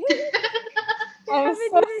 I'm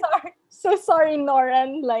so sorry. So sorry,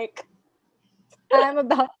 Noran. Like I'm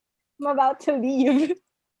about I'm about to leave.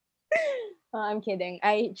 I'm kidding.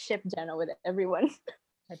 I ship Jenna with everyone.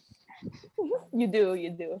 You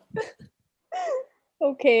do.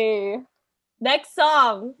 Okay. Next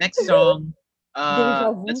song. Next song.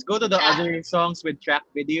 Deja vu. Let's go to the other songs with track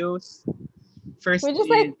videos. First We just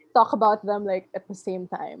is talk about them at the same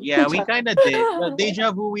time. yeah, we kind of did. The Deja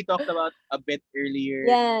Vu we talked about a bit earlier.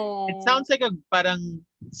 Yeah. It sounds like a parang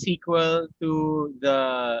sequel to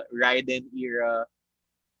the Raiden era.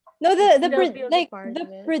 No, Still feels a part the of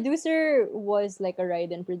it. producer was like a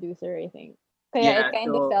Raiden producer, I think. Kaya Yeah, it kind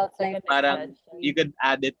so of felt like parang you could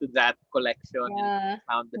add it to that collection and yeah, it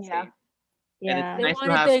sound the Yeah. same. yeah. And They it's nice to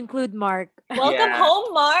wanted have to include Mark. Welcome Yeah.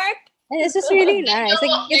 home, Mark. And it's just really nice.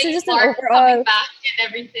 Like it's Like just an Mark overall coming back and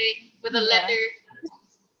everything with a Yeah. letter.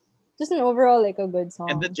 like a good song.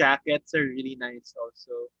 and the jackets are really nice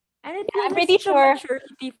also. And it Yeah, I'm feels pretty like such a sure-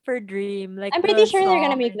 maturity for Dream. Like I'm pretty the sure they're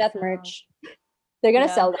gonna song make that itself. merch. They're gonna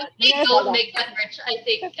Yeah. sell If that. they They're gonna sell don't that. make that merch, I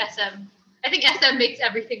think SM makes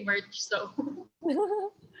everything merch. So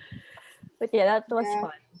But yeah, that was Yeah.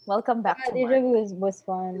 fun. Welcome back to Deja Mark. Vu was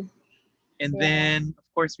fun. And Yeah. then of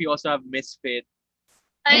course we also have Misfit.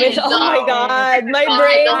 Which, oh my love god, my Oh,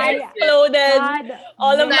 brain I love exploded. God,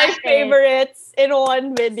 All of my Misfit. favorites in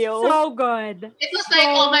one video. So good. It was like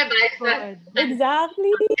all my vibes. Good.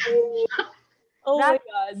 Exactly. Oh my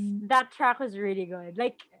god. That track was really good.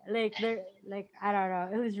 Like they're like I don't know.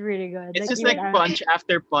 It was really good. It's just even like punch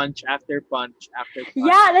after punch after punch after punch.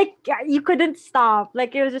 Yeah, like you couldn't stop.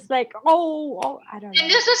 Like it was just like oh I don't know. And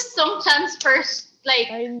this was Songchan's first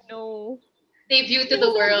I know. debut to He the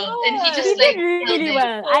was so world, and he good. just He like did really killed it.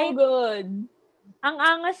 well. So good. Ang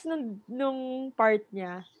angas nung part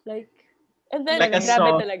niya. Like And then, Like a grabe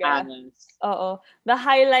soft talaga. angas. Oo. The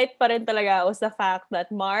highlight pa rin talaga was the fact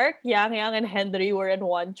that Mark, Yang Yang, and Henry were in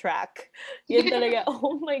one track. Yun talaga.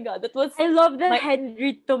 Oh my God. That was... I love the My-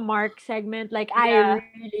 Henry to Mark segment. Like Yeah.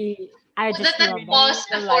 I Was just that love that. pause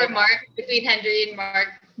The before lineup. Mark between Henry and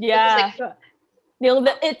Mark? Yeah. It was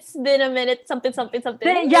It's been a minute, something.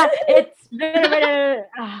 Yeah, it's dude.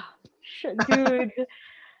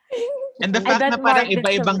 And the I fact bet na parang Mark did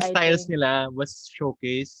iba-ibang some styles writing. nila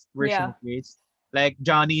were Yeah. showcased. Like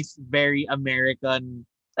Johnny's very American.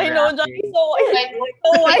 I know, rapping. Johnny, so Like,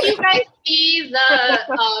 did you guys see the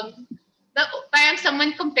parang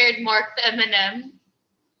someone compared Mark to Eminem?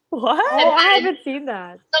 What? Oh, I haven't seen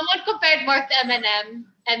that. Someone compared Mark to Eminem,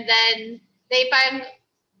 and then they parang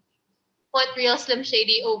put Real Slim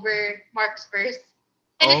Shady over Mark's verse,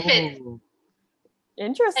 and it fits. Oh.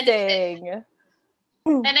 Interesting.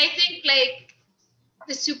 And I think like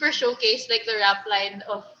the super showcase like the rap line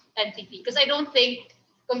of NCT, because I don't think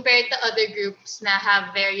compared to other groups na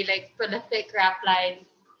have very like prolific rap lines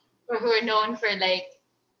or who are known for like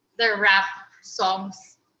their rap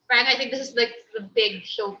songs. Frank, I think this is like the big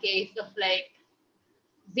showcase of like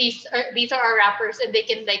these are our rappers and they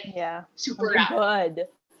can like Yeah. super Oh my rap. God.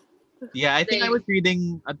 Yeah, I think I Same. was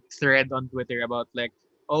reading a thread on Twitter about like,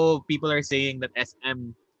 oh, people are saying that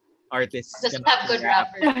SM artists Just cannot have good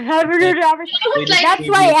rap. rappers. They Like, That's they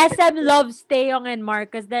why really- SM loves Taeyong and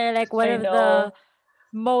Mark, because they're like one I of know. the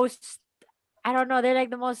most I don't know, they're like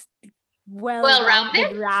the most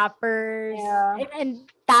well-rounded rappers Yeah. and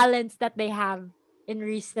talents that they have in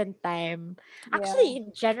recent time. Actually,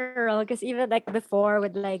 in general, because even like before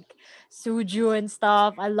with like Suju and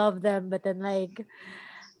stuff, I love them, but then like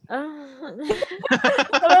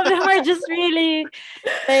some of them are just really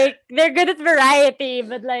like they're good at variety,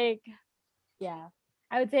 but like yeah,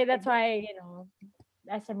 I would say that's why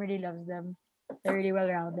SM really loves them. They're really well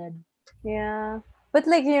rounded. Yeah. But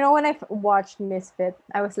like, when I watched Misfit,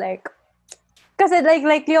 I was like, because it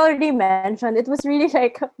like you already mentioned, it was really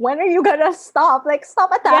like, when are you gonna stop? Like,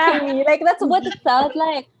 stop attacking me. Like that's what it felt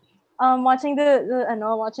like. Watching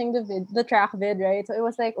the track vid, right? So it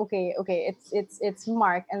was like, okay, it's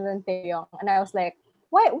Mark and then Taeyong, and I was like,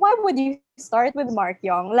 why would you start with Mark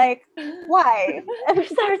Young? Like, why? Start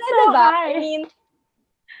so Diba? high. I mean,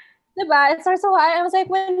 diba? It starts so high. I was like,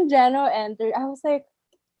 when Jeno entered, I was like,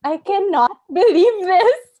 I cannot believe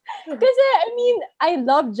this. Because I mean, I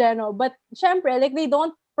love Jeno, but syempre, like they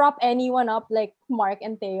don't prop anyone up like Mark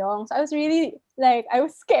and Taeyong. So I was really like, I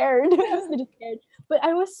was scared. I was really scared. But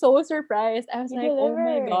I was so surprised. I was You like, oh my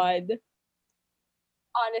delivered. God.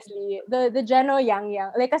 Honestly, the Jeno Yang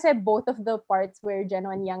Yang, like kasi both of the parts where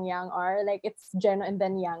Jeno and Yang Yang are, like it's Jeno and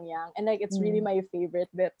then Yang Yang. And like it's really my favorite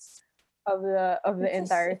bits of the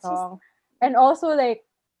entire song. And also like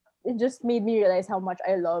it just made me realize how much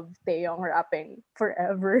I love Taeyong rapping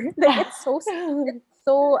forever. Like it's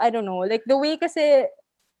so I don't know. Like the way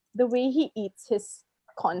he eats his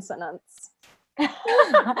consonants.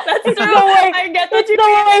 That's It's true. the way, I get what it's you the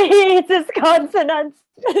mean. way he eats his consonants.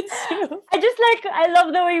 That's true. I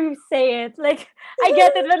love the way you say it. Like, I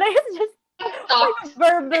get it when I just Talks. It's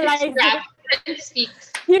verbalize it. rap. And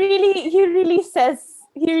speaks. He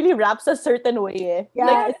really raps a certain way. Eh. Yeah,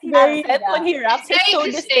 Like it's his very- accent when he raps, It's it's so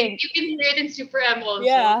very distinct. distinct. You can hear it in Super M also.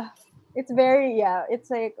 Yeah. It's very, yeah, it's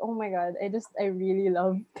like, oh my god, I really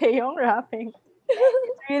love Taeyong rapping.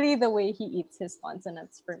 It's really the way he eats his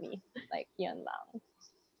consonants for me. Like, yun lang.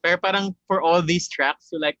 Pero parang for all these tracks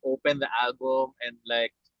to like open the album and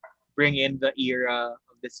like bring in the era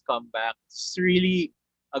of this comeback, it's really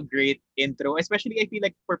a great intro. Especially I feel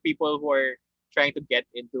like for people who are trying to get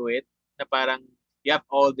into it, na parang you have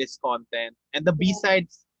all this content and the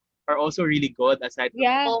B-sides are also really good aside from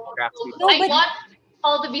Yeah. the tracks we No, I but- watched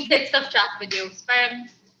all the B-side stuff track videos. Parang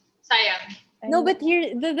sayang. No, but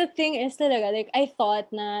here the thing is talaga, like I thought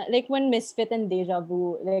na like when Misfit and Deja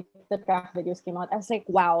Vu, like the track videos came out, I was like,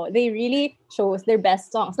 wow, they really chose their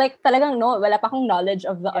best songs. Like talagang no, wala pa akong knowledge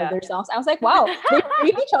of the Yeah. other songs. I was like, wow, they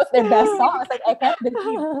really chose their best songs. Like I can't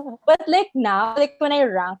believe. But like now, like when I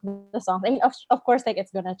rank the songs, I mean, of course, like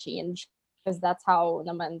it's gonna change because that's how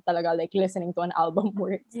naman talaga like listening to an album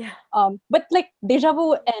works. Yeah. But like Deja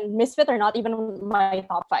Vu and Misfit are not even my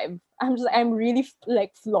top 5. I'm really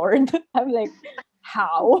like floored. I'm like,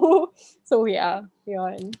 how? So yeah,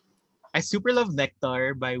 yun. I super love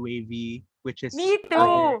Nectar by Wavy, which is Me too.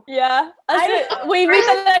 fire. Yeah. As I- in, wavy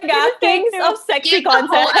talaga. Kings of sexy Yeah, the whole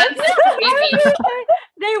content. album is wavy.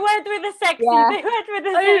 They went with the sexy. Yeah. They went with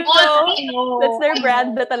the I sexy. know. That's their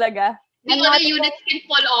brand na talaga. The I'm other not- units can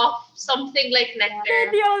fall off something like They're Nectar.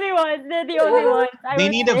 the only ones. They're the only ones. I They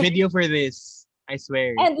was need a like- video for this. I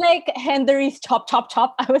swear. And like Hendery's chop chop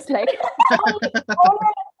chop, I was like,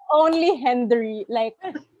 only Hendery. Like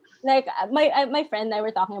my friend and I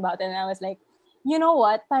were talking about it, and I was like, you know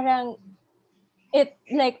what? Parang it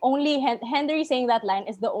like only Hendery saying that line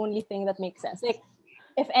is the only thing that makes sense. Like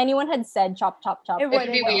if anyone had said chop chop chop, It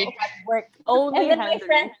would be weird. work. Only And then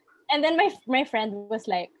Henry. my friend was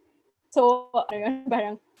like, so ano yun,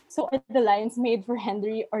 parang so are the lines made for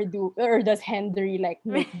Henry or does Henry like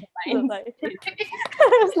make the lines?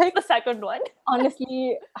 I was like, the second one.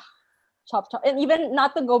 honestly, chop chop. And even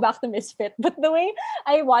not to go back to Misfit, but the way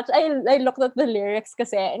I looked at the lyrics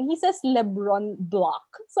kasi, and he says LeBron block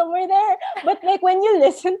somewhere there. But like when you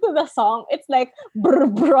listen to the song, it's like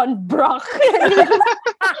Bron Brock.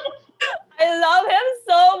 I love him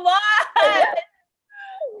so much.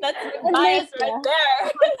 That's And bias like, right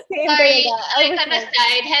there. Same Sorry, talaga. I like was on a like,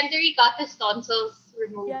 side, Henry got his tonsils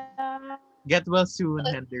removed. Yeah. Get well soon,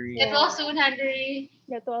 Henry. Get well soon, Henry.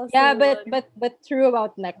 yeah, but true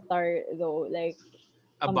about Nectar though, like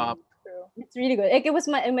A bop. it's really good. Like it was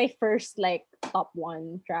my first like top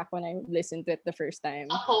 1 track when I listened to it the first time.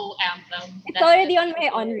 A whole anthem. It's already on my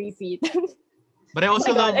on repeat. But I Oh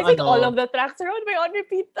also my love God, I think ano, all of the tracks are on my on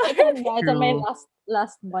repeat. Yeah, it's on my True.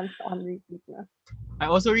 last month on repeat na.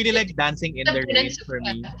 I also really like Dancing in the Rain for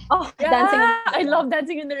me. Oh, Yeah, dancing. I love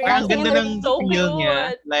Dancing in the Rain. Parang Dancing in ganda the ng Rain so feel good. niya.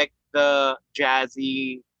 Like the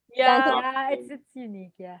jazzy. Yeah. Yeah, it's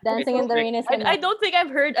unique. Yeah. Dancing in the Rain is I don't think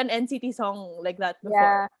I've heard an NCT song like that before.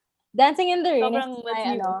 yeah. Dancing in the Rain is Sobrang my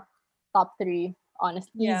that's new. top 3,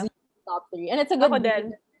 honestly. Yeah. Easy top 3. And it's a good Ako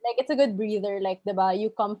breather. din. Like it's a good breather. Like diba, you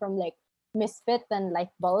come from like Misfit and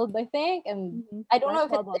Lightbulb, I think. And I don't know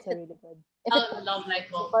if it's really good. if it's I love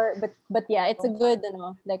Lightbulb. or but yeah, it's a good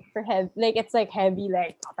like for heavy, like it's like heavy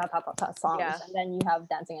like ta ta ta ta ta songs, Yeah. and then you have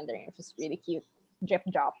Dancing in the Rain, which is really cute. Drip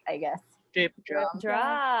drop, I guess. Drip drop.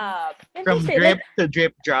 Drop. And From they say, drip to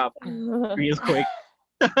drip drop. Real quick.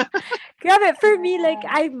 Grabe, for me, like,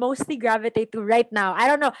 I mostly gravitate to right now. I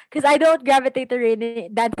don't know, because I don't gravitate to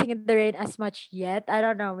Dancing in the Rain as much yet. I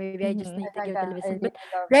don't know. Maybe I just need to give it a listen. But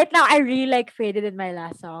right now, I really like Faded in my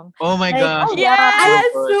last song. Oh my Like, gosh. oh, Yes! I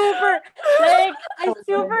So good. super, like, I So good,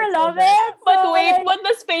 super it's so love good. it. But So, wait, like, what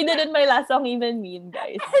does faded in my last song even mean,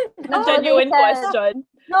 guys? No, Genuine they said- question.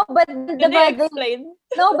 No, but Did they they, explain?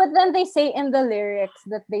 no, but then they say in the lyrics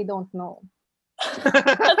that they don't know.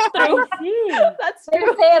 That's true. I see. That's They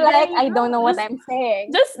true. say like, I don't know what I'm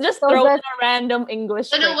saying. Just So throw in that- a random English.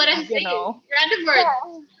 Don't know what I'm phrase, you saying. know. Random word.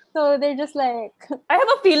 Yeah. So they're just like, I have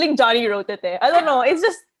a feeling Johnny wrote it. Eh. I don't know. It's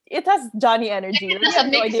just it has Johnny energy. It Like, you have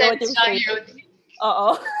doesn't no make idea what sense, you're Johnny saying. wrote it.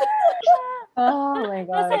 Uh-oh. oh my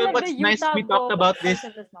That's god. like What's the nice, we Utah talked about vocal this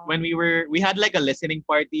of the song. when we had like a listening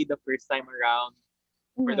party the first time around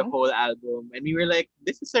for the Mhm. whole album, and we were like,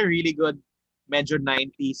 this is a really good major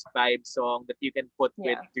 90s vibe song that you can put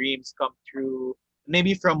with Yeah. Dreams Come True.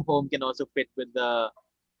 Maybe From Home can also fit with the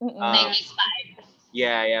Mm-mm. 90s vibe.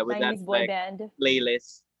 yeah with 90s that boy like band.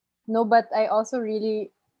 playlist. No, but I also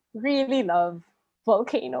really really love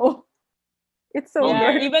Volcano. It's so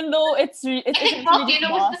Yeah, good. even though it's I think essentially just Volcano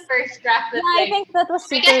was Boss. the first track that Yeah, I like think that was I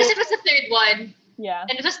super. guess because it was the third one, Yeah,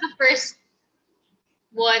 and it was the first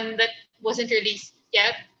one that wasn't released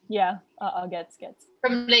yet yeah. Gets.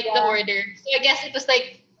 from like the Yeah. order. So I guess it was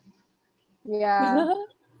like Yeah,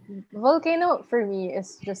 Volcano for me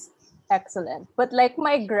is just excellent. But like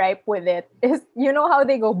my gripe with it is, you know how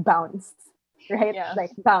they go bounce, right? Yeah.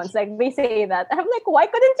 Like bounce, like they say that. I'm like, why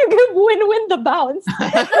couldn't you give Win-Win the bounce?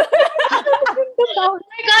 The bounce. oh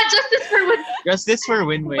my god, Justice for Wood. Justice for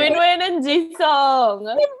Win-Win. Win-Win and Jisung.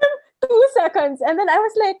 2 seconds, and then I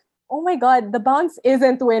was like, oh my god, the bounce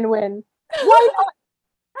isn't Win-Win. Why not?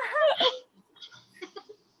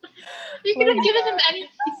 You could have given them any.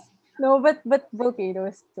 No, but Volcano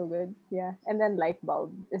is so good. Yeah, and then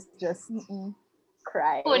Lightbulb is just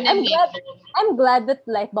cry. Oh, I'm glad that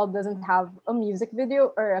Lightbulb doesn't have a music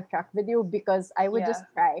video or a track video because I would Yeah. just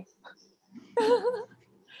cry.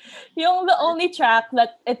 The only track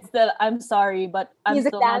that it's still I'm sorry, but I'm Music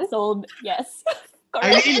still not dance? sold. Yes. I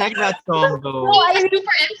really like that song though. No, I It's a really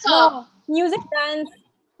super end song. no. Music dance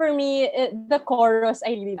for me, the chorus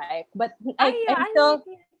I really like, but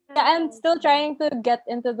I'm still trying to get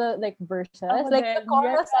into the like verses. Oh, like then, the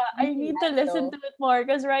chorus, yes, I need to listen to it more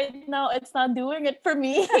because right now it's not doing it for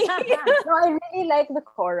me. No, I really like the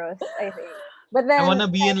chorus. I think, but then I wanna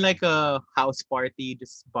be in like a house party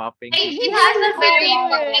just bopping. It has a very.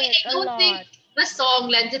 it I a don't think lot. the song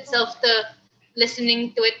lends itself to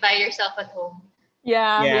listening to it by yourself at home.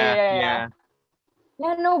 yeah.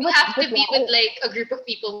 yeah, no, You but have to but be yeah, with like a group of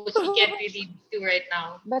people, which we can't really do right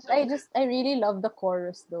now. But So, I really love the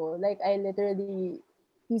chorus though. Like I literally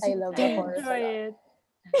I love the chorus. a Enjoy lot. it.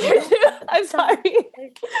 I'm sorry.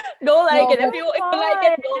 Don't like No, it. but- If you like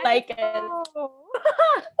it, don't like it.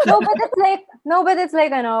 No, but it's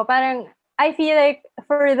like parang I feel like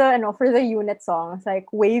for the unit songs, like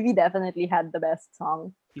Wavy definitely had the best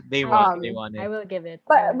song. They Um, won I it. will give it.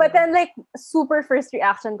 But then like super first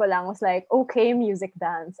reaction ko lang was like, okay, music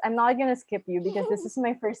dance. I'm not gonna skip you because this is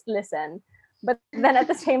my first listen. But then at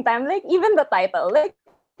the same time, like even the title, like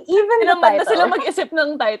even the Tinamad na sila title. mag-isip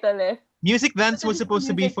ng title eh. Music Dance was supposed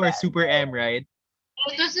to be Music for Dance. Super M, right?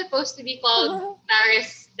 it was supposed to be called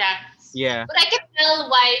Paris Dance. Yeah. But I can tell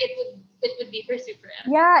why it would be for Super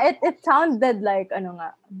M. Yeah, it sounded like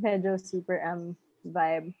medyo Super M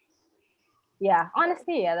vibe. Yeah,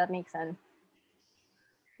 honestly, yeah, that makes sense.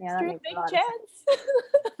 Yeah, that makes a Streaming lot of sense.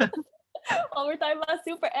 chance. While we're talking about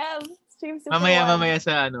Super M. Stream Super Mamaya M.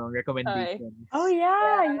 sa recommendation. Oh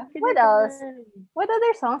yeah. you can What else? recommend. What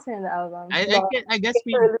other songs are in the album? I guess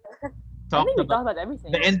we I talked think we about talked about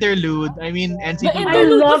everything. the interlude. I mean, Yeah. NCT. The I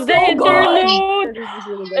interlude love was the so good. interlude. It's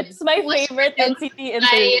really good. It's my It was favorite produced NCT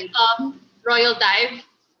by interlude. Royal Dive,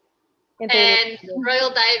 Interlude. and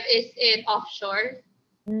Royal Dive is in Offshore,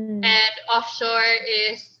 Mm. and Offshore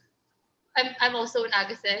is I'm also in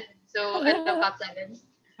Agase, so I love GOT7.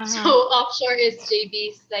 So Offshore is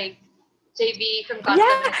JB's JB from GOT7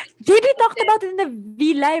 Yeah, JB talked about it in the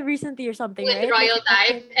V Live recently or something, with right? Royal Like,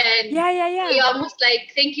 Dive, and Yeah. he almost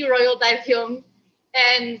thank you Royal Dive Hyung,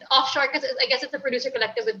 and Offshore because I guess it's a producer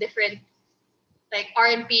collective with different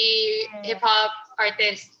R&B hip hop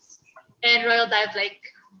artists, and Royal Dive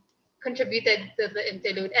contributed to the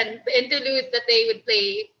interlude, and the interlude that they would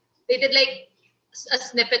play, they did a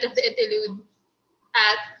snippet of the interlude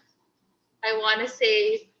at I want to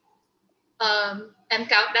say M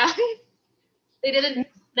Countdown. They didn't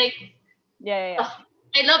Yeah.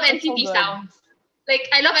 I love It's so NCT good. sounds.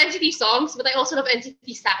 I love NCT songs, but I also love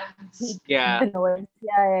NCT sounds. Yeah. The noise.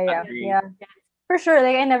 Yeah. Agree. Yeah. For sure.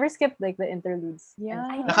 Like I never skipped the interludes. Yeah.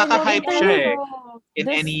 Nakaka-hype siya eh. In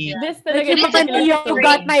This- any This Like talaga yung It's a mga good you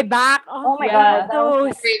got my back. Oh my Yeah. god. That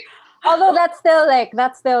was- Those. although that's still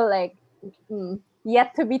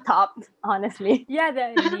yet to be topped, honestly. Yeah,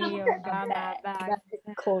 the Neo got my back. That's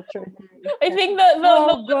culture. I think the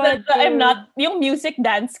Oh, one that God, I'm dude. not yung music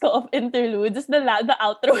dance ko of interludes is the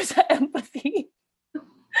outro sa Empathy.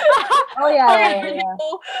 Oh yeah.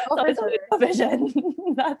 Oh, So for it's sure. a vision.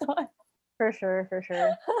 That one. For sure. Okay.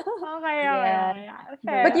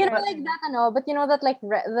 Fair. But you know, like that, but you know that, like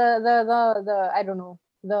the I don't know,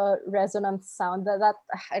 the resonance sound that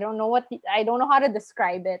I don't know how to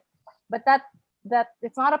describe it, but that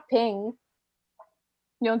it's not a ping,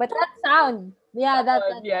 Yung but that sound, yeah, that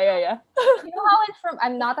yeah. you know how it's from.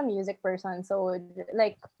 I'm not a music person, so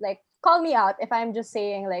like call me out if I'm just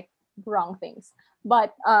saying wrong things,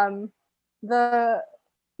 but the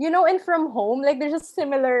in From Home, there's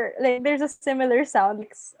a similar sound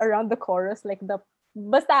around the chorus, the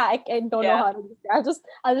basta I don't know Yeah. how to.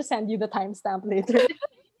 I'll just send you the timestamp later.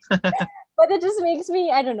 But it just makes me,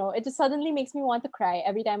 I don't know, it just suddenly makes me want to cry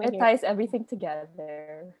every time I It hear ties everything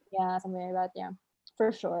together. Yeah, something like that. Yeah,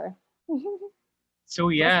 for sure. So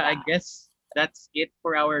yeah, I guess that's it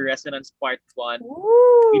for our resonance part 1. We'd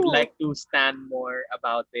Woo! like to stand more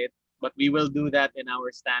about it, but we will do that in our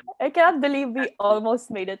stand. I cannot believe we almost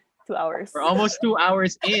made it 2 hours. We're almost 2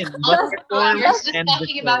 hours in, but Almost 2 before we hours just end the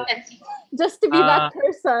talking show, about NCT. Just to be that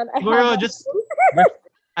person. I siguro have just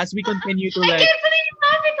as we continue to I like can't believe you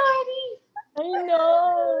have it already. I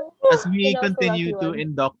know. as we That was the continue lucky to one.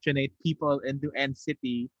 indoctrinate people into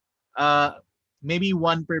NCT, maybe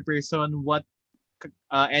one per person, what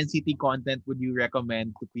NCT content would you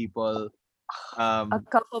recommend to people? A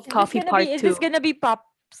cup of Is this coffee gonna part be? Is 2. this gonna be pop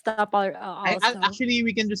stuff also? Actually,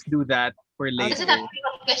 we can just do that for Does later. it have to be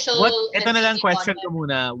official What? Ito na lang NCT question content? ko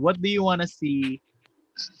muna. What do you want to see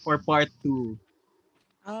for part 2?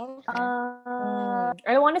 Oh,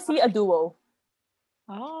 okay. I want to see a duo.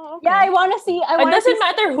 Oh, okay. Yeah, I want to see. I It want to doesn't see.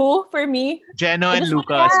 matter who for me. Jeno I and just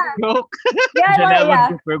wanna- Lucas. Joke. Yeah, I Janelle want. Yeah,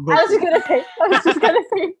 and Cooper, I was just gonna say. I was just gonna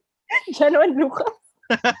say. Jeno and Lucas.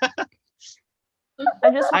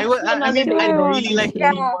 I just want I to would. see I another mean, I'd duo. really like to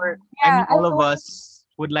Yeah, see more. I yeah, mean, all I of want- us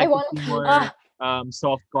would like I to want see to- more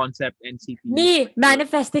soft concept NCT. Me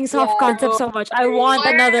manifesting soft Yeah. concept so much. I want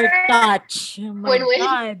another touch. Oh my Win-win.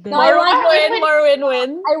 god. No, I More want- win-win, more win-win.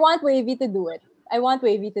 I want Wavy to do it. I want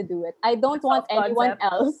Wavy to do it. I don't want Soft anyone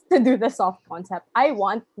concept. else to do the soft concept. I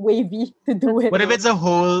want Wavy to do it. What if it's a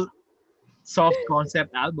whole soft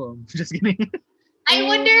concept album? Just kidding. I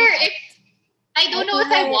wonder if I don't know if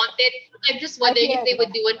I want it. I'm just wondering if they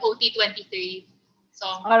would do an OT23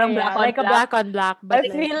 song. Parang Yeah, black on like a black on black. I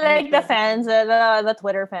But feel like the fans, the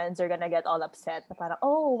Twitter fans are gonna get all upset. Na parang,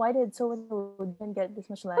 oh, why did so and so didn't get this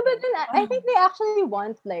much But line? then I think they actually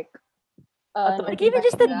want like. like even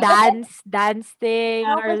just the dance thing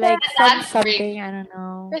No, or but like that- something. I don't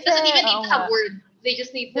know. It doesn't even need Oo to have nga. words. They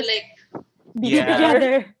just need to like Be Yeah.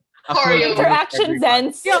 together. A full Choreo. Interaction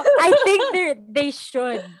everyone. sense. Yo, I think they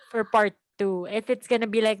should for part 2 if it's gonna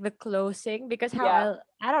be like the closing because how Yeah.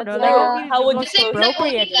 I don't know That's like like, what would be how the would most you close it?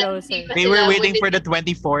 appropriate Like, closing. They were Sila waiting would for it- the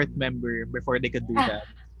 24th member before they could do that.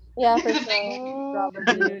 Yeah, for sure.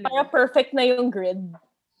 Probably. Para perfect na yung grid.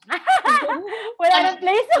 Wala nang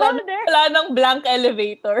place holder. Wala nang blank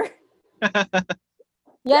elevator.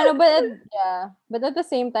 Yeah, no, but at the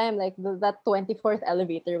same time, like that 24th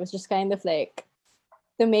elevator was just kind of like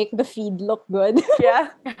to make the feed look good. Yeah.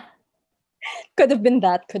 Could have been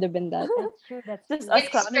that. Could have been that. That's true. That's Just true. us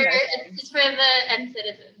clowning ourselves. it's for the end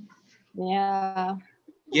citizens. Yeah.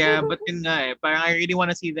 Yeah, but yun nga eh, parang I really want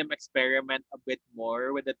to see them experiment a bit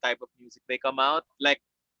more with the type of music they come out. Like,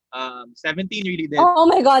 17 really did. Oh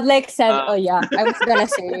my God! Like seven. Uh, oh yeah, I was gonna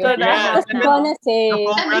say. Ito na. Yeah, I was gonna say. The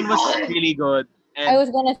home run was really good. I And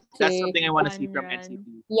was gonna that's say. something I want to see Fun from run. NCT.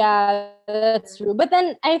 Yeah, that's true. But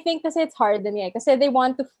then I think kasi it's hard din eh. Kasi they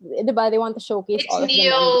want to, diba, they want to showcase It's all of them.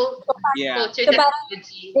 neo Yeah. culture Diba?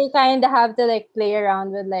 technology. They kind of have to like play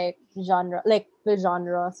around with like genre, like the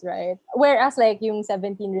genres, right? Whereas like yung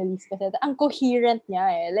 17 release kasi, ang coherent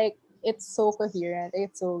niya eh. Like it's so coherent.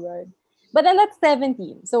 It's so good. But then that's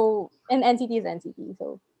 17. So, and NCT is NCT.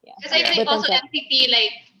 So, yeah. Because I think But then also sa- NCT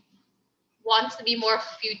like wants to be more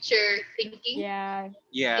future thinking Yeah.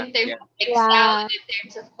 Yeah. in terms Yeah. of like Yeah. sound, in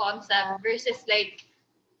terms of concept versus like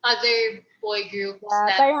other boy groups Yeah,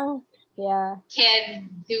 that parang, yeah. can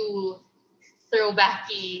do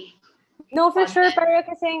throwbacky No, for sure, Content. parang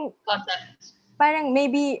kasing, concepts. parang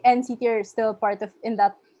maybe NCT are still part of, in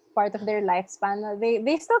that part of their lifespan,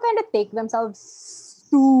 they still kind of take themselves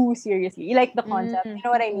too seriously. Like the concept, Mm. you know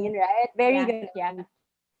what I mean, right? Very Yeah, good. yeah.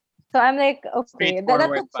 So I'm like, okay,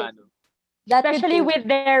 Straightforward pa, no? that could Especially change. with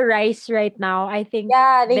their rise right now, I think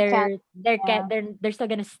Yeah, they they're can. they're they're still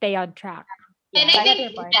gonna stay on track. And Yeah, I that's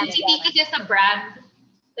think your point. NCT is just a brand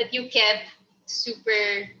that you can't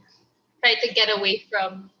super try to get away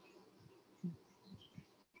from.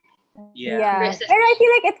 Yeah. Versus- And I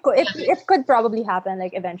feel like it could probably happen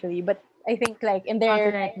like eventually, but I think like in Not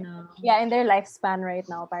their right now. in their lifespan right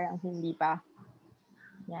now, parang hindi pa.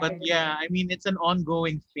 But yeah, I mean, it's an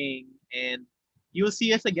ongoing thing. And you'll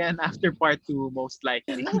see us again after part 2, most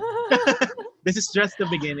likely. This is just the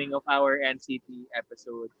beginning of our NCT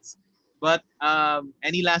episodes. But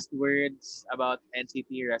any last words about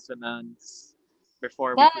NCT Resonance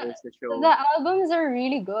before we Yeah, close the show? The albums are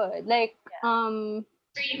really good. Like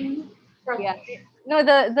Stream from Yeah. No,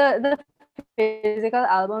 the physical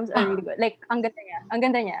albums are really good. Like, ang ganda niya. Ang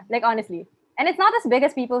ganda niya. Like, honestly. And it's not as big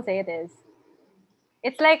as people say it is.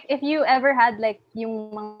 It's like, if you ever had, like,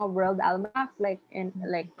 yung mga world almanac, like, in,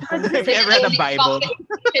 like, If you ever had a Bible.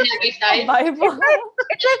 Every time. Bible.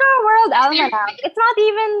 it's like a world almanac. It's not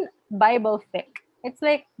even Bible thick. It's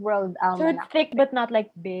like World So it's Almanac. thick but not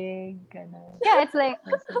like big. Ganun. Yeah, it's like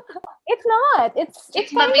it's not. It's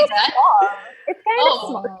It's kind of mabigat? small. It's kind of Oh.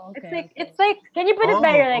 small. Oh, It's okay, like okay. it's like Can you put it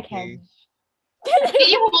by your Oh, like okay. head? Can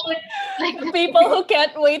you hold like this? People who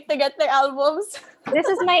can't wait to get their albums. this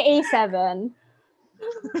is my A7.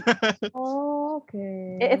 Oh,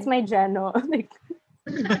 okay. It's my Geno. Like,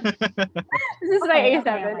 this is my Okay, A7.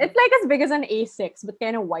 okay, okay. It's like as big as an A6, but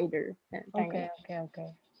kind of wider. Okay, okay.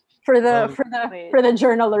 For the Wait. for the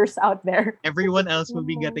journalers out there. Everyone else will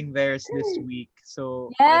be Oh. getting theirs this week. So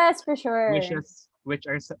Yes, for let's sure.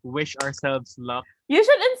 wish ourselves luck. You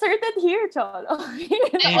should insert it here, Cholo. I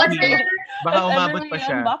Maybe. wonder. Baka If umabot ever pa we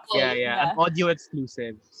siya. unbox it, Yeah. An audio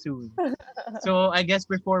exclusive soon. So I guess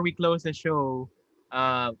before we close the show,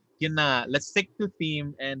 yun na, let's stick to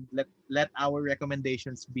theme and let our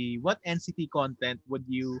recommendations be. What NCT content would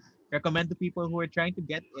you recommend to people who are trying to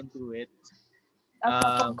get into it? A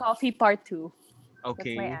cup of coffee part 2. That's my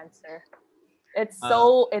Okay. answer. It's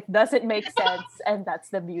so it doesn't make sense, and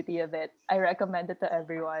that's the beauty of it. I recommend it to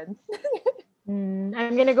everyone.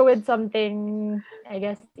 I'm gonna go with something, I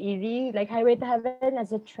guess, easy, like Highway to Heaven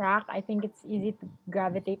as a track. I think it's easy to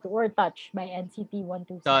gravitate to, or Touch by NCT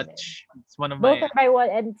 127. Touch. It's one of Both my are by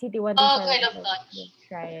one NCT 127. Oh, kind of so Touch. just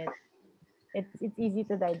try it. It's easy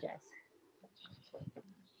to digest.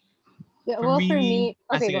 Yeah, for well, me. for me,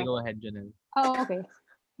 okay, Sige, go go ahead, Janelle. Oh, okay.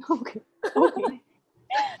 Okay.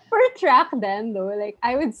 For track then though, like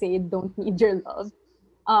I would say Don't Need Your Love.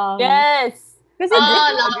 Yes. Because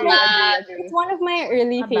love that. it's one of my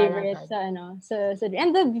early Not bad, not favorites. bad. And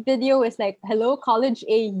the video is like, "Hello, College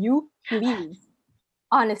AU, please."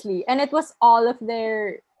 Honestly, and it was all of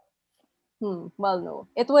their. Well, no,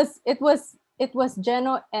 it was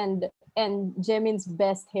Jeno and Jimin's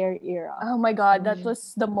best hair era. Oh my god, that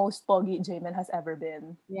was the most poggy Jamin has ever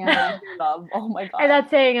been. Yeah. Love. Oh my god. And that's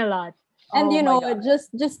saying a lot. And Oh you my know, God.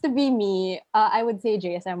 just to be me, I would say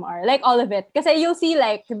JSMR, like all of it, because you'll see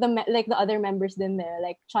like the other members in there,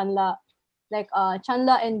 like Chanla,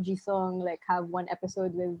 Chanla and Jisung like have one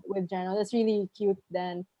episode with Jeno. That's really cute.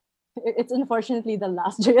 Then it's unfortunately the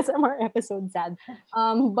last JSMR episode, sad.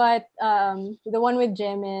 But the one with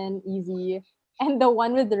Jimin, Easy, and the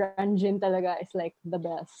one with Ranjin talaga is like the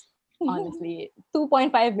best. Honestly,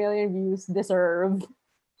 2.5 million views deserve.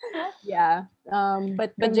 Yeah.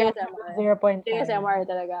 But JSMR. 0.5. JSMR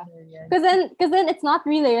talaga. million. Because then it's not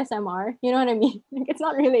really ASMR. You know what I mean? Like, it's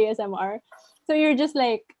not really ASMR. So you're just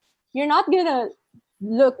like, you're not gonna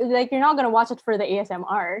watch it for the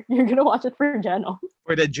ASMR. You're gonna watch it for Jeno.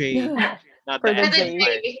 For the J. Not For the the For the N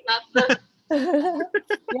part. J, not the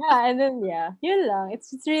Yeah, and then yun lang. It's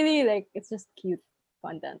really like, it's just cute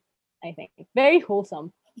content, I think. Very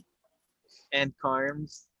wholesome. And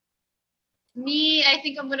Carms. Me, I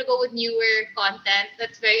think I'm gonna go with newer content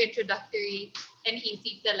that's very introductory and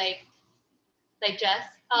easy to like digest.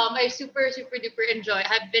 I super duper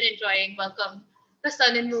have been enjoying Welcome to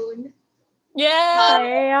Sun and Moon.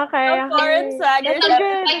 Yeah. Okay. Foreign swaggers. That's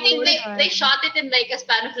good. I think That's they good. shot it in like a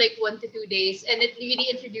span of like 1 to 2 days, and it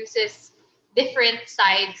really introduces different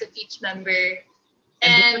sides of each member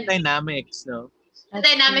And and different dynamics, no? the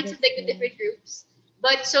That's dynamics good, of like the that's different groups.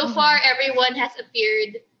 But so far, everyone has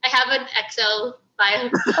appeared. I have an Excel file.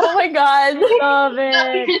 Oh my god. Love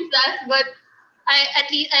it. But I at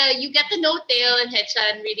least you get to know Tail and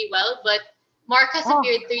Hechan really well. But Mark has Oh.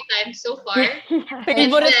 appeared 3 times so far.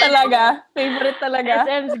 Favorite talaga. Favorite talaga.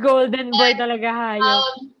 SM's golden boy talaga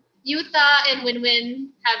hayop. Yuta and Winwin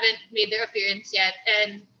haven't made their appearance yet,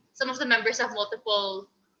 and some of the members have multiple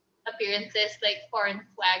appearances, like foreign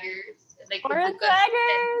flaggers, like Foreign Bubuka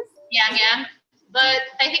swaggers. and Yang. But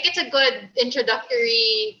I think it's a good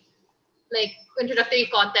introductory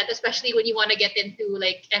content, especially when you want to get into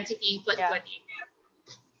like NCT 2020.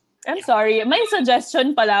 I'm sorry. My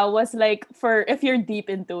suggestion pala was like for if you're deep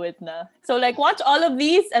into it na. So like watch all of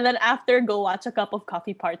these and then after go watch a cup of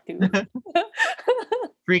coffee part 2.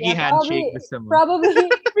 Freaky Yeah, handshake. Gusto mo.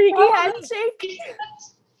 Probably Freaky handshake.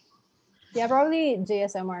 yeah, probably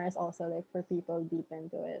JSMR is also like for people deep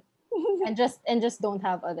into it. and just don't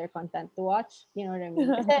have other content to watch. You know what I mean?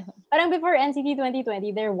 Kasi parang before NCT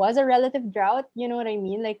 2020, there was a relative drought. You know what I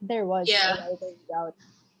mean? Like there was Yeah. a relative drought.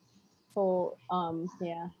 So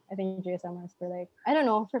yeah, I think JSMR is for like, I don't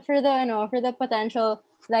know, for the potential,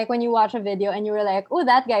 like when you watch a video and you were like, oh,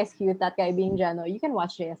 that guy's cute, that guy being Jeno, you can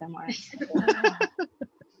watch JSMR.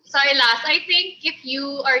 Sorry, last. I think if you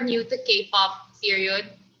are new to K-pop,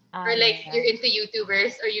 period, or like you're into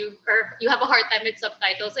YouTubers, or you have a hard time with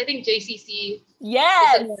subtitles, I think JCC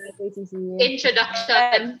Yes.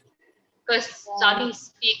 introduction, because Johnny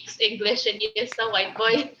speaks English and he is a white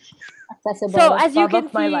boy. accessible. So as you Love can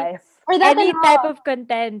of my see, life. or that any and type of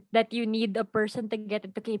content that you need a person to get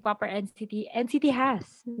into K-pop or NCT has.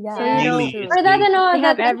 Yeah, So Yeah. Really, true. it's or that really and they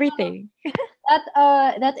have that everything.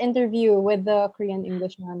 that interview with the Korean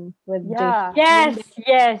Englishman with Yeah.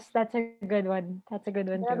 Yes, that's a good one. That's a good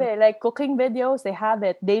one too. Grabe, like cooking videos, they have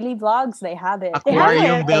it. Daily vlogs, they have it. They have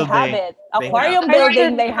aquarium it. They have building. it. They have Aquarium it.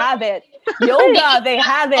 building, they have it. Yoga, they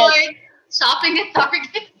have it. Or shopping at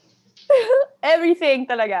Target. Everything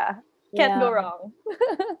talaga. Can't Yeah. go wrong.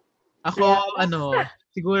 Ako, Yeah. ano, Or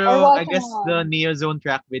siguro, I watching guess the Neozone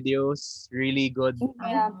track videos, really good,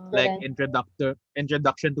 Yeah. like Good.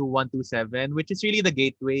 introduction to 127, which is really the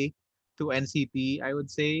gateway to NCT, I would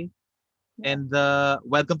say. And the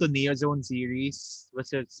Welcome to Neozone series was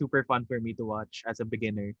super fun for me to watch as a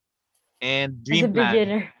beginner. And As a Dream Plan,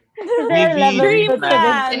 beginner. There are Wavy levels Dream Dream to this.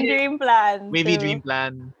 Plan, Plan Wavy too. Dream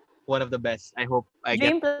Plan, one of the best. I hope I get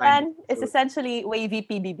Dream to find Plan it. is essentially wavy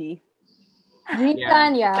PBB. Dream Yeah.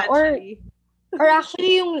 Plan, yeah. Essentially. Or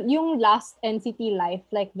actually yung last NCT Life,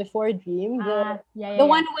 like before Dream, Yeah. the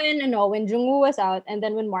one when Jungwoo was out and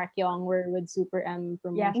then when Mark Young were with Super M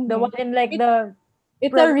Yeah, promotion. the one in like It- the It's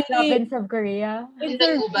a province really of Korea. In it's the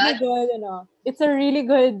a really Gubat. good, it's a really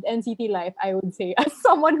good NCT Life, I would say, as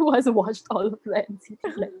someone who has watched all of the NCT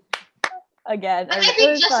Life. Again, But I I- think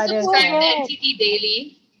was just fun, to it was subscribe to fun. NCT Daily,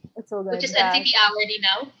 It's so good. which is Yeah. NCT Hourly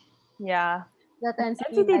now. yeah. That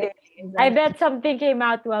NCT NCT Life. Day. is I a- bet something came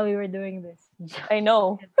out while we were doing this. I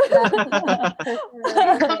know.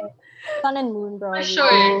 Sun and Moon, bro. For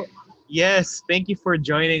sure. Yes, thank you for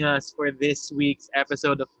joining us for this week's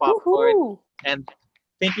episode of Popcorn. Woohoo. And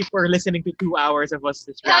thank you for listening to 2 hours of us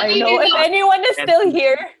I distracting. know. If anyone is still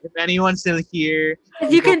here, If anyone's still here,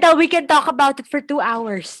 As you can tell, we can talk about it for 2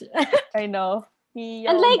 hours. I know.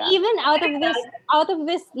 And like even out of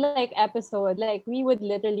this like episode, like we would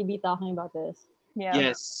literally be talking about this. yeah.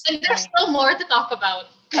 yes. And there's still more to talk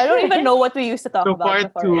about. I don't even know what we used to talk So about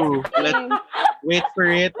part before. 2, let's wait for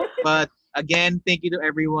it. But again, thank you to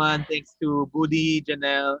everyone. Thanks to Budi,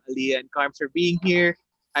 Janelle, Aliyah, and Carms for being here.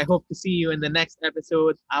 I hope to see you in the next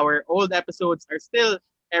episode. Our old episodes are still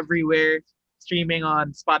everywhere, streaming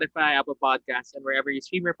on Spotify, Apple Podcasts, and wherever you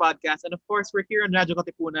stream your podcasts. And of course, we're here on Radyo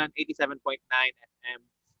Katipunan 87.9 FM.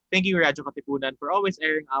 Thank you, Radyo Katipunan, for always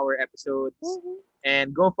airing our episodes.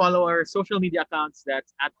 And go follow our social media accounts.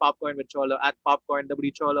 That's at Popcorn with Cholo, at Popcorn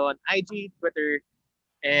W Cholo on IG, Twitter,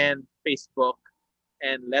 and Facebook.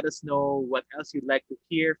 And let us know what else you'd like to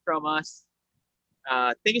hear from us.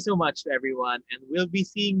 Thank you so much to everyone, and we'll be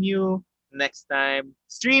seeing you next time.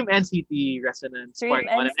 Stream NCT Resonance Stream Part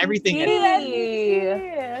 1 and everything.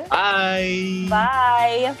 NCT. Bye!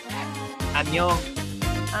 Bye. Annyeong!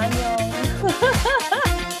 Annyeong.